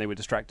point, and they were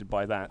distracted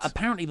by that.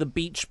 Apparently, the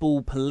beach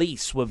ball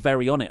police were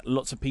very on it.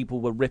 Lots of people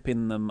were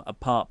ripping them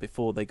apart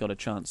before they got a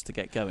chance to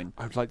get going.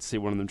 I would like to see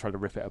one of them try to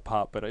rip it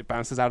apart, but it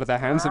bounces out of their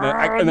hands, and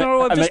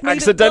they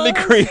accidentally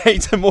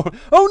create a more.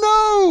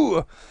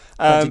 Oh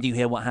no! Did you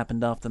hear what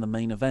happened after the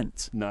main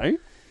event? No.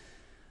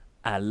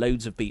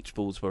 Loads of beach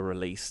balls were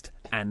released,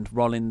 and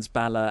Rollins,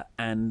 Balor,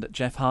 and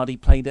Jeff Hardy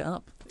played it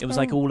up. It was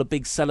like all a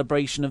big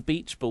celebration of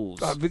beach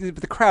balls. But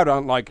the crowd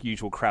aren't like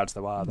usual crowds,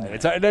 though, are they? No.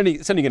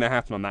 It's only going to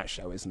happen on that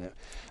show, isn't it?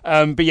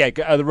 But yeah,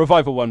 the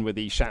Revival won with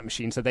the Shat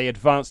Machine, so they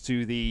advanced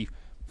to the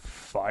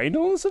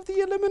finals of the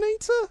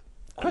Eliminator.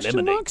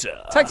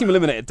 Eliminator. Tag Team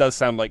Eliminator does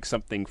sound like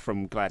something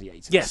from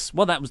Gladiators. Yes,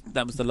 well, that was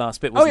the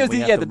last bit. Wasn't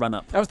the run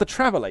up. That was the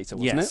Travelator,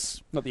 wasn't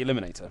it? Not the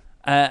Eliminator.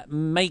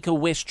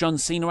 Make-A-Wish John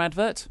Cena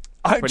advert.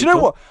 Do you know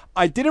what?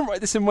 I didn't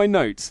write this in my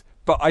notes,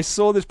 but I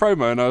saw this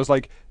promo and I was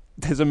like,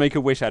 "There's a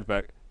Make-A-Wish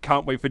advert.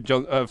 Can't wait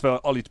for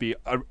Ollie to be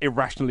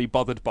irrationally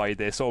bothered by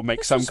this or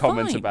make some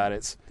comments about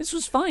it." This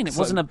was fine. It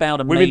wasn't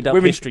about a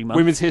made-up History Month.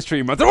 Women's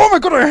History Month. Oh my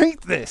god, I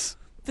hate this.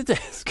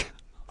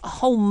 A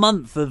whole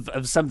month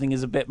of something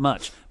is a bit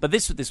much, but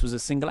this was a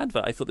single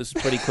advert. I thought this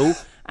was pretty cool,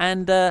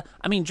 and I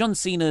mean John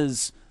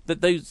Cena's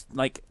those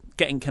like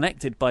getting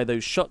connected by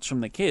those shots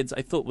from the kids,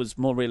 I thought was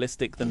more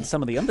realistic than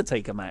some of the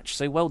Undertaker match.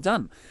 So well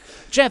done.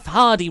 Jeff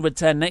Hardy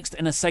returned next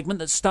in a segment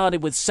that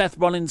started with Seth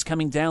Rollins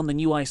coming down, the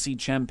new IC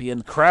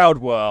champion. Crowd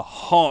were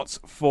hot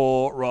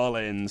for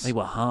Rollins. They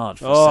were hard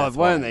for Seth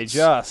weren't Rollins. They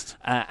just?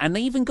 And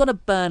they even got a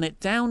burn it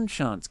down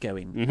chant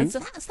going. Has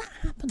that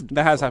happened?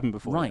 That has happened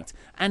before. Right.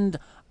 Yeah. And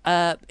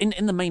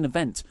in the main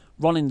event,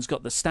 Rollins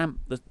got the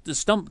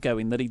stomp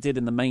going that he did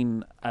in the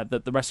main the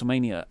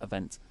WrestleMania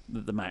event,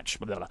 the match,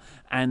 blah, blah, blah.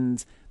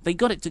 And they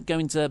got it to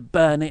going to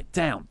burn it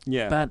down.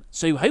 Yeah.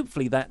 So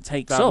hopefully that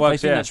takes off. I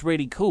think that's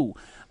really cool.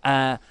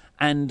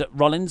 And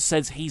Rollins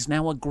says he's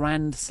now a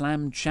Grand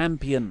Slam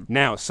champion.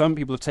 Now, some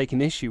people have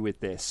taken issue with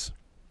this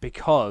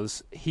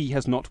because he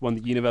has not won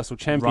the Universal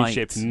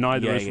Championship. Right.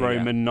 Neither is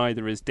Roman,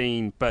 neither is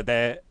Dean.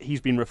 But he's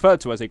been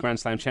referred to as a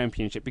Grand Slam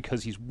championship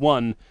because he's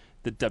won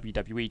the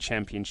WWE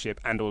Championship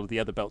and all of the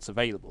other belts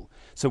available.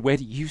 So where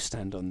do you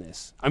stand on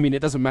this? I mean, it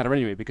doesn't matter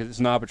anyway because it's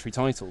an arbitrary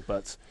title,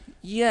 but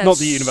not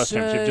the Universal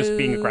Championship, just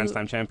being a Grand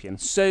Slam champion.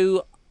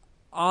 So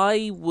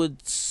I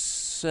would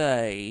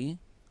say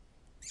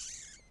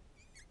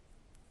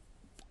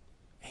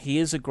he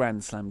is a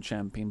Grand Slam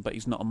champion, but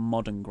he's not a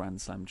modern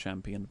Grand Slam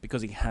champion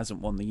because he hasn't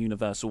won the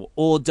Universal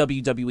or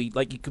WWE.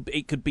 Like it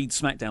could be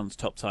SmackDown's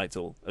top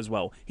title as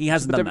well. He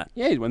hasn't done that.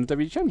 Yeah, he won the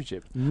WWE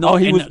Championship.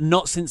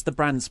 Not since the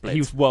brand split.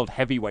 He was World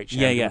Heavyweight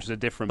Champion, which is a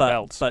different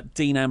belt. But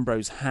Dean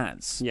Ambrose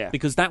has. Yeah.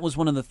 Because that was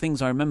one of the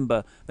things I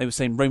remember. They were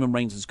saying Roman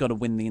Reigns has got to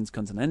win the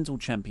Intercontinental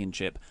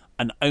Championship,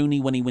 and only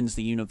when he wins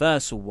the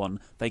Universal one,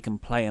 they can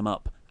play him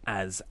up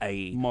as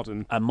a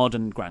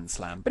modern Grand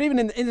Slam. But even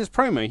in his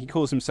promo, he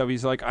calls himself,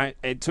 he's like,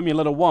 it took me a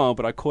little while,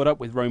 but I caught up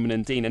with Roman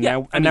and Dean, and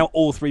now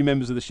all three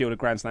members of the Shield are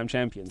Grand Slam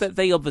champions.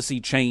 They obviously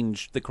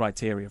change the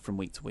criteria from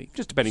week to week.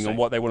 Just depending on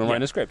what they want to write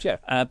in a script,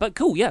 but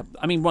cool, yeah.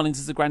 I mean, Rollins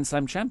is a Grand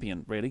Slam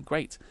champion, really,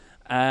 great.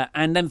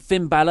 And then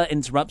Finn Balor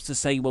interrupts to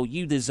say, well,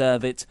 you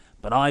deserve it,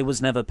 but I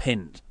was never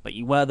pinned, but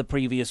you were the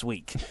previous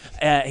week.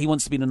 He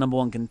wants to be the number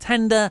one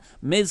contender.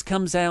 Miz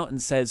comes out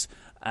and says,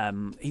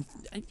 he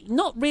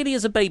not really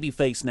as a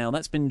babyface now.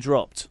 That's been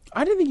dropped.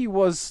 I don't think he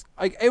was.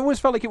 I always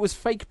felt like it was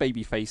fake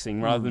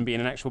babyfacing rather than being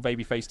an actual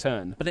babyface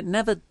turn. But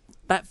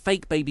that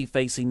fake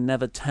babyfacing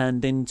never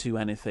turned into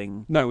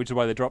anything. No, which is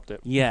why they dropped it.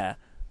 Yeah.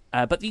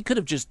 But you could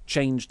have just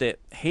changed it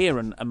here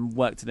and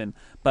worked it in.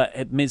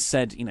 But Miz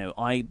said,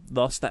 I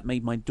lost. That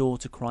made my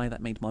daughter cry.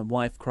 That made my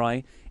wife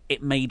cry.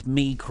 It made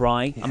me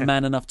cry. Yeah. I'm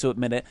man enough to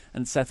admit it.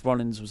 And Seth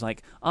Rollins was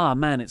like,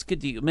 man, it's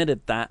good you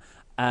admitted that.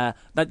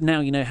 But now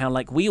you know how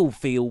like we all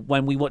feel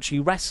when we watch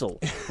you wrestle,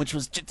 which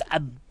was just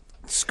a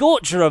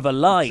scorcher of a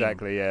line.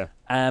 Exactly, yeah.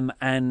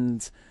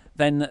 And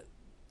then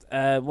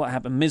what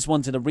happened? Miz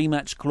wanted a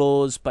rematch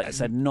clause, but he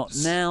said not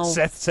now.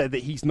 Seth said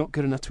that he's not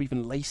good enough to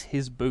even lace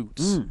his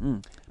boots.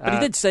 But he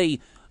did say,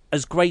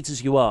 as great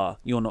as you are,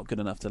 you're not good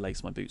enough to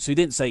lace my boots. So he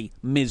didn't say,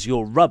 Miz,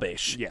 you're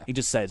rubbish. Yeah. He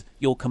just said,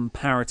 you're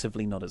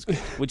comparatively not as good,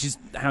 which is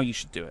how you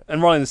should do it.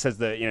 And Rollins says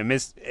that,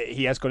 Miz,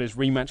 he has got his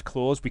rematch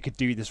clause. We could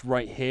do this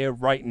right here,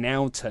 right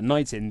now,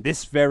 tonight, in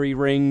this very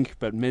ring.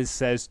 But Miz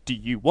says, do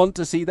you want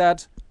to see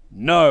that?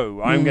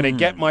 No, I'm going to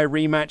get my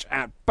rematch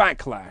at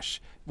Backlash.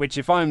 Which,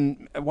 why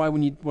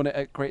wouldn't you want it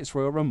at Greatest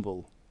Royal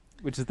Rumble?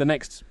 Which is the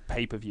next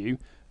pay-per-view.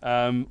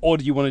 Or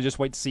do you want to just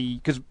wait to see...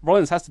 Because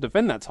Rollins has to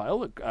defend that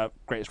title at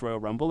Greatest Royal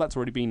Rumble. That's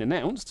already been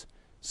announced.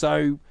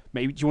 So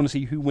maybe do you want to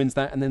see who wins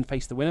that and then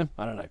face the winner?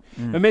 I don't know.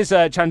 But Miz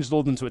challenges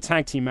all of them to a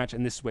tag team match,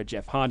 and this is where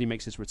Jeff Hardy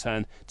makes his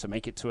return to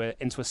make it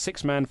into a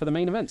six-man for the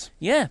main event.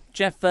 Yeah,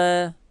 Jeff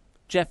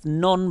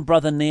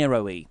non-Brother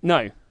Nero-y.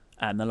 No.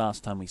 And the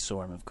last time we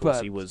saw him, of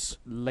course, he was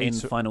in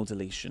Final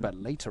Deletion. But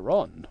later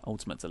on.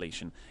 Ultimate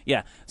Deletion.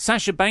 Yeah.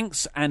 Sasha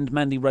Banks and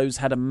Mandy Rose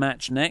had a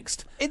match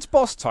next. It's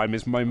Boss Time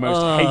is my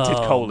most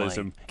hated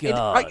Coleism.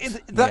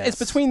 It's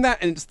between that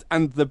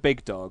and the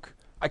Big Dog.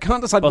 I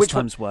can't decide Boss which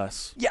Time's one.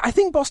 worse. Yeah, I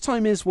think Boss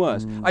Time is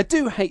worse. I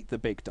do hate the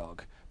Big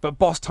Dog, but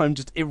Boss Time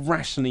just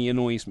irrationally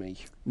annoys me.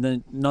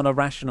 No, not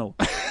irrational.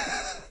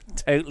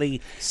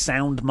 Totally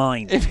sound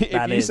mind. If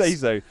you say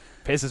so.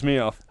 Pisses me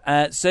off.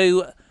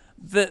 So...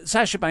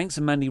 Sasha Banks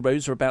and Mandy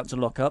Rose are about to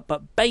lock up,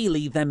 but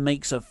Bayley then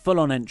makes a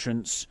full-on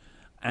entrance,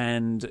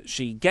 and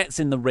she gets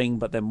in the ring,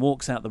 but then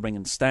walks out the ring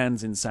and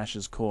stands in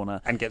Sasha's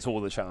corner. And gets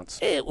all the chance.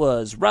 It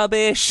was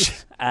rubbish.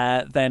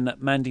 Then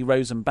Mandy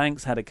Rose and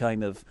Banks had a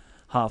kind of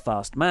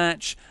half-assed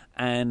match,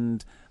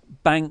 and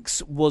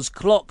Banks was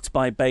clocked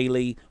by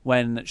Bayley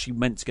when she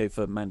meant to go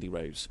for Mandy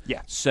Rose.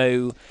 Yeah.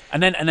 So,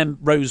 and then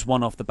Rose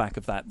won off the back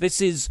of that. This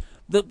is...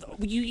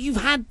 You've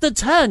had the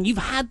turn. You've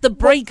had the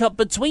breakup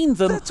between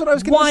them. That's what I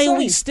was going to say. Why are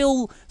we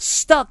still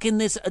stuck in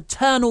this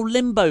eternal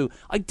limbo?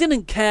 I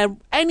didn't care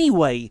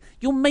anyway.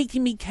 You're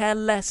making me care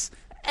less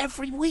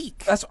every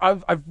week.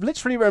 I've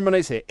literally read my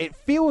notes here. It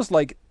feels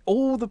like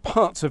all the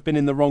parts have been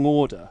in the wrong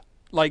order.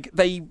 Like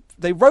they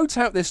wrote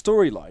out this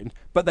storyline,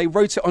 but they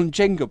wrote it on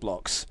Jenga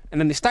blocks,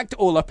 and then they stacked it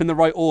all up in the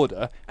right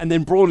order, and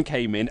then Braun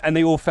came in, and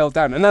they all fell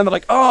down. And then they're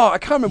like, I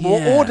can't remember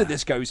what order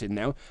this goes in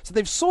now. So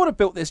they've sort of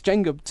built this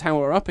Jenga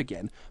tower up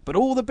again, but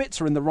all the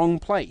bits are in the wrong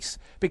place.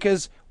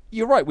 Because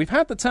you're right, we've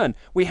had the turn.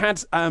 We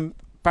had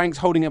Banks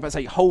holding up and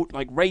say,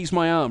 raise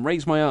my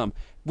arm,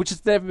 which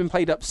has never been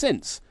played up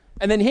since.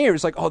 And then here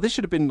it's like, this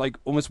should have been like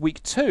almost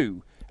week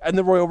 2. And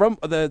the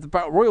the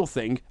Battle Royal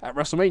thing at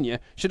WrestleMania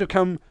should have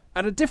come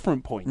at a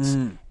different point.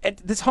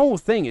 This whole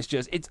thing is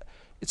just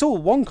it's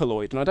all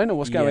wonkaloid, and I don't know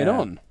what's going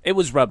on. It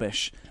was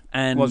rubbish.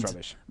 And it was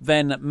rubbish.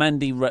 Then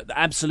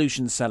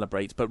Absolution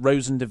celebrates, but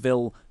Rose and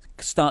Deville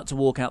start to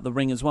walk out the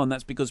ring as well, and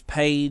that's because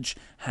Paige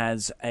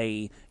has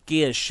a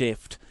gear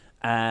shift,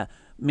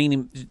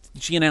 meaning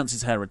she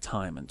announces her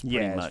retirement.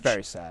 Pretty much. It's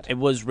very sad. It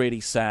was really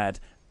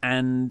sad.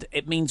 And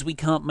it means we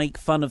can't make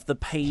fun of the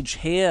Paige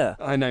here.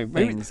 I know.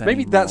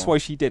 Maybe that's why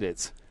she did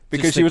it.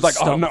 Because she was like,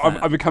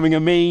 I'm becoming a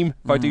meme.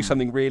 If I do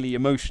something really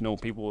emotional,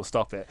 people will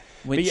stop it.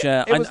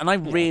 I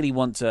really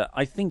want to...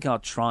 I think I'll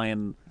try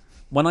and...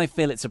 When I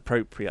feel it's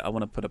appropriate, I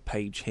want to put a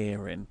Paige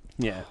here in.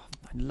 Yeah.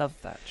 I love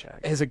that joke.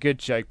 It's a good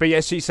joke. But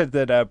yeah, she said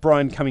that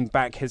Bryan coming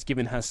back has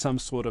given her some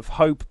sort of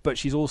hope, but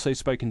she's also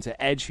spoken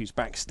to Edge, who's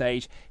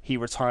backstage. He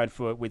retired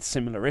with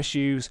similar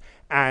issues,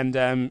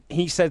 and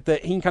he said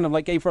that he kind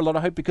of gave her a lot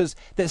of hope because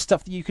there's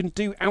stuff that you can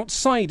do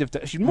outside of...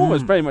 She more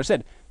very much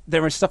said,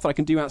 there is stuff that I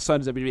can do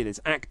outside of WWE. There's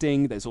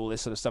acting, there's all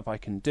this sort of stuff I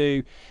can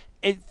do.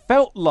 It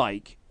felt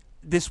like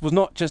this was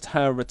not just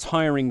her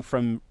retiring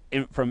from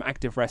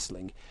active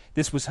wrestling.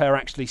 This was her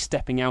actually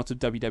stepping out of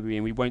WWE,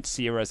 and we won't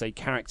see her as a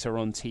character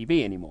on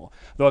TV anymore.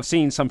 Though I've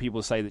seen some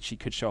people say that she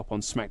could show up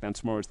on SmackDown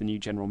tomorrow as the new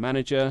general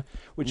manager,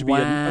 which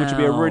would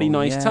be a really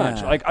nice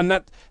touch. And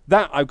that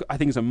I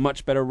think is a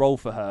much better role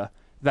for her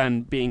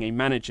than being a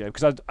manager.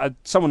 Because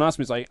someone asked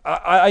me,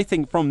 I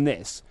think from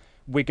this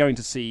we're going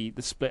to see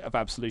the split of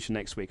Absolution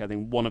next week. I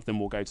think one of them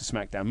will go to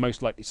SmackDown,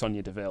 most likely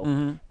Sonya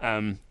Deville,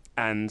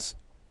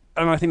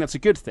 and I think that's a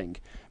good thing.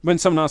 When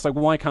someone asks,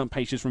 why can't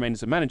Paige just remain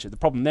as a manager? The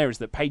problem there is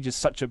that Paige is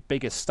such a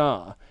bigger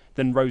star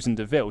than Rose and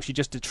Deville. She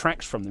just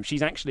detracts from them.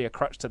 She's actually a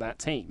crutch to that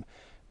team.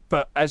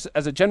 But as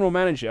a general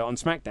manager on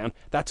SmackDown,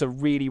 that's a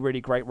really,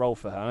 really great role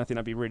for her. I think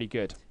that'd be really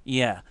good.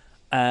 Yeah.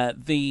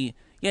 It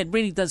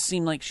really does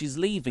seem like she's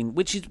leaving,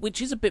 which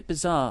is a bit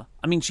bizarre.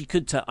 I mean, she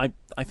could... I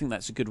think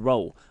that's a good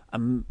role.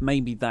 And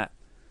maybe that...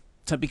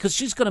 because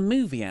she's got a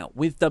movie out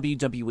with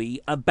WWE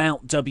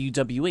about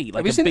WWE.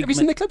 Have you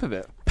seen the clip of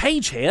it?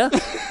 Paige here.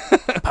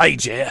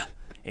 Paige here.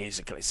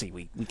 See,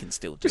 we can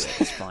still do it.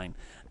 It's fine.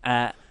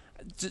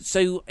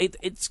 So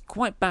it's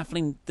quite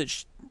baffling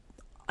that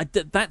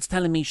that's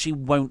telling me she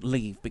won't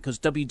leave because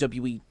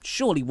WWE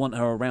surely want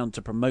her around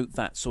to promote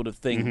that sort of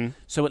thing. Mm-hmm.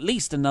 So at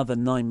least another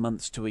 9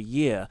 months to a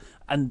year.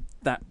 And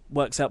that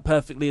works out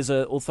perfectly as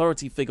an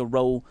authority figure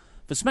role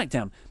for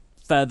SmackDown.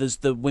 Furthers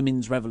the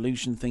women's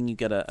revolution thing. You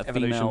get a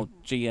female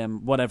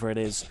GM, whatever it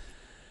is.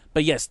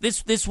 But yes,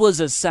 this was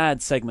a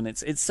sad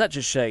segment. It's such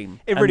a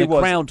shame. It really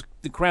was.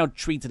 The crowd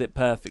treated it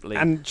perfectly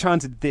and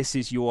chanted "This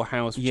is your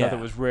house," which I Yeah.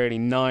 thought was really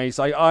nice.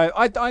 I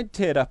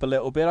teared up a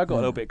little bit. I got a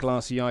little bit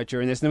glassy-eyed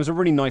during this. And there was a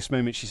really nice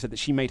moment. She said that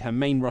she made her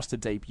main roster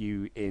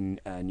debut in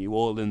New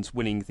Orleans,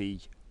 winning the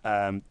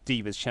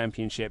Divas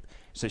Championship.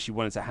 So she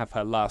wanted to have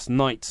her last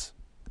night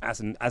as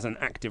an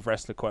active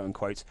wrestler, quote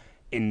unquote,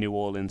 in New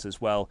Orleans as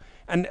well.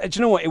 And do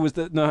you know what? It was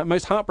the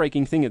most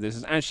heartbreaking thing of this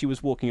is as she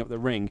was walking up the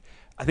ring.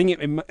 I think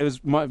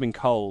it might have been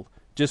Cole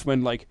just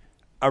when like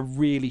a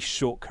really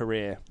short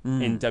career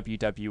in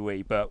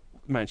WWE, but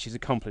man, she's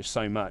accomplished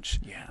so much.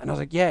 Yeah. And I was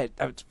like, yeah,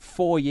 it's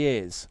 4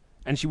 years,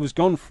 and she was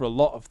gone for a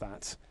lot of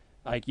that.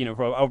 Like, you know,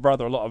 for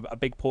a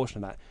big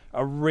portion of that.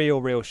 A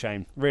real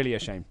shame. Really a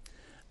shame.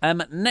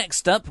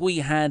 Next up, we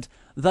had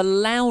the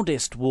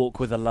loudest Walk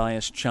with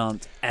Elias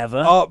chant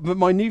ever. Oh, but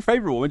my new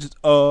favourite one was just,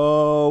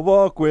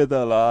 Walk with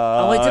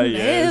Elias. Oh, I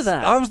didn't hear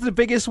that. That was the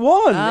biggest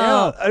one.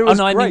 Oh, Yeah, it was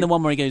I great. mean the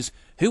one where he goes,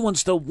 "Who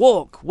wants to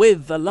walk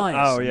with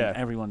Elias?" Oh, yeah. And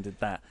everyone did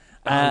that.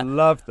 I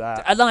love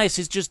that. Elias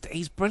is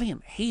he's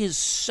brilliant. He is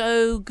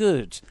so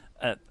good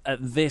at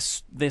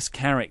this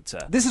character.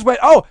 This is when,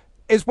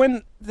 it's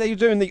when they're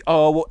doing the,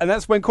 and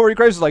that's when Corey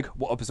Graves is like,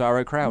 what a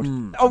bizarro crowd.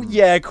 Oh,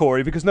 yeah,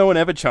 Corey, because no one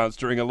ever chants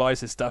during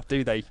Elias' stuff,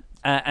 do they?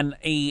 And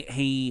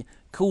he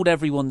called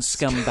everyone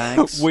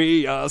scumbags.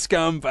 We are And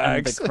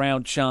scumbags. the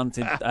crowd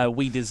chanted,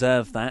 "We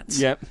deserve that."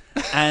 Yep.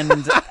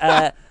 And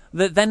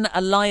then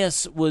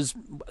Elias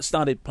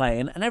started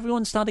playing, and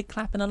everyone started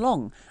clapping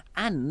along.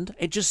 And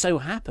it just so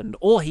happened,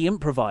 or he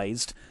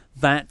improvised,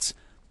 that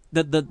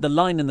the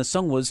line in the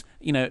song was,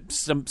 you know,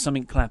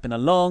 something clapping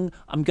along.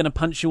 I'm going to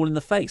punch you all in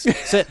the face.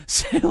 So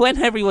when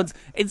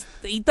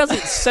he does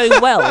it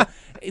so well.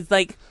 It's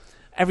like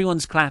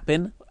everyone's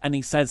clapping. And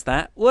he says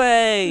that,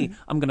 "Way,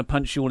 I'm going to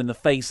punch you all in the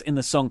face" in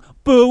the song.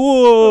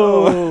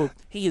 Boo!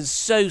 He is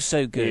so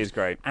good. He is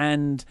great.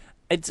 And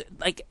it's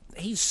like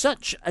he's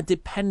such a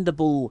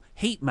dependable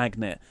heat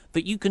magnet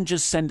that you can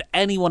just send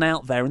anyone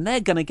out there and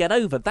they're going to get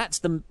over. That's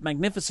the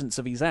magnificence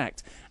of his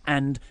act.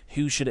 And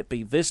who should it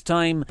be this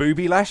time?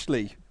 Booby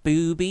Lashley.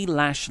 Booby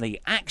Lashley.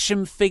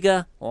 Action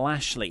figure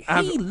Lashley.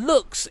 He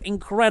looks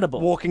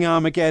incredible. Walking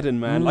Armageddon,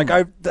 man. Like,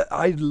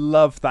 I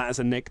love that as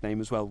a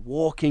nickname as well.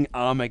 Walking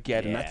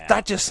Armageddon. Yeah.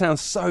 That just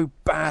sounds so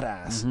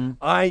badass.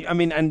 I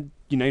mean, and,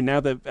 you know, now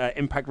the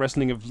Impact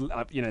Wrestling have,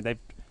 they've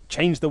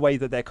changed the way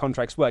that their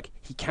contracts work.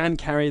 He can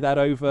carry that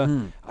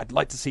over. I'd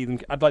like to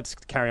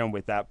carry on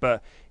with that.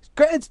 But,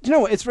 you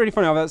know what? It's really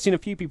funny. I've seen a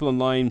few people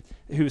online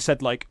who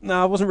said, like,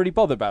 no, I wasn't really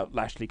bothered about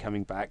Lashley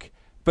coming back.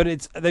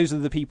 But those are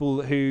the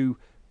people who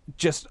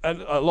just,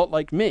 a lot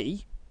like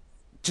me,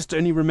 just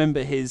only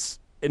remember his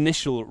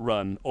initial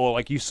run, or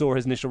like you saw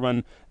his initial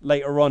run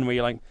later on where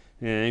you're like,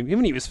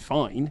 even he was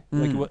fine.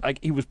 Like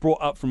he was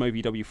brought up from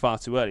OVW far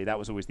too early. That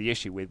was always the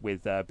issue with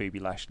Booby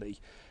Lashley.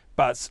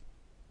 But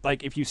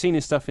like if you've seen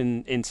his stuff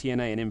in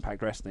TNA and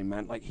Impact Wrestling,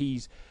 man, like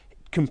he's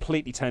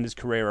completely turned his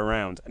career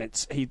around, and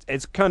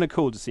it's kind of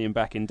cool to see him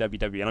back in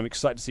WWE, and I'm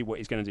excited to see what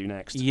he's going to do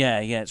next.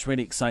 Yeah, it's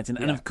really exciting.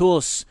 And of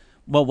course,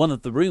 well, one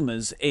of the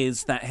rumours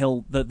is that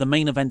the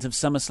main event of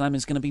SummerSlam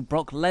is going to be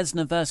Brock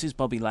Lesnar versus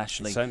Bobby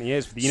Lashley. It certainly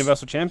is, for the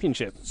Universal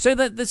Championship. So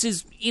that this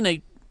is, you know,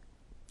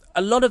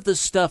 a lot of the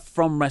stuff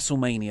from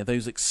WrestleMania,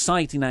 those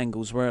exciting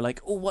angles where like,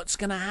 oh, what's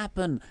going to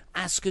happen?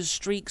 Asuka's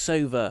streak's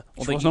over.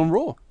 She wasn't on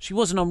Raw. She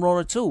wasn't on Raw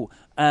at all.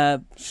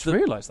 Just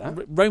realised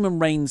that. Roman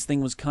Reigns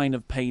thing was kind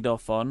of paid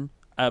off on.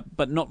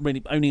 But not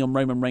really, only on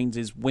Roman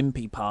Reigns'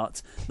 wimpy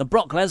part. The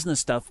Brock Lesnar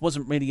stuff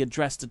wasn't really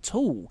addressed at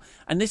all.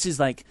 And this is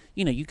like,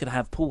 you know, you could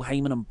have Paul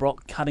Heyman and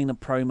Brock cutting a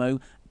promo,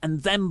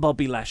 and then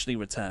Bobby Lashley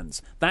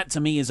returns. That, to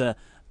me, is a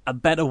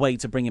better way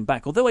to bring him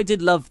back. Although I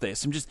did love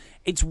this.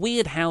 It's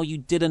weird how you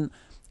didn't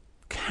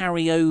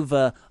carry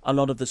over a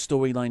lot of the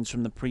storylines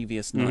from the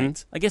previous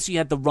night. I guess you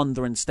had the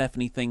Ronda and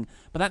Stephanie thing,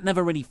 but that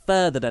never really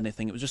furthered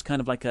anything. It was just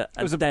kind of like a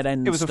dead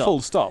end. It was stop. a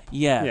full stop.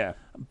 Yeah.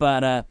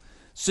 But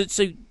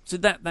So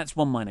that's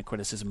one minor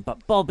criticism.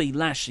 But Bobby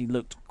Lashley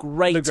looked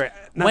great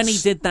when he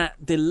did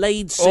that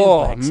delayed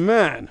suplex. Oh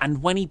man!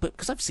 And when he put,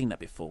 because I've seen that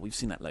before, we've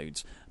seen that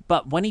loads.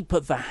 But when he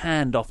put the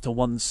hand off to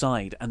one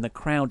side and the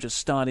crowd just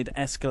started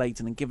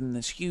escalating and giving him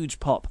this huge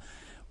pop,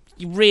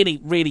 really,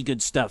 really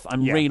good stuff.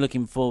 I'm really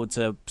looking forward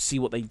to see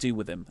what they do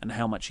with him and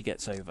how much he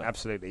gets over.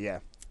 Absolutely, yeah.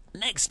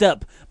 Next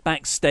up,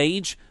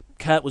 backstage,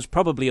 Kurt was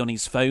probably on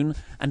his phone,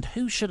 and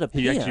who should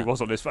appear? He actually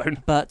was on his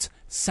phone. But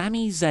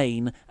Sami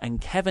Zayn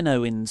and Kevin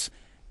Owens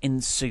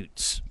in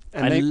suits.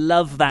 And I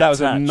love that. That was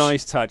touch. a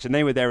nice touch, and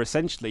they were there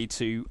essentially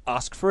to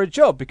ask for a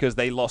job because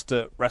they lost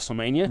at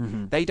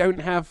WrestleMania. They don't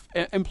have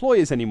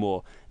employers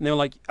anymore, and they were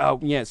like, "Oh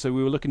yeah," so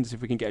we were looking to see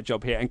if we can get a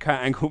job here. And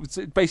Kurt Angle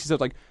basically said,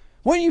 "Like,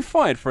 weren't you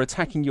fired for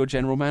attacking your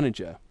general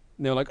manager?"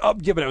 And they were like, "Oh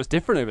yeah, but it was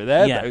different over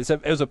there. Yeah.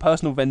 It was a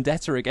personal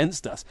vendetta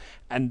against us."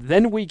 And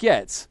then we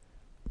get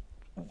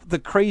the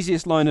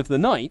craziest line of the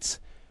night,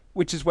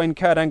 which is when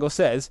Kurt Angle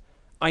says,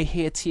 "I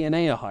hear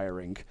TNA are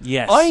hiring."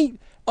 Yes.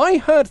 I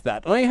heard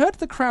that, and I heard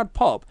the crowd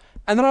pop,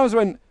 and then I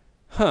went,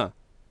 huh,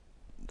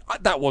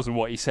 that wasn't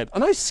what he said.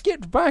 And I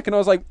skipped back, and I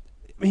was like,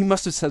 he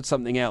must have said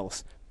something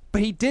else.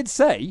 But he did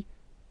say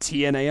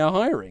TNA are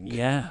hiring.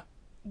 Yeah.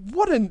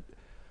 What a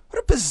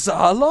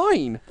bizarre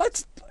line.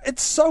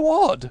 It's so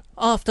odd.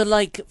 After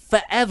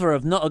forever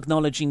of not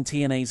acknowledging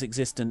TNA's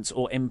existence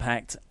or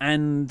impact,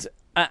 and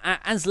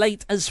as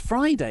late as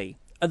Friday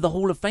at the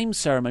Hall of Fame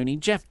ceremony,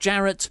 Jeff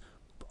Jarrett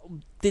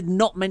did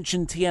not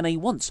mention TNA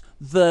once.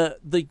 The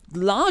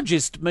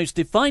largest, most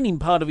defining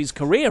part of his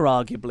career,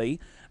 arguably,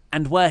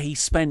 and where he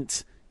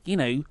spent,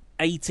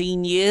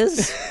 18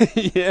 years.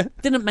 Yeah.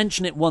 Didn't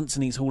mention it once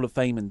in his Hall of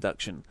Fame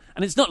induction.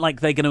 And it's not like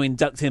they're going to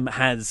induct him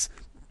as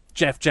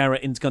Jeff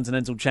Jarrett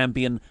Intercontinental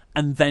Champion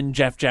and then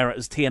Jeff Jarrett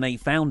as TNA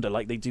founder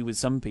like they do with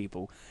some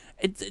people.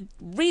 It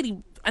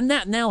really... And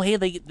now here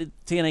the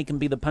TNA can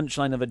be the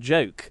punchline of a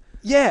joke.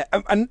 Yeah,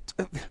 and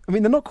I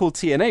mean, they're not called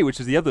TNA, which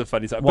is the other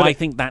funny side. Well, I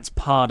think that's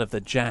part of the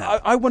jab.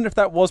 I wonder if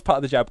that was part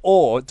of the jab,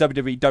 or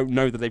WWE don't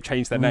know that they've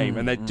changed their name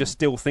and they just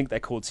still think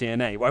they're called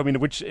TNA. Well, I mean,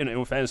 which, in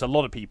all fairness, a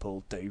lot of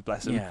people do,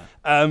 bless them.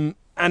 Yeah.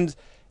 And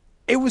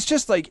it was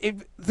just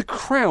the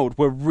crowd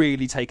were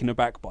really taken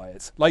aback by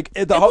it.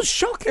 It was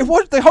shocking.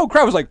 The whole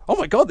crowd was like, oh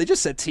my God, they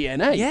just said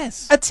TNA.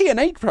 Yes. A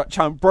TNA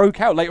chant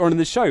broke out later on in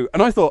the show,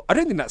 and I thought, I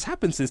don't think that's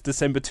happened since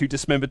December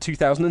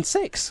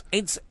 2006.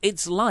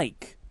 It's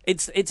like...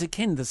 It's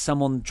akin to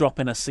someone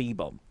dropping a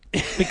C-bomb.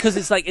 Because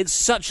it's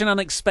such an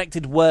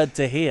unexpected word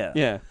to hear.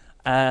 Yeah.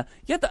 I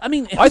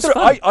mean, I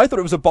thought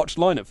it was a botched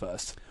line at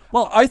first.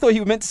 Well, I thought he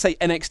was meant to say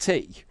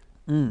NXT.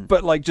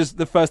 But just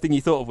the first thing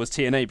he thought of was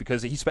TNA,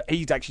 because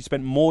he'd actually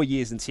spent more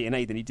years in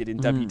TNA than he did in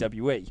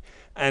WWE.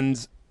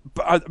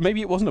 But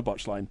maybe it wasn't a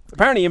botched line.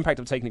 Apparently Impact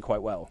have taken it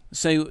quite well.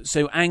 So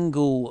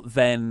Angle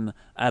then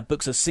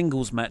books a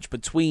singles match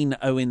between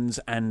Owens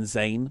and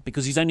Zayn,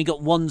 because he's only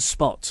got one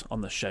spot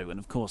on the show, and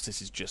of course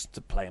this is just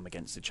to play them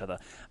against each other.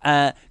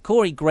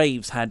 Corey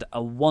Graves had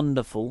a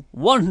wonderful,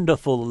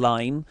 wonderful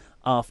line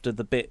after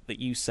the bit that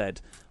you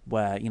said,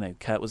 where,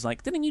 Kurt was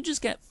like, didn't you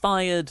just get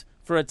fired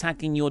for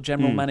attacking your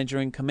general manager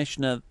and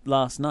commissioner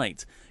last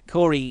night?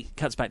 Corey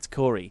cuts back to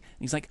Corey,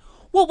 and he's like,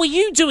 what were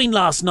you doing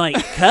last night,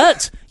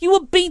 Kurt? You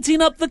were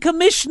beating up the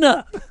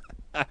commissioner.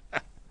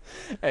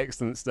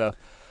 Excellent stuff.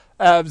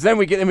 Then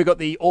we got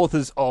the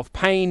Authors of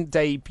Pain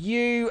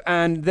debut,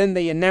 and then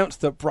they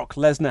announced that Brock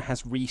Lesnar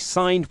has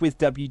re-signed with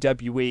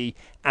WWE,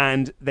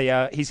 and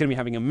he's going to be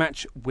having a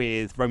match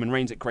with Roman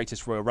Reigns at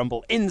Greatest Royal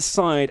Rumble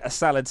inside a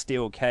salad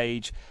steel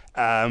cage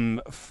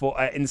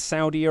in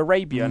Saudi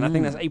Arabia, and I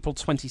think that's April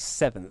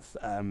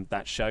 27th.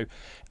 That show.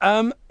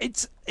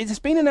 It's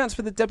been announced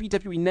for the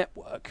WWE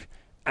Network.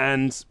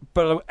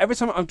 But every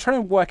time I'm trying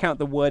to work out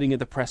the wording of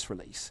the press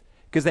release,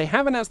 because they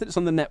have announced that it's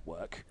on the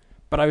network,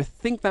 but I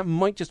think that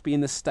might just be in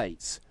the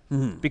States,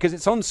 because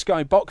it's on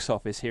Sky Box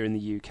Office here in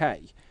the UK.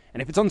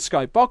 And if it's on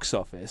Sky Box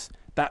Office,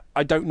 that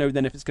I don't know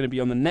then if it's going to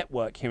be on the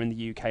network here in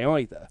the UK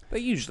either. They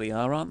usually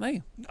are, aren't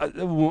they?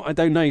 I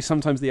don't know.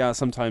 Sometimes they are,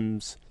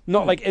 sometimes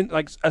not. Like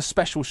a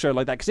special show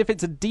like that. Because if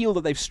it's a deal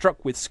that they've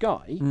struck with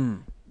Sky.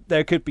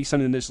 There could be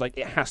something that's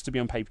it has to be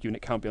on pay-per-view and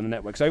it can't be on the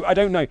network. So I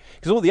don't know,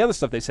 because all the other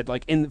stuff they said,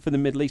 for the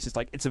Middle East,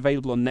 it's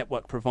available on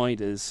network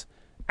providers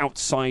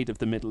outside of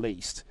the Middle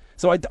East.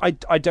 So I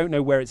don't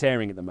know where it's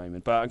airing at the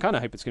moment, but I kind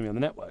of hope it's going to be on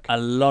the network. A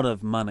lot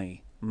of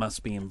money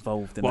must be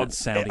involved in that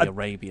Saudi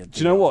Arabia deal. Do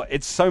you know what?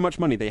 It's so much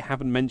money they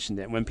haven't mentioned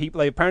it. When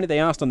apparently they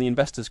asked on the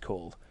investors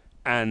call,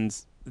 and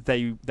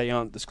they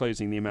aren't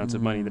disclosing the amount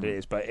of money that it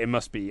is, but it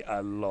must be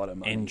a lot of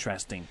money.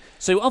 Interesting.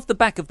 So off the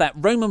back of that,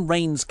 Roman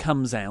Reigns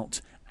comes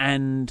out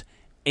and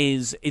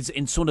is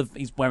in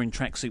he's wearing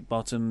tracksuit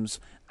bottoms,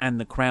 and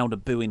the crowd are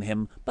booing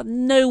him, but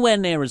nowhere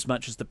near as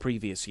much as the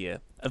previous year.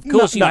 Of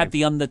course, you had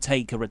the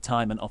Undertaker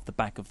retirement off the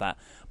back of that,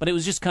 but it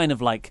was just kind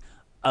of like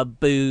a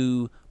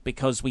boo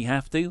because we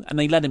have to, and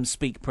they let him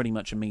speak pretty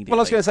much immediately. Well,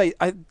 I was going to say,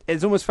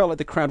 it almost felt like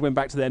the crowd went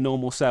back to their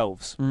normal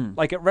selves.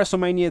 Like at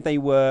WrestleMania, they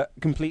were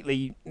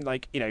completely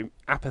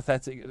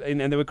apathetic, and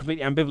they were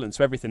completely ambivalent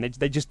to everything.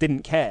 They just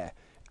didn't care.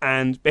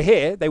 But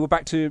here, they were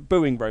back to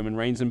booing Roman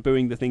Reigns and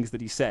booing the things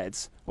that he said,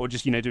 or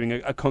just, doing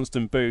a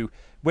constant boo,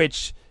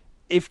 which,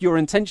 if your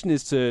intention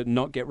is to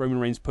not get Roman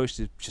Reigns pushed,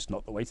 is just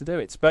not the way to do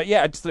it. But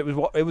yeah,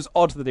 it was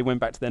odd that they went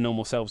back to their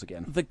normal selves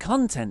again. The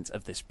content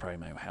of this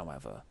promo,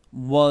 however,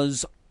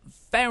 was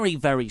very,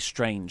 very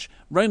strange.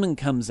 Roman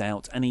comes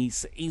out and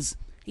he's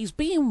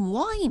being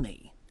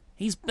whiny.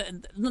 He's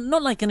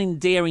not like an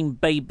endearing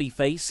baby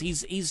face.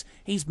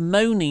 He's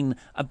moaning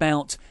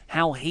about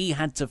how he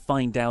had to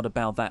find out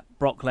about that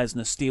Brock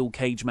Lesnar steel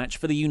cage match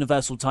for the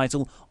Universal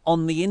title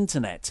on the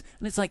internet.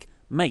 And it's like,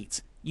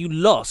 mate, you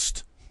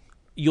lost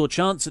your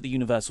chance at the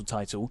Universal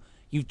title.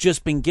 You've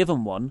just been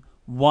given one.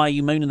 Why are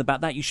you moaning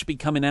about that? You should be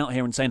coming out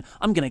here and saying,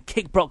 I'm going to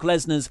kick Brock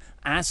Lesnar's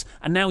ass,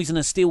 and now he's in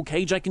a steel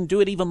cage, I can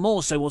do it even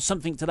more so, or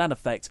something to that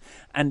effect.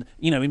 And,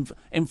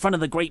 in front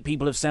of the great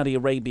people of Saudi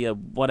Arabia,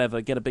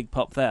 whatever, get a big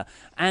pop there.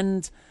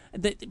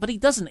 But he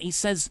doesn't. He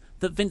says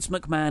that Vince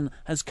McMahon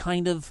has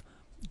kind of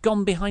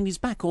gone behind his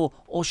back or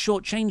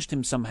shortchanged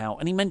him somehow.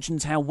 And he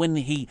mentions how when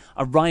he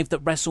arrived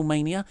at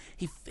WrestleMania,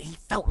 he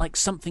felt like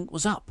something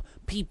was up.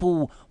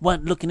 People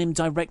weren't looking him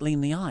directly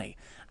in the eye.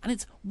 And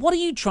it's, what are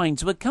you trying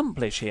to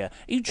accomplish here?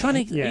 Are you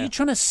trying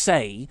to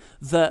say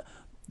that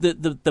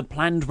the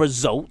planned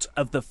result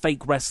of the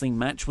fake wrestling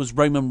match was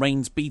Roman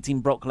Reigns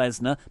beating Brock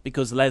Lesnar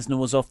because Lesnar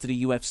was off to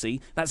the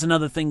UFC? That's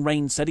another thing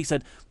Reigns said. He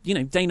said,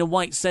 Dana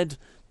White said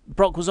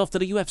Brock was off to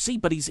the UFC,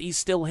 but he's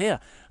still here.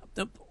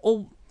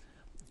 Or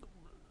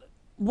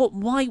what?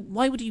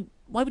 Why would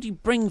you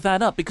bring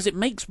that up? Because it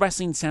makes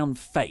wrestling sound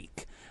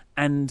fake,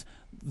 and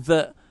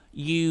the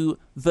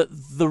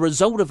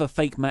result of a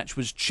fake match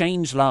was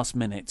changed last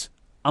minute,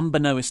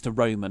 unbeknownst to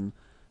Roman,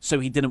 so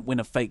he didn't win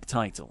a fake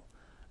title.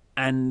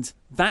 And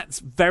that's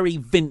very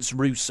Vince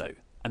Russo,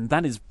 and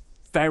that is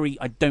very,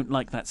 I don't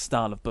like that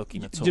style of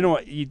booking at all. Do you know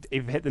what? You've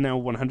hit the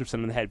nail 100%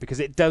 on the head, because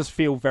it does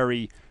feel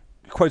very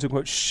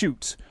quote-unquote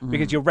shoot,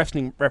 because you're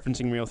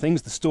referencing real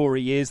things. The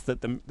story is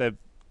that the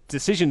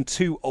decision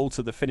to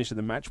alter the finish of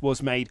the match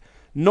was made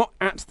not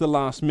at the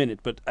last minute,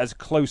 but as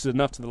close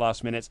enough to the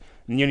last minute,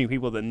 and the only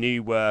people that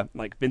knew were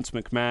like Vince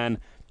McMahon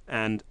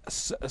and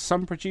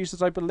some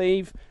producers, I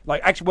believe.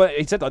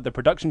 He said the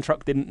production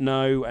truck didn't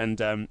know, and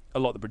a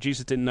lot of the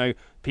producers didn't know.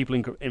 People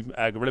in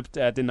Gorilla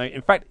didn't know.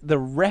 In fact, the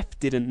ref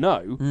didn't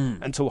know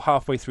until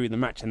halfway through the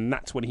match, and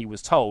that's when he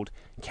was told,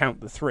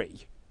 count the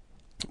 3,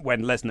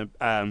 when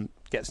Lesnar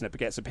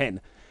gets a pin.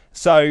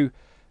 So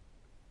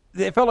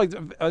it felt like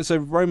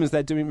Roman's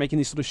there making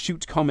these sort of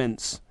shoot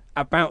comments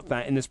about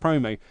that in this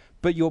promo.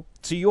 But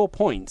to your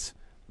point,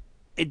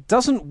 it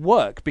doesn't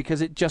work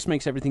because it just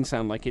makes everything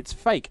sound like it's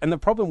fake. And the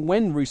problem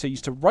when Russo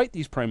used to write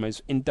these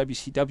promos in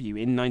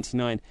WCW in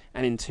 99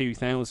 and in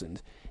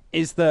 2000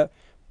 is that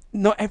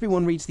not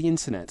everyone reads the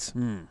internet.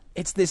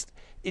 It's this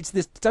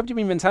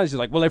WWE mentality,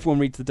 like, well, everyone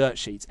reads the dirt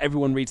sheets,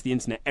 everyone reads the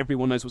internet,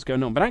 everyone knows what's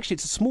going on. But actually,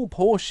 it's a small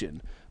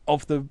portion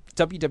of the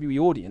WWE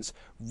audience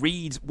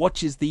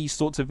watches these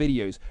sorts of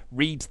videos,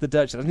 reads the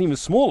dirt sheets. An even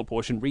smaller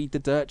portion read the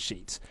dirt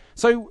sheets.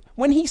 So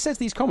when he says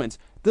these comments,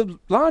 the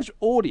large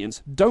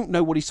audience don't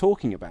know what he's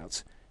talking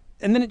about.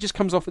 And then it just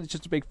comes off as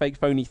just a big fake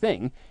phony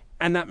thing,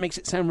 and that makes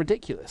it sound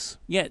ridiculous.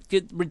 Yeah,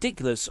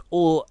 ridiculous,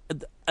 or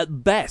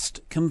at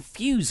best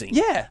confusing.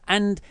 Yeah.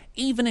 And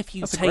even if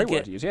you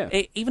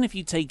even if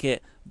you take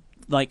it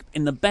like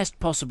in the best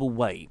possible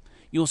way,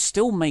 you're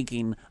still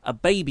making a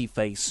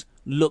babyface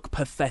look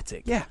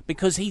pathetic. Yeah.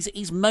 Because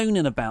he's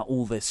moaning about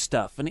all this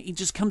stuff, and he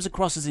just comes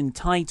across as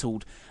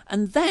entitled.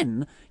 And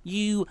then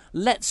you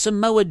let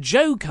Samoa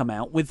Joe come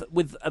out with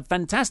a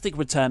fantastic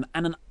return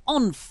and an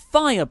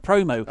on-fire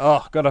promo.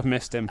 Oh, God, I've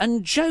missed him.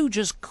 And Joe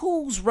just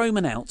calls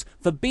Roman out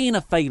for being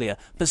a failure,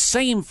 for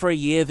saying for a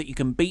year that you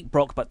can beat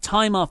Brock, but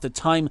time after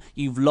time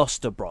you've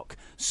lost to Brock.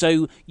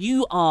 So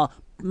you are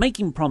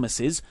making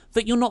promises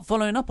that you're not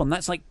following up on.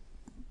 That's like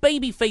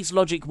babyface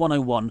logic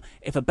 101.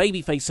 If a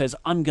babyface says,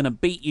 I'm going to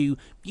beat you,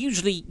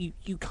 usually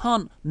you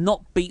can't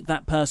not beat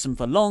that person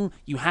for long.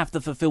 You have to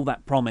fulfill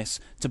that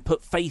promise to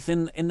put faith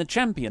in the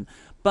champion.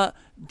 But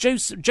Joe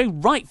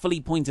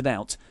rightfully pointed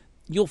out,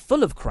 you're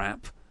full of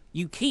crap.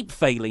 You keep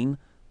failing.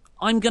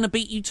 I'm going to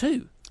beat you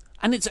too.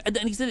 And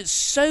he said it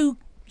so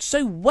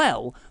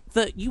well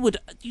that you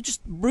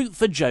just root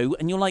for Joe,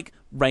 and you're like,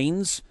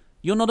 Reigns,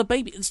 you're not a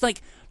baby. It's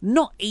like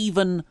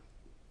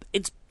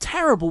it's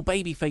terrible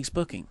babyface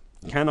booking.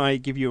 Can I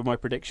give you my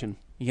prediction?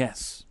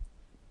 Yes.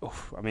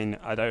 Oof, I mean,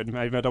 I don't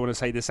want to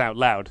say this out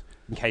loud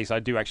in case I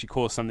do actually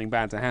cause something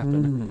bad to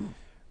happen.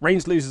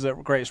 Reigns loses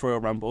at Greatest Royal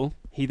Rumble.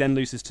 He then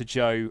loses to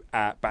Joe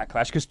at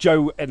Backlash, because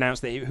Joe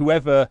announced that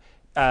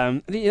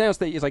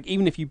he's like,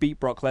 even if you beat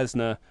Brock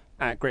Lesnar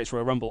at Greatest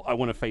Royal Rumble, I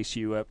want to face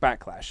you at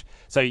Backlash.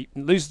 So he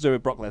loses to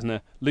Brock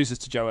Lesnar, loses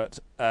to Joe at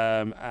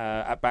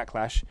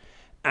Backlash,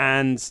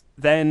 and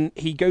then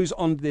he goes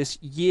on this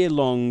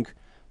year-long,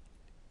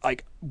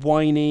 like,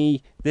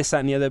 whiny, this, that,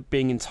 and the other,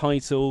 being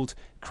entitled,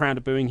 crowd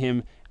are booing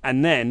him,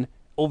 and then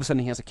all of a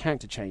sudden he has a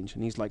character change,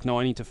 and he's like, no,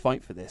 I need to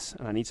fight for this,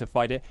 and I need to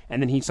fight it,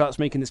 and then he starts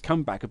making this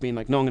comeback of being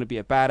like, no, I'm going to be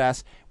a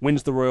badass,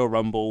 wins the Royal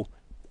Rumble,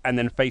 and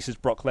then faces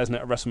Brock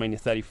Lesnar at WrestleMania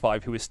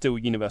 35, who is still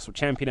Universal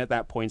Champion at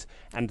that point,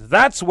 and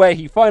that's where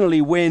he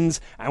finally wins,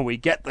 and we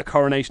get the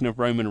coronation of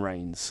Roman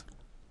Reigns.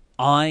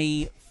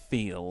 I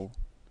feel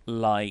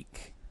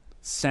like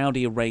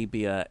Saudi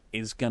Arabia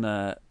is going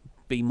to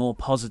be more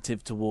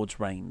positive towards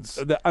Reigns.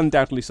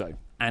 Undoubtedly so.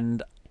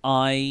 And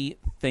I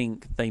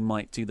think they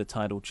might do the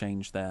title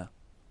change there.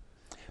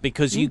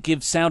 Because you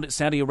give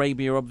Saudi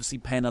Arabia obviously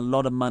paying a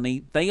lot of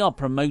money. They are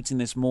promoting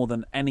this more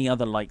than any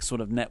other like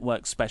sort of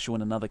network special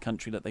in another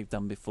country that they've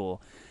done before.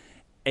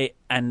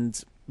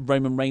 And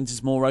Roman Reigns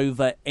is more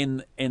over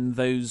in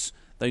those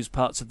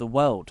parts of the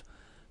world.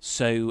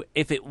 So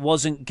if it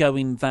wasn't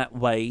going that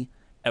way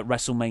at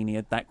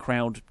WrestleMania, that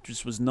crowd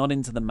just was not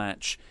into the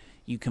match,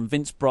 you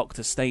convince Brock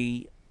to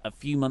stay a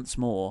few months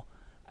more,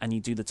 and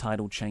you do the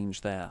title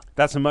change there.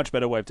 That's a much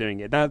better way of doing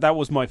it. Now, that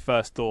was my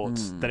first thought,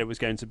 that it was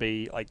going to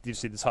be, like, you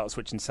see the title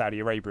switch in Saudi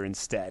Arabia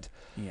instead.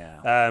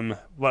 Yeah.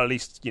 Well, at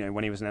least,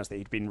 when he was announced that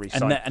he'd been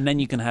re-signed. And then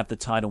you can have the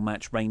title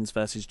match, Reigns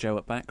versus Joe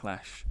at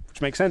Backlash.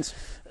 Which makes sense.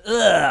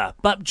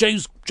 But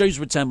Joe's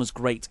return was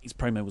great. His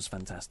promo was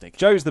fantastic.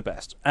 Joe's the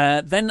best.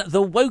 Then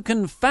the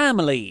Woken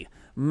family.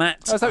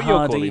 Matt Is that what Hardy,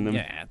 you're calling them?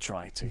 Yeah,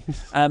 try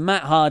to.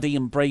 Matt Hardy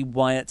and Bray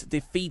Wyatt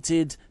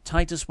defeated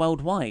Titus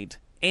Worldwide.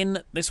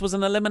 This was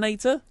an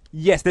eliminator?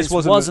 Yes, this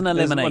was an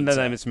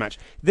eliminator match.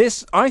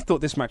 I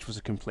thought this match was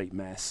a complete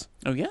mess.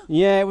 Oh, yeah?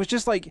 Yeah, it was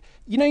just like,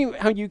 you know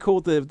how you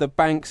called the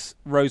Banks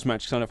Rose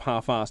match kind of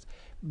half-assed?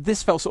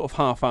 This felt sort of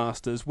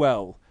half-assed as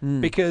well.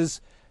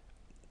 Because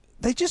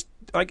they just,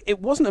 it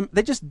wasn't,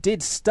 they just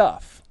did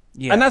stuff.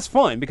 Yeah. And that's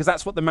fine, because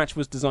that's what the match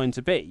was designed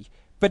to be.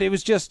 But it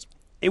was just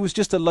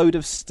a load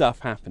of stuff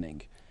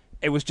happening.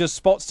 It was just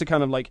spots to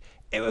kind of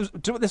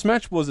this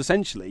match was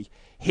essentially,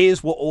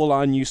 here's what all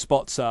our new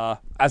spots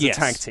are as a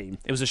tag team.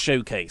 It was a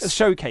showcase. A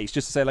showcase,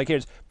 just to say,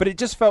 here's. But it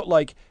just felt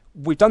like,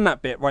 we've done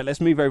that bit, right, let's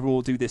move over and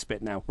we'll do this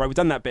bit now. Right, we've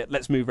done that bit,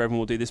 let's move over and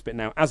we'll do this bit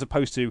now. As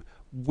opposed to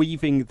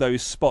weaving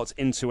those spots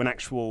into an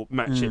actual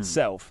match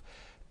itself.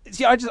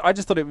 See, I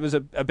just thought it was a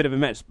bit of a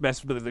mess,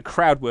 but the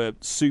crowd were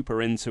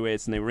super into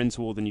it, and they were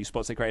into all the new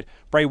spots they created.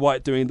 Bray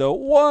Wyatt doing the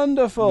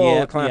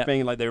wonderful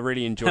clapping, they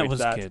really enjoyed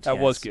that. That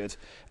was good.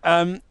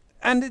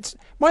 And it's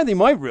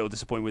my real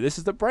disappointment with this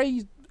is that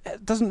Bray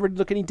doesn't really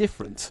look any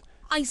different.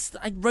 I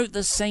wrote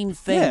the same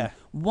thing. Yeah.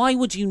 Why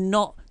would you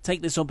not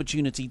take this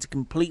opportunity to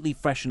completely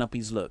freshen up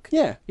his look?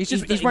 Yeah, he's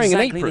wearing an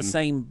apron. Exactly the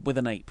same with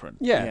an apron.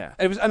 Yeah.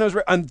 And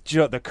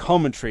the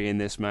commentary in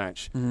this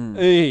match.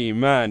 Hey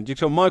man, you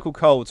saw Michael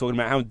Cole talking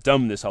about how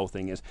dumb this whole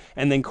thing is,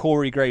 and then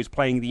Corey Graves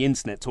playing the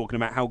internet talking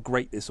about how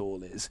great this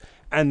all is,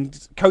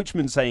 and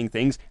Coachman saying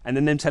things, and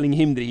then them telling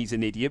him that he's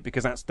an idiot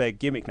because that's their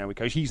gimmick now with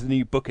Coach. He's the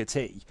new Booker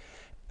T.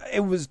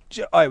 It was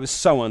so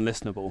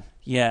unlistenable.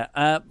 Yeah,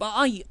 but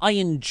I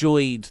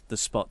enjoyed the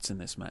spots in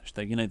this match,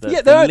 though. You know, the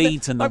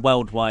Elite and the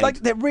Worldwide.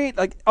 They're really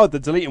the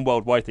Delete and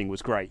Worldwide thing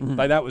was great.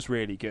 That was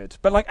really good.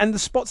 But and the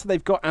spots that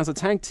they've got as a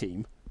tag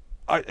team,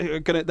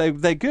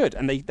 they're good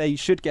and they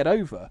should get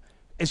over.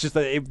 It's just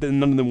that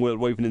none of them were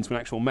woven into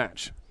an actual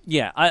match.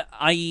 Yeah,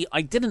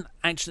 I didn't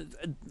actually.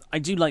 I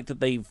do like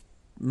that they've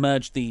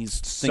merged these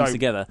things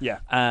together. Yeah,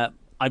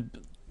 I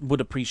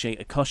would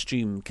appreciate a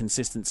costume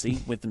consistency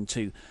with them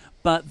too.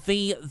 But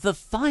the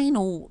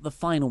final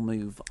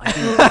move, I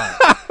didn't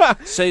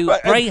like. So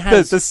Bray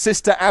has the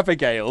Sister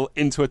Abigail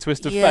into a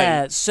twist of fate.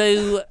 Yeah,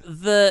 so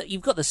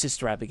you've got the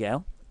Sister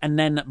Abigail, and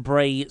then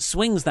Bray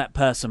swings that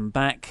person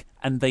back,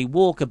 and they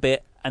walk a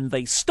bit, and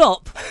they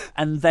stop,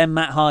 and then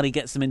Matt Hardy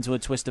gets them into a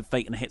twist of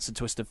fate and hits a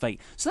twist of fate.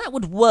 So that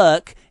would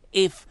work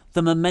if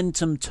the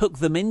momentum took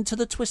them into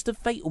the twist of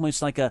fate,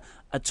 almost like a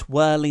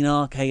twirling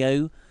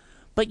RKO.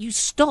 But you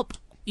stop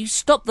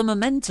the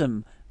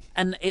momentum.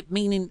 And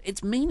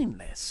it's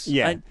meaningless.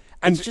 Yeah.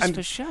 It's just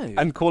for show.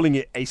 And calling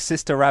it a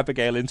Sister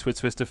Abigail into a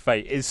twist of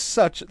fate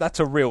that's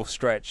a real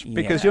stretch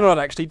because you're not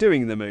actually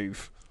doing the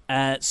move.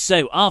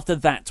 So after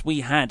that, we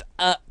had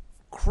a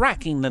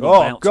cracking little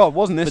bout. Oh God,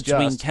 wasn't this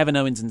between Kevin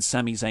Owens and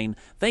Sami Zayn?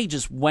 They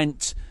just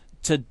went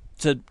to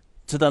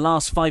the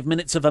last 5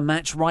 minutes of a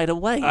match right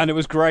away, and it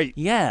was great.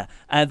 Yeah,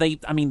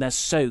 they're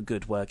so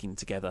good working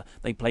together.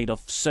 They played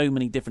off so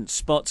many different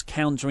spots,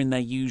 countering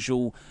their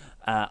usual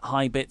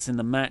high bits in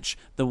the match.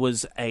 There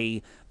was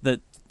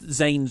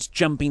Zayn's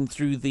jumping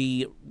through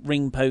the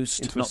ring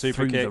post, not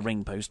through the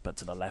ring post, but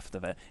to the left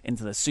of it,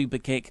 into the super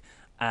kick.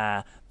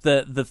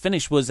 The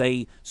finish was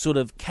a sort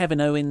of Kevin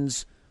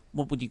Owens,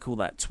 what would you call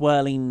that,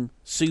 twirling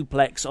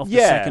suplex off the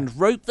second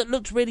rope that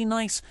looked really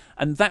nice,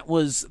 and that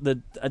was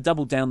a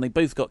double down. They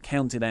both got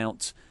counted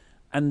out,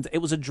 and it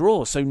was a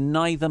draw, so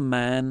neither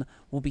man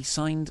will be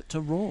signed to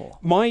Raw.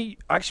 My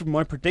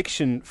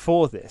prediction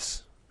for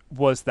this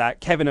was that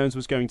Kevin Owens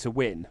was going to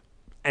win,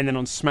 and then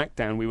on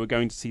SmackDown we were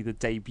going to see the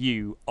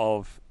debut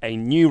of a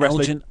new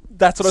wrestler.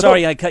 That's what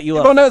Sorry, I cut you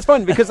off. Oh no, it's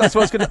fine because that's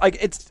what I was going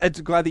to.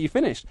 It's glad that you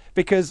finished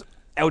because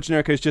El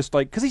Generico's just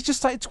because he's just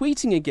started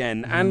tweeting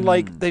again, and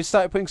they've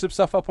started putting some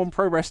stuff up on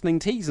Pro Wrestling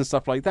Tees and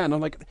stuff like that, and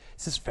I'm like,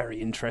 this is very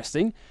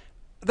interesting.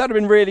 That'd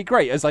have been really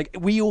great. It's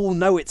we all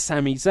know it's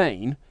Sami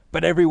Zayn,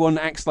 but everyone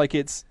acts like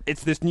it's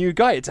this new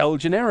guy. It's El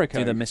Generico.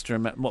 Do the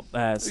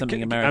Mr.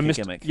 Something America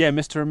gimmick. Yeah,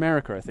 Mr.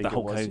 America, I think the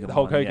Hulk Hogan the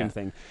Hulk Hogan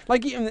thing.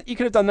 You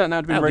could have done that and that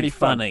would have been really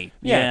funny.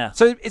 Yeah.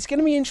 So it's going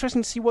to be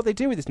interesting to see what they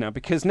do with this now,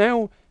 because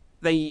now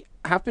they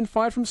have been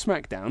fired from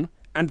SmackDown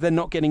and they're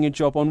not getting a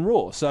job on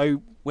Raw.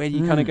 So where do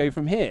you kind of go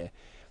from here?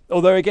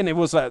 Although, again, it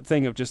was that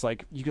thing of just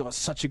you got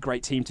such a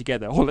great team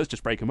together. Oh, let's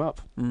just break them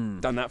up.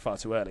 Done that far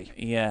too early.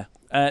 Yeah.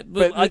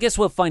 But I guess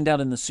we'll find out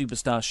in the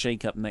Superstar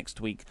Shake-Up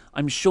next week.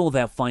 I'm sure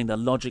they'll find a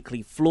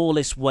logically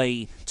flawless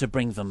way to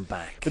bring them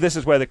back. But this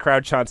is where the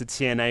crowd chanted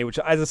TNA, which,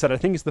 as I said, I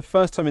think is the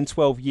first time in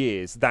 12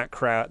 years that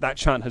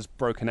chant has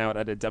broken out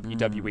at a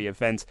WWE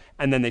event,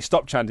 and then they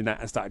stopped chanting that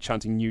and started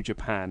chanting New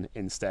Japan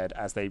instead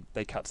as they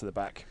cut to the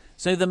back.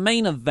 So the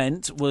main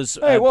event was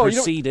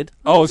preceded.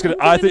 I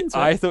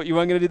thought you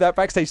weren't going to do that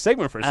backstage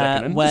segment for a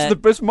second.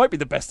 This might be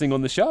the best thing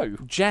on the show.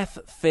 Jeff,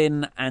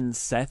 Finn, and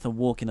Seth are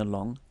walking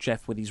along.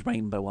 Jeff with his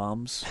rainbow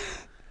arms.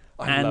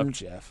 I love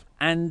Jeff.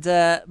 And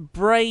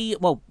Bray.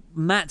 Well,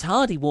 Matt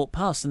Hardy walked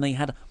past and they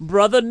had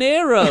Brother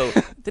Nero.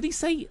 Did he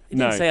say? He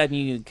didn't say I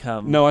knew you'd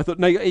come. No, I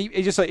thought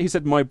he just he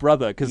said my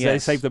brother because they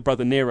Yes. saved the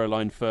Brother Nero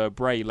line for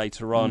Bray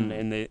later on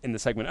in the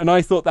segment, and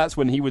I thought that's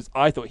when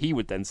I thought he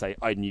would then say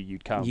I knew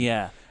you'd come.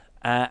 Yeah.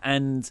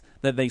 And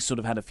that they sort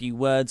of had a few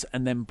words,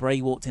 and then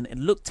Bray walked in. It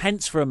looked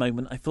tense for a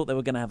moment. I thought they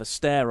were going to have a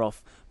stare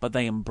off, but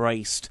they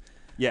embraced.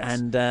 Yes.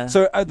 And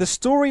so the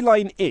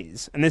storyline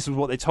is, and this is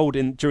what they told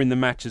during the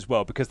match as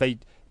well, because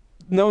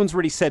no one's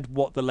really said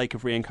what the Lake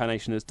of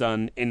Reincarnation has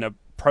done in a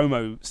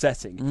promo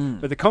setting.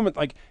 But the comment,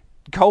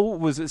 Cole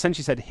was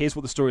essentially said, here's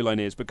what the storyline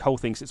is, but Cole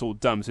thinks it's all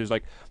dumb. So he's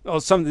like, oh,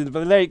 something,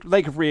 the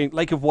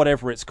Lake of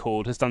whatever it's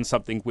called has done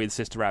something with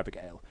Sister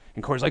Abigail.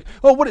 And Corey's like,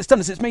 oh, what it's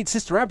done is it's made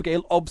Sister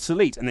Abigail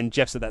obsolete. And then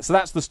Jeff said that. So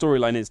that's the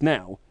storyline is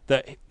now,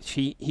 that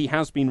he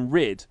has been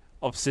rid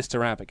of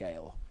Sister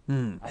Abigail,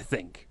 I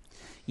think.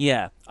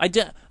 Yeah.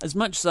 As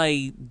much as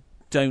I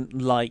don't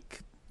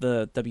like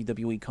the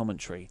WWE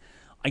commentary,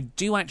 I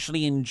do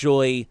actually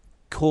enjoy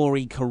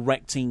Corey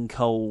correcting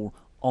Cole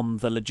on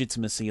the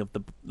legitimacy of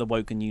the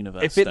Woken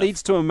Universe. If it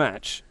leads to a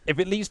match, if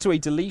it leads to a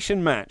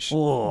deletion match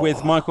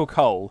with Michael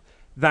Cole,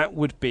 that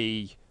would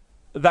be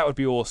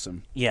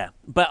awesome. Yeah,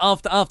 but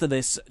after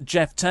this,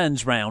 Jeff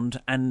turns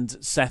round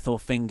and Seth or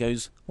Finn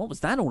goes, "What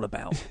was that all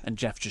about?" And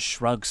Jeff just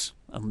shrugs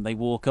and they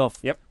walk off.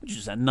 Yep, which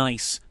is a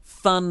nice,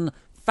 fun,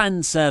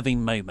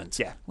 fan-serving moment.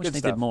 Yeah, wish they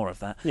stuff. did more of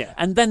that. Yeah,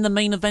 and then the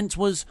main event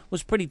was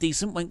pretty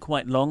decent. Went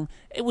quite long.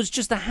 It was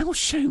just a house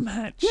show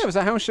match. Yeah, it was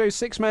a house show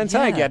 6-man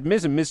tag. You had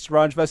Miz and Mr.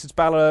 Raj versus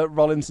Balor,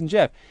 Rollins and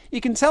Jeff.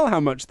 You can tell how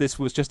much this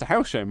was just a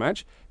house show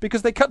match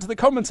because they cut to the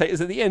commentators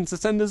at the end to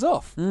send us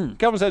off. The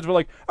commentators were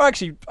like, "Oh,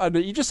 actually, I know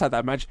you just had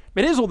that match,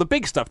 but here's all the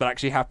big stuff that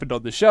actually happened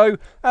on the show.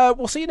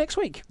 We'll see you next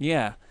week."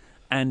 Yeah,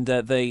 and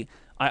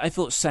I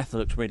thought Seth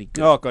looked really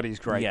good. Oh God, he's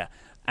great. Yeah.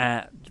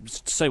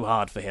 So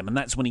hard for him, and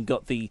that's when he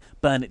got the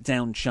 "burn it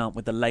down" chant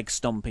with the leg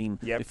stomping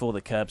before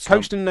the curb stomp.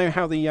 Coach didn't know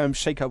how the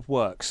shake-up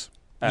works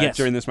Yes.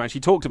 during this match.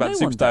 He talked about No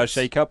the one Superstar does.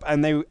 shake-up,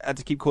 and they had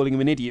to keep calling him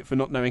an idiot for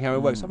not knowing how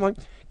it works. I'm like,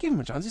 give him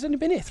a chance. He's only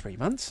been here 3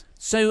 months.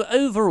 So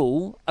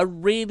overall, a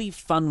really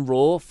fun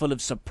Raw full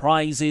of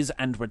surprises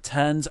and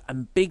returns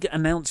and big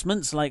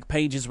announcements like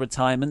Paige's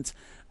retirement.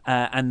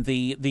 And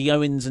the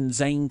Owens and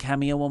Zayn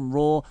cameo on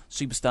Raw,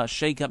 Superstar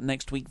shake-up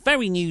next week.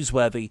 Very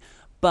newsworthy.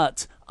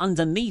 But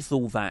underneath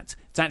all that,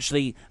 it's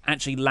actually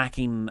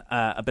lacking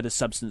a bit of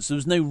substance. There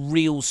was no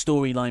real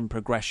storyline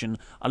progression.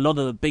 A lot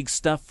of the big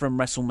stuff from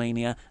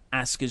WrestleMania,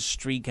 Asuka's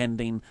streak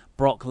ending,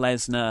 Brock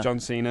Lesnar,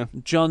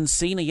 John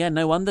Cena, yeah,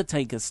 no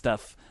Undertaker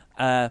stuff.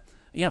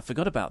 Yeah,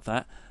 forgot about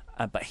that.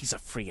 But he's a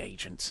free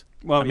agent.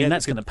 Well, I mean,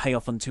 that's going to pay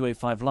off on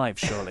 205 Live,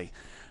 surely.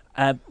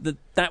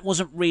 That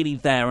wasn't really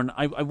there, and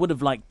I would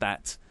have liked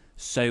that.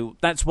 So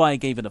that's why I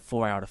gave it a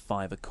 4 out of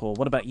 5 at core.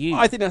 What about you?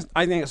 I think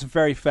that's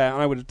very fair,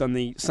 and I would have done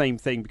the same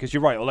thing because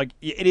you're right. Like,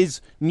 it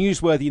is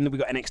newsworthy in that we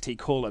got NXT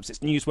call-ups. It's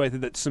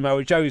newsworthy that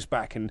Samoa Joe's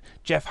back and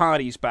Jeff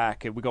Hardy's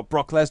back, and we got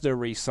Brock Lesnar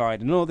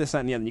re-signed and all this, that,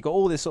 and the other. And you got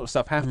all this sort of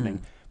stuff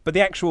happening, but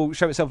the actual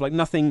show itself, like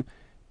nothing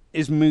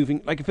is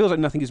moving. Like it feels like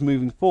nothing is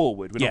moving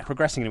forward. We're not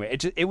progressing anywhere.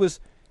 It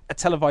was a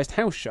televised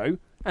house show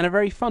and a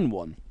very fun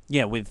one.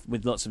 Yeah, with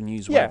lots of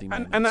newsworthy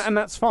moments. and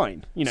that's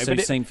fine. You know, so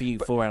but same for you,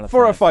 4 out of 5.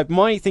 4 out of 5.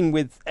 My thing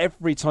with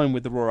every time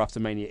with the Raw After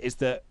Mania is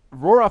that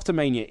Raw After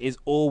Mania is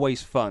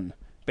always fun,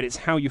 but it's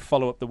how you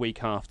follow up the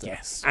week after.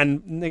 Yes.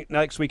 And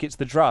next week it's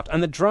the draft,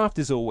 and the draft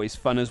is always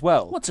fun as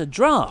well. What's a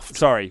draft?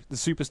 Sorry, the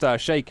Superstar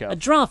Shake-Up. A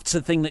draft's a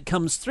thing that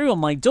comes through on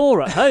my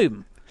door at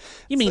home.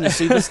 You mean a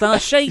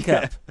Superstar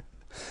Shake-Up?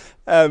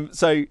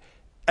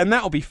 And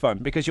that'll be fun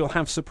because you'll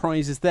have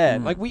surprises there.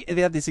 Like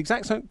they had this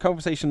exact same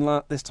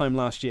conversation this time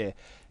last year.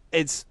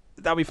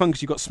 That'll be fun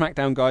because you've got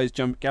SmackDown guys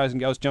and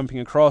girls jumping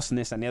across and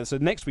this and the other. So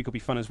next week will be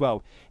fun as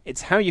well.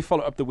 It's how you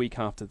follow up the week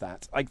after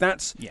that. Like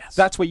that's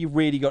where you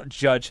really got to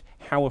judge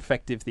how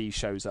effective these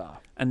shows are.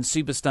 And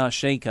Superstar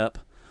Shake-Up,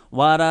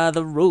 what are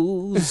the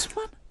rules?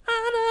 What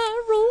are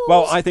the rules?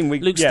 Well, I think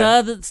Luke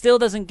still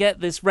doesn't get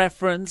this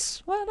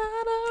reference. What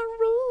are the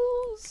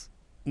rules?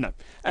 No.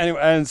 Anyway,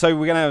 and so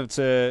we're going to have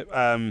to...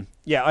 I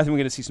think we're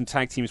going to see some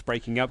tag teams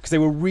breaking up because they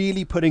were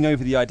really putting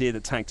over the idea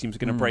that tag teams are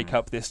going to break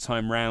up this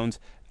time round.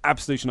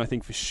 Absolution, I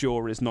think, for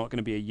sure, is not going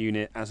to be a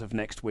unit as of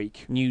next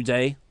week. New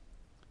Day.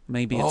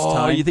 Maybe it's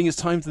time. You think it's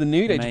time for the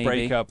New Day to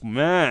break up?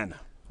 Man.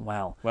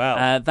 Wow.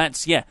 Well.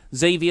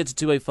 Xavier to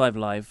 205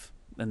 Live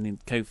and then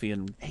Kofi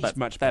and... He's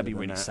much better that'd be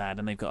than really that. sad,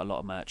 and they've got a lot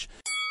of merch.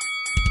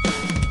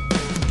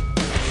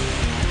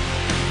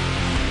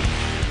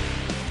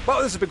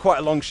 Well, this has been quite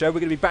a long show.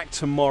 We're going to be back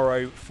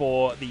tomorrow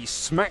for the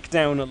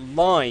SmackDown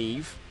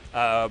Live,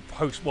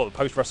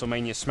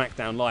 post-WrestleMania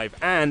SmackDown Live.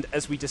 And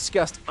as we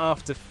discussed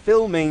after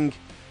filming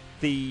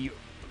the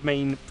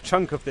main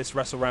chunk of this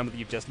Wrestle Round that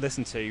you've just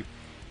listened to,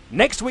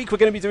 next week we're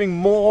going to be doing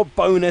more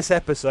bonus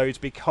episodes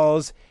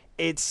because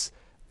it's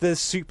the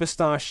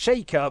Superstar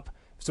Shake-Up.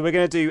 So we're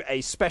going to do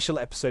a special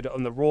episode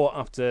on the Raw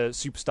after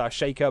Superstar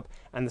Shake-Up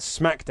and the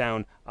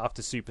SmackDown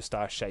after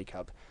Superstar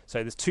Shake-Up.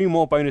 So there's 2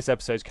 more bonus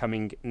episodes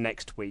coming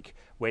next week,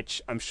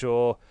 which I'm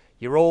sure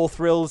you're all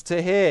thrilled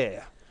to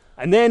hear.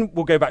 And then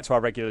we'll go back to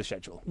our regular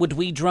schedule. Would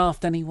we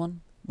draft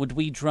anyone? Would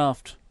we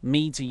draft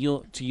me to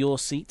your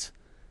seat?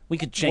 We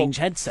could change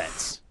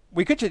headsets.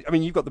 We could. I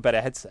mean, you've got the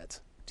better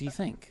headset. Do you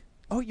think?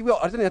 Oh, you will.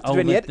 I don't have to do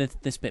any editing.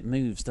 This bit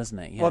moves, doesn't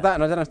it? Yeah. Well, that,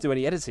 and I don't have to do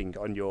any editing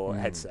on your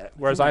headset.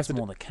 Whereas I have to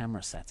more the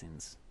camera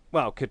settings.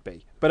 Well, could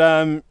be. But,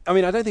 I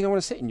mean, I don't think I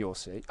want to sit in your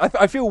seat.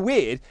 I feel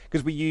weird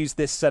because we use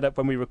this setup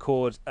when we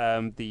record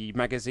the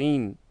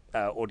magazine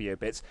audio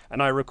bits,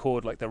 and I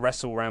record like the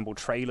Wrestle Ramble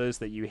trailers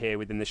that you hear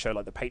within the show,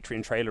 like the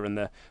Patreon trailer and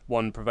the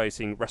one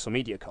promoting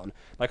WrestleMediaCon.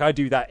 Like, I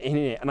do that in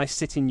it, and I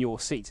sit in your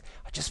seat.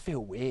 I just feel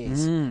weird.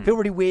 I feel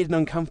really weird and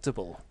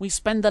uncomfortable. We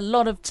spend a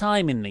lot of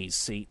time in these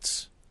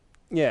seats.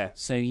 Yeah.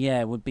 So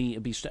yeah, it'd be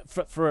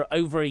for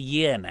over a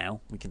year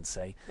now. We can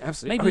say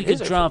absolutely. Maybe we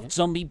could draft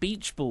Zombie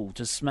Beach Ball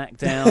to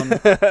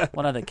SmackDown.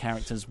 What other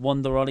characters?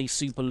 Wonder Ollie,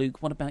 Super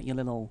Luke. What about your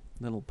little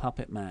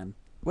puppet man?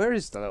 Where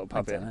is the little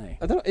puppet? I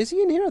don't know. Is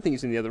he in here? I think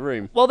he's in the other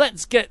room. Well,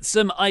 let's get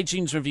some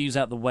iTunes reviews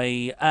out the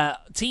way.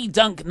 T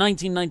Dunk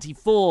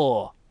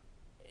 1994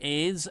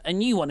 is a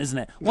new one, isn't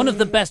it? One of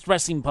the best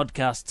wrestling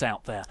podcasts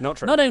out there. Not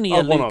true. Not only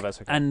are one Luke of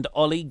us, okay. and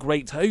Ollie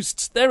great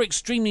hosts, they're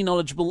extremely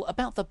knowledgeable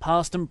about the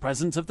past and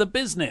present of the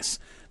business.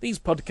 These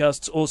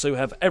podcasts also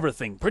have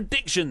everything: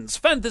 predictions,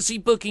 fantasy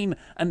booking,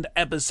 and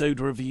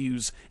episode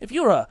reviews. If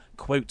you're a,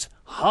 quote,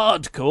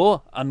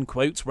 hardcore,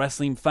 unquote,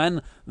 wrestling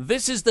fan,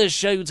 this is the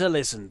show to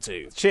listen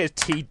to. Cheers,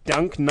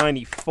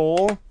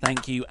 T-Dunk94.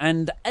 Thank you.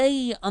 And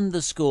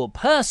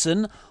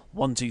A_person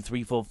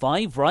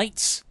 12345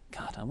 writes...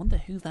 God, I wonder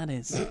who that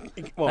is.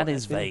 Well, that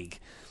is vague.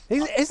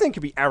 His name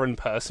could be Aaron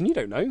Person, you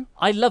don't know.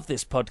 I love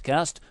this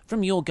podcast.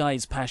 From your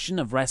guys' passion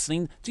of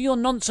wrestling to your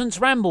nonsense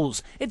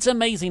rambles. It's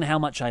amazing how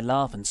much I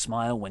laugh and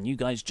smile when you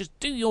guys just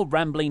do your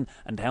rambling,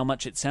 and how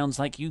much it sounds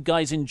like you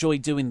guys enjoy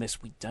doing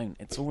this. We don't.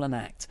 It's all an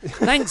act.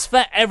 Thanks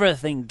for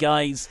everything,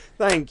 guys.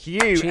 Thank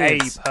you,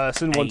 Cheers.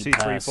 A-Person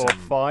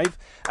 12345.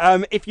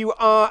 If you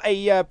are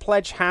a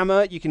pledge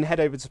hammer, you can head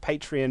over to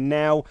Patreon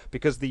now,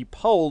 because the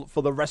poll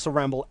for the Wrestle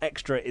Ramble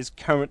Extra is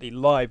currently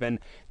live, and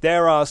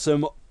there are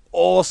some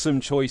awesome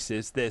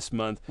choices this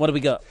month. What do we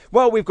got?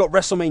 Well, we've got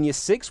WrestleMania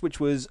 6, which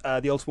was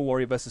the Ultimate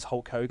Warrior versus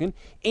Hulk Hogan.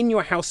 In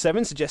Your House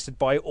 7, suggested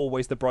by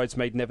Always the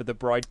Bridesmaid, Never the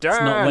Bride. Dan.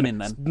 It's not winning,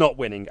 then. It's not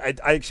winning.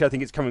 I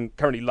think it's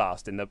currently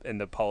last in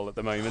the poll at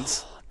the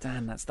moment.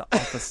 Dan, that's the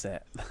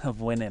opposite of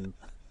winning.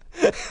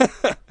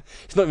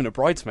 He's not even a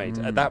bridesmaid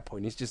at that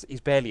point. He's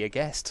barely a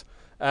guest.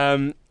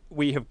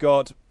 We have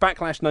got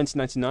Backlash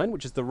 1999,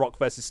 which is The Rock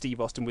versus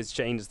Steve Austin with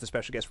Shane as the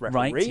special guest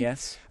referee. Right,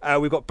 yes.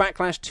 We've got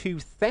Backlash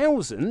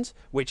 2000,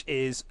 which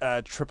is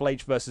Triple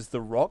H versus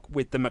The Rock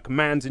with the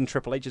McMahons in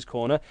Triple H's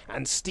corner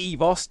and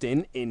Steve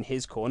Austin in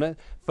his corner.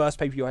 First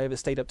pay-per-view I ever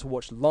stayed up to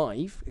watch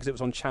live because it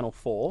was on Channel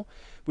 4.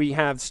 We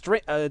have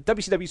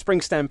WCW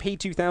Spring Stampede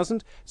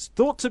 2000,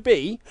 quoted to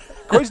be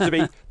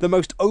the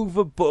most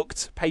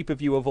overbooked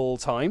pay-per-view of all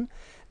time.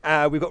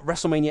 We've got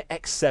WrestleMania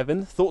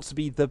X7, thought to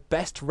be the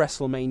best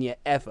WrestleMania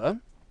ever.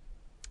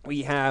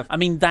 We have... I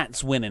mean,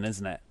 that's winning,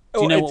 isn't it?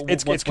 Do you know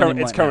it's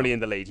currently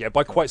in the lead, yeah,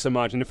 by quite some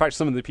margin. In fact,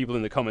 some of the people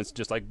in the comments are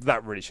just like,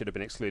 that really should have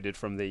been excluded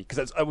from the...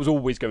 Because it was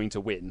always going to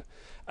win.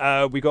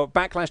 We got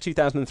Backlash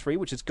 2003,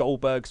 which is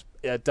Goldberg's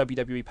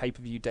WWE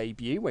pay-per-view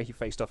debut, where he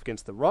faced off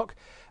against The Rock.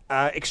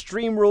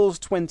 Extreme Rules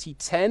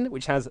 2010,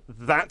 which has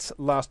that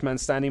last man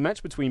standing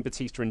match between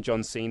Batista and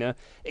John Cena.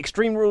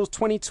 Extreme Rules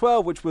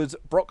 2012, which was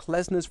Brock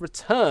Lesnar's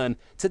return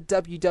to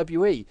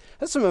WWE.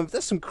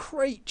 There's some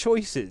great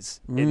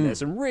choices in there,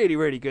 some really,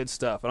 really good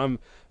stuff, and I'm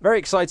very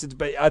excited.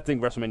 But I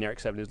think WrestleMania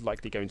X7 is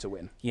likely going to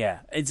win. Yeah,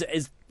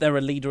 is there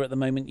a leader at the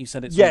moment? You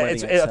said it's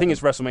already I think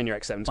it's WrestleMania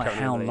X7. By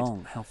how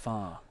long? How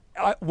far?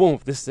 Well,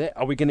 this is it.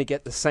 Are we going to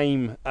get the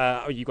same...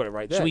 you got it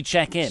right there. Should we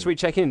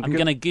check in? I'm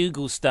going to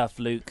Google stuff,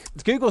 Luke.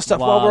 Google stuff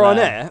while we're on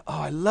air?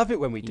 Oh, I love it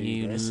when we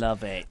do this. You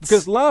love it.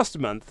 Because last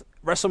month,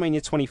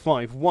 WrestleMania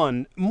 25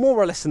 won more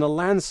or less in a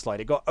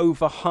landslide. It got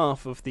over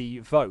half of the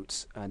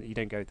votes. And you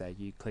don't go there.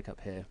 You click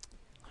up here.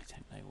 I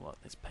don't know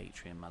what this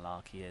Patreon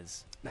malarkey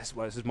is. This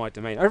is my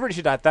domain. I really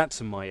should add that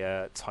to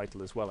my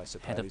title as well, I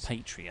suppose. Head of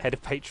Patreon. Head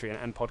of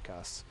Patreon and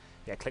podcasts.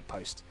 Yeah, click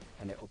post,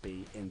 and it will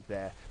be in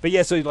there. But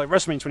yeah, so like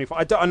WrestleMania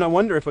 25, and I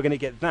wonder if we're going to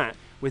get that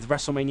with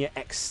WrestleMania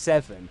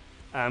X7.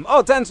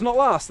 Dan's not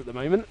last at the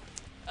moment.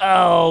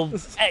 Oh,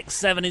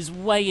 X7 is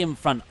way in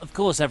front. Of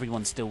course,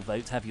 everyone still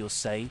votes. Have your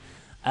say.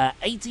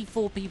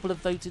 84 people have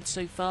voted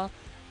so far,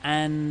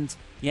 and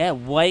yeah,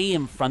 way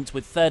in front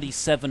with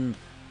 37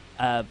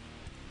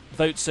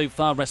 votes so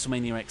far.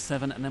 WrestleMania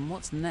X7, and then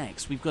what's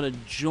next? We've got a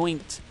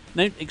joint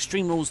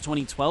Extreme Rules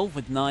 2012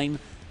 with 9,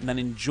 and then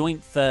in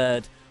joint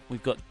third.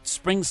 We've got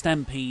Spring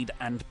Stampede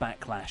and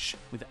Backlash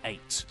with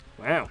 8.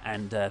 Wow.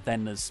 And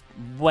then there's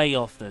way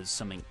off, there's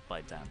something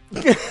by Dan.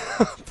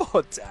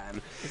 Poor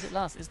Dan. Is it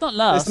last? It's not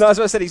last. That's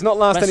what I said, he's not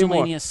last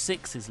anymore. WrestleMania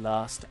 6 is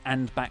last,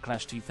 and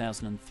Backlash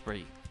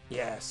 2003.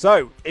 Yeah,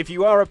 so if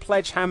you are a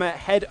pledge hammer,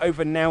 head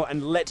over now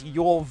and let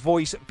your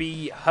voice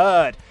be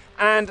heard.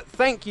 And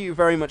thank you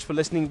very much for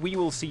listening. We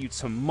will see you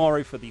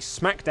tomorrow for the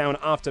SmackDown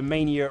After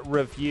Mania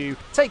review.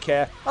 Take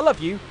care. I love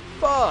you.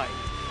 Bye.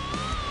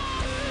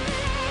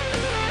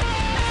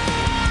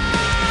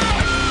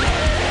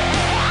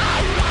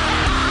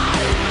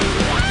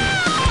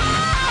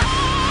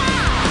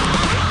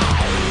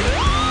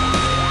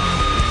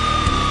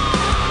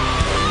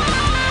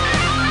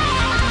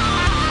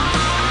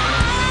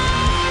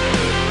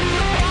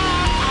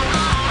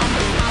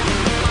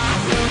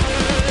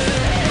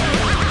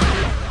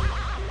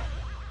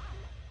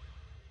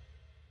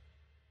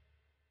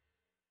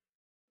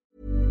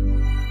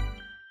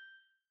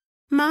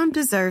 Mom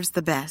deserves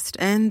the best,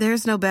 and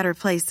there's no better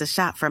place to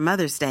shop for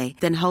Mother's Day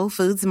than Whole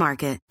Foods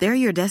Market. They're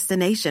your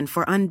destination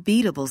for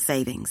unbeatable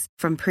savings,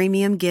 from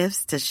premium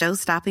gifts to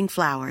show-stopping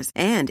flowers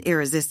and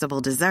irresistible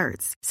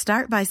desserts.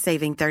 Start by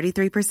saving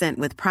 33%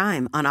 with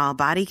Prime on all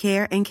body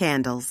care and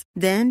candles.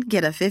 Then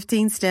get a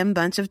 15-stem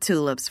bunch of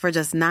tulips for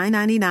just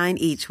 $9.99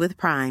 each with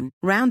Prime.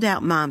 Round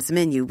out Mom's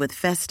menu with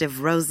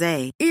festive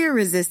rosé,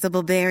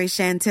 irresistible berry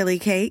chantilly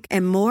cake,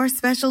 and more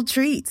special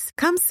treats.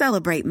 Come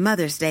celebrate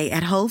Mother's Day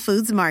at Whole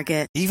Foods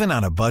Market. Even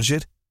on a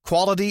budget,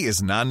 quality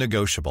is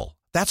non-negotiable.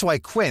 That's why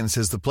Quince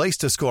is the place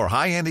to score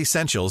high-end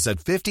essentials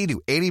at 50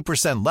 to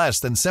 80% less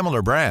than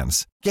similar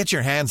brands. Get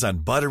your hands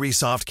on buttery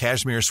soft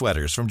cashmere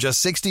sweaters from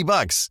just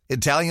 $60,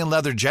 Italian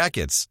leather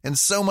jackets, and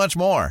so much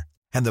more.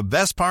 And the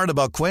best part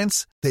about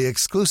Quince, they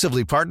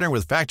exclusively partner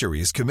with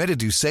factories committed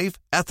to safe,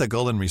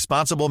 ethical, and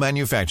responsible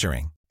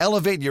manufacturing.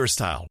 Elevate your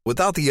style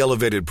without the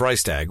elevated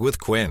price tag with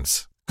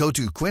Quince. Go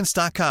to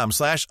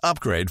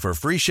quince.com/upgrade for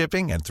free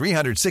shipping and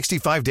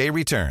 365-day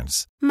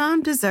returns.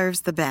 Mom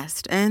deserves the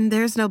best, and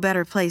there's no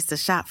better place to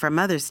shop for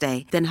Mother's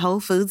Day than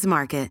Whole Foods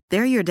Market.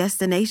 They're your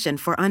destination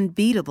for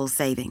unbeatable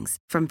savings,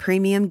 from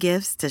premium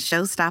gifts to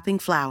show-stopping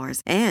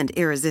flowers and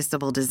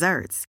irresistible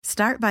desserts.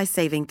 Start by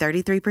saving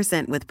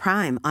 33% with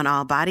Prime on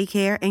all body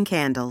care and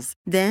candles.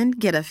 Then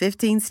get a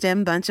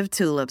 15-stem bunch of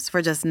tulips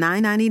for just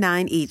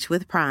 $9.99 each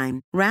with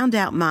Prime. Round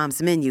out Mom's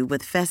menu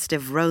with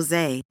festive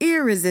rosé,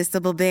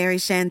 irresistible berry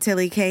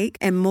chantilly cake,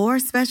 and more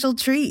special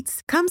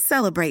treats. Come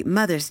celebrate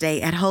Mother's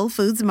Day at Whole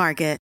Foods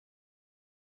Market.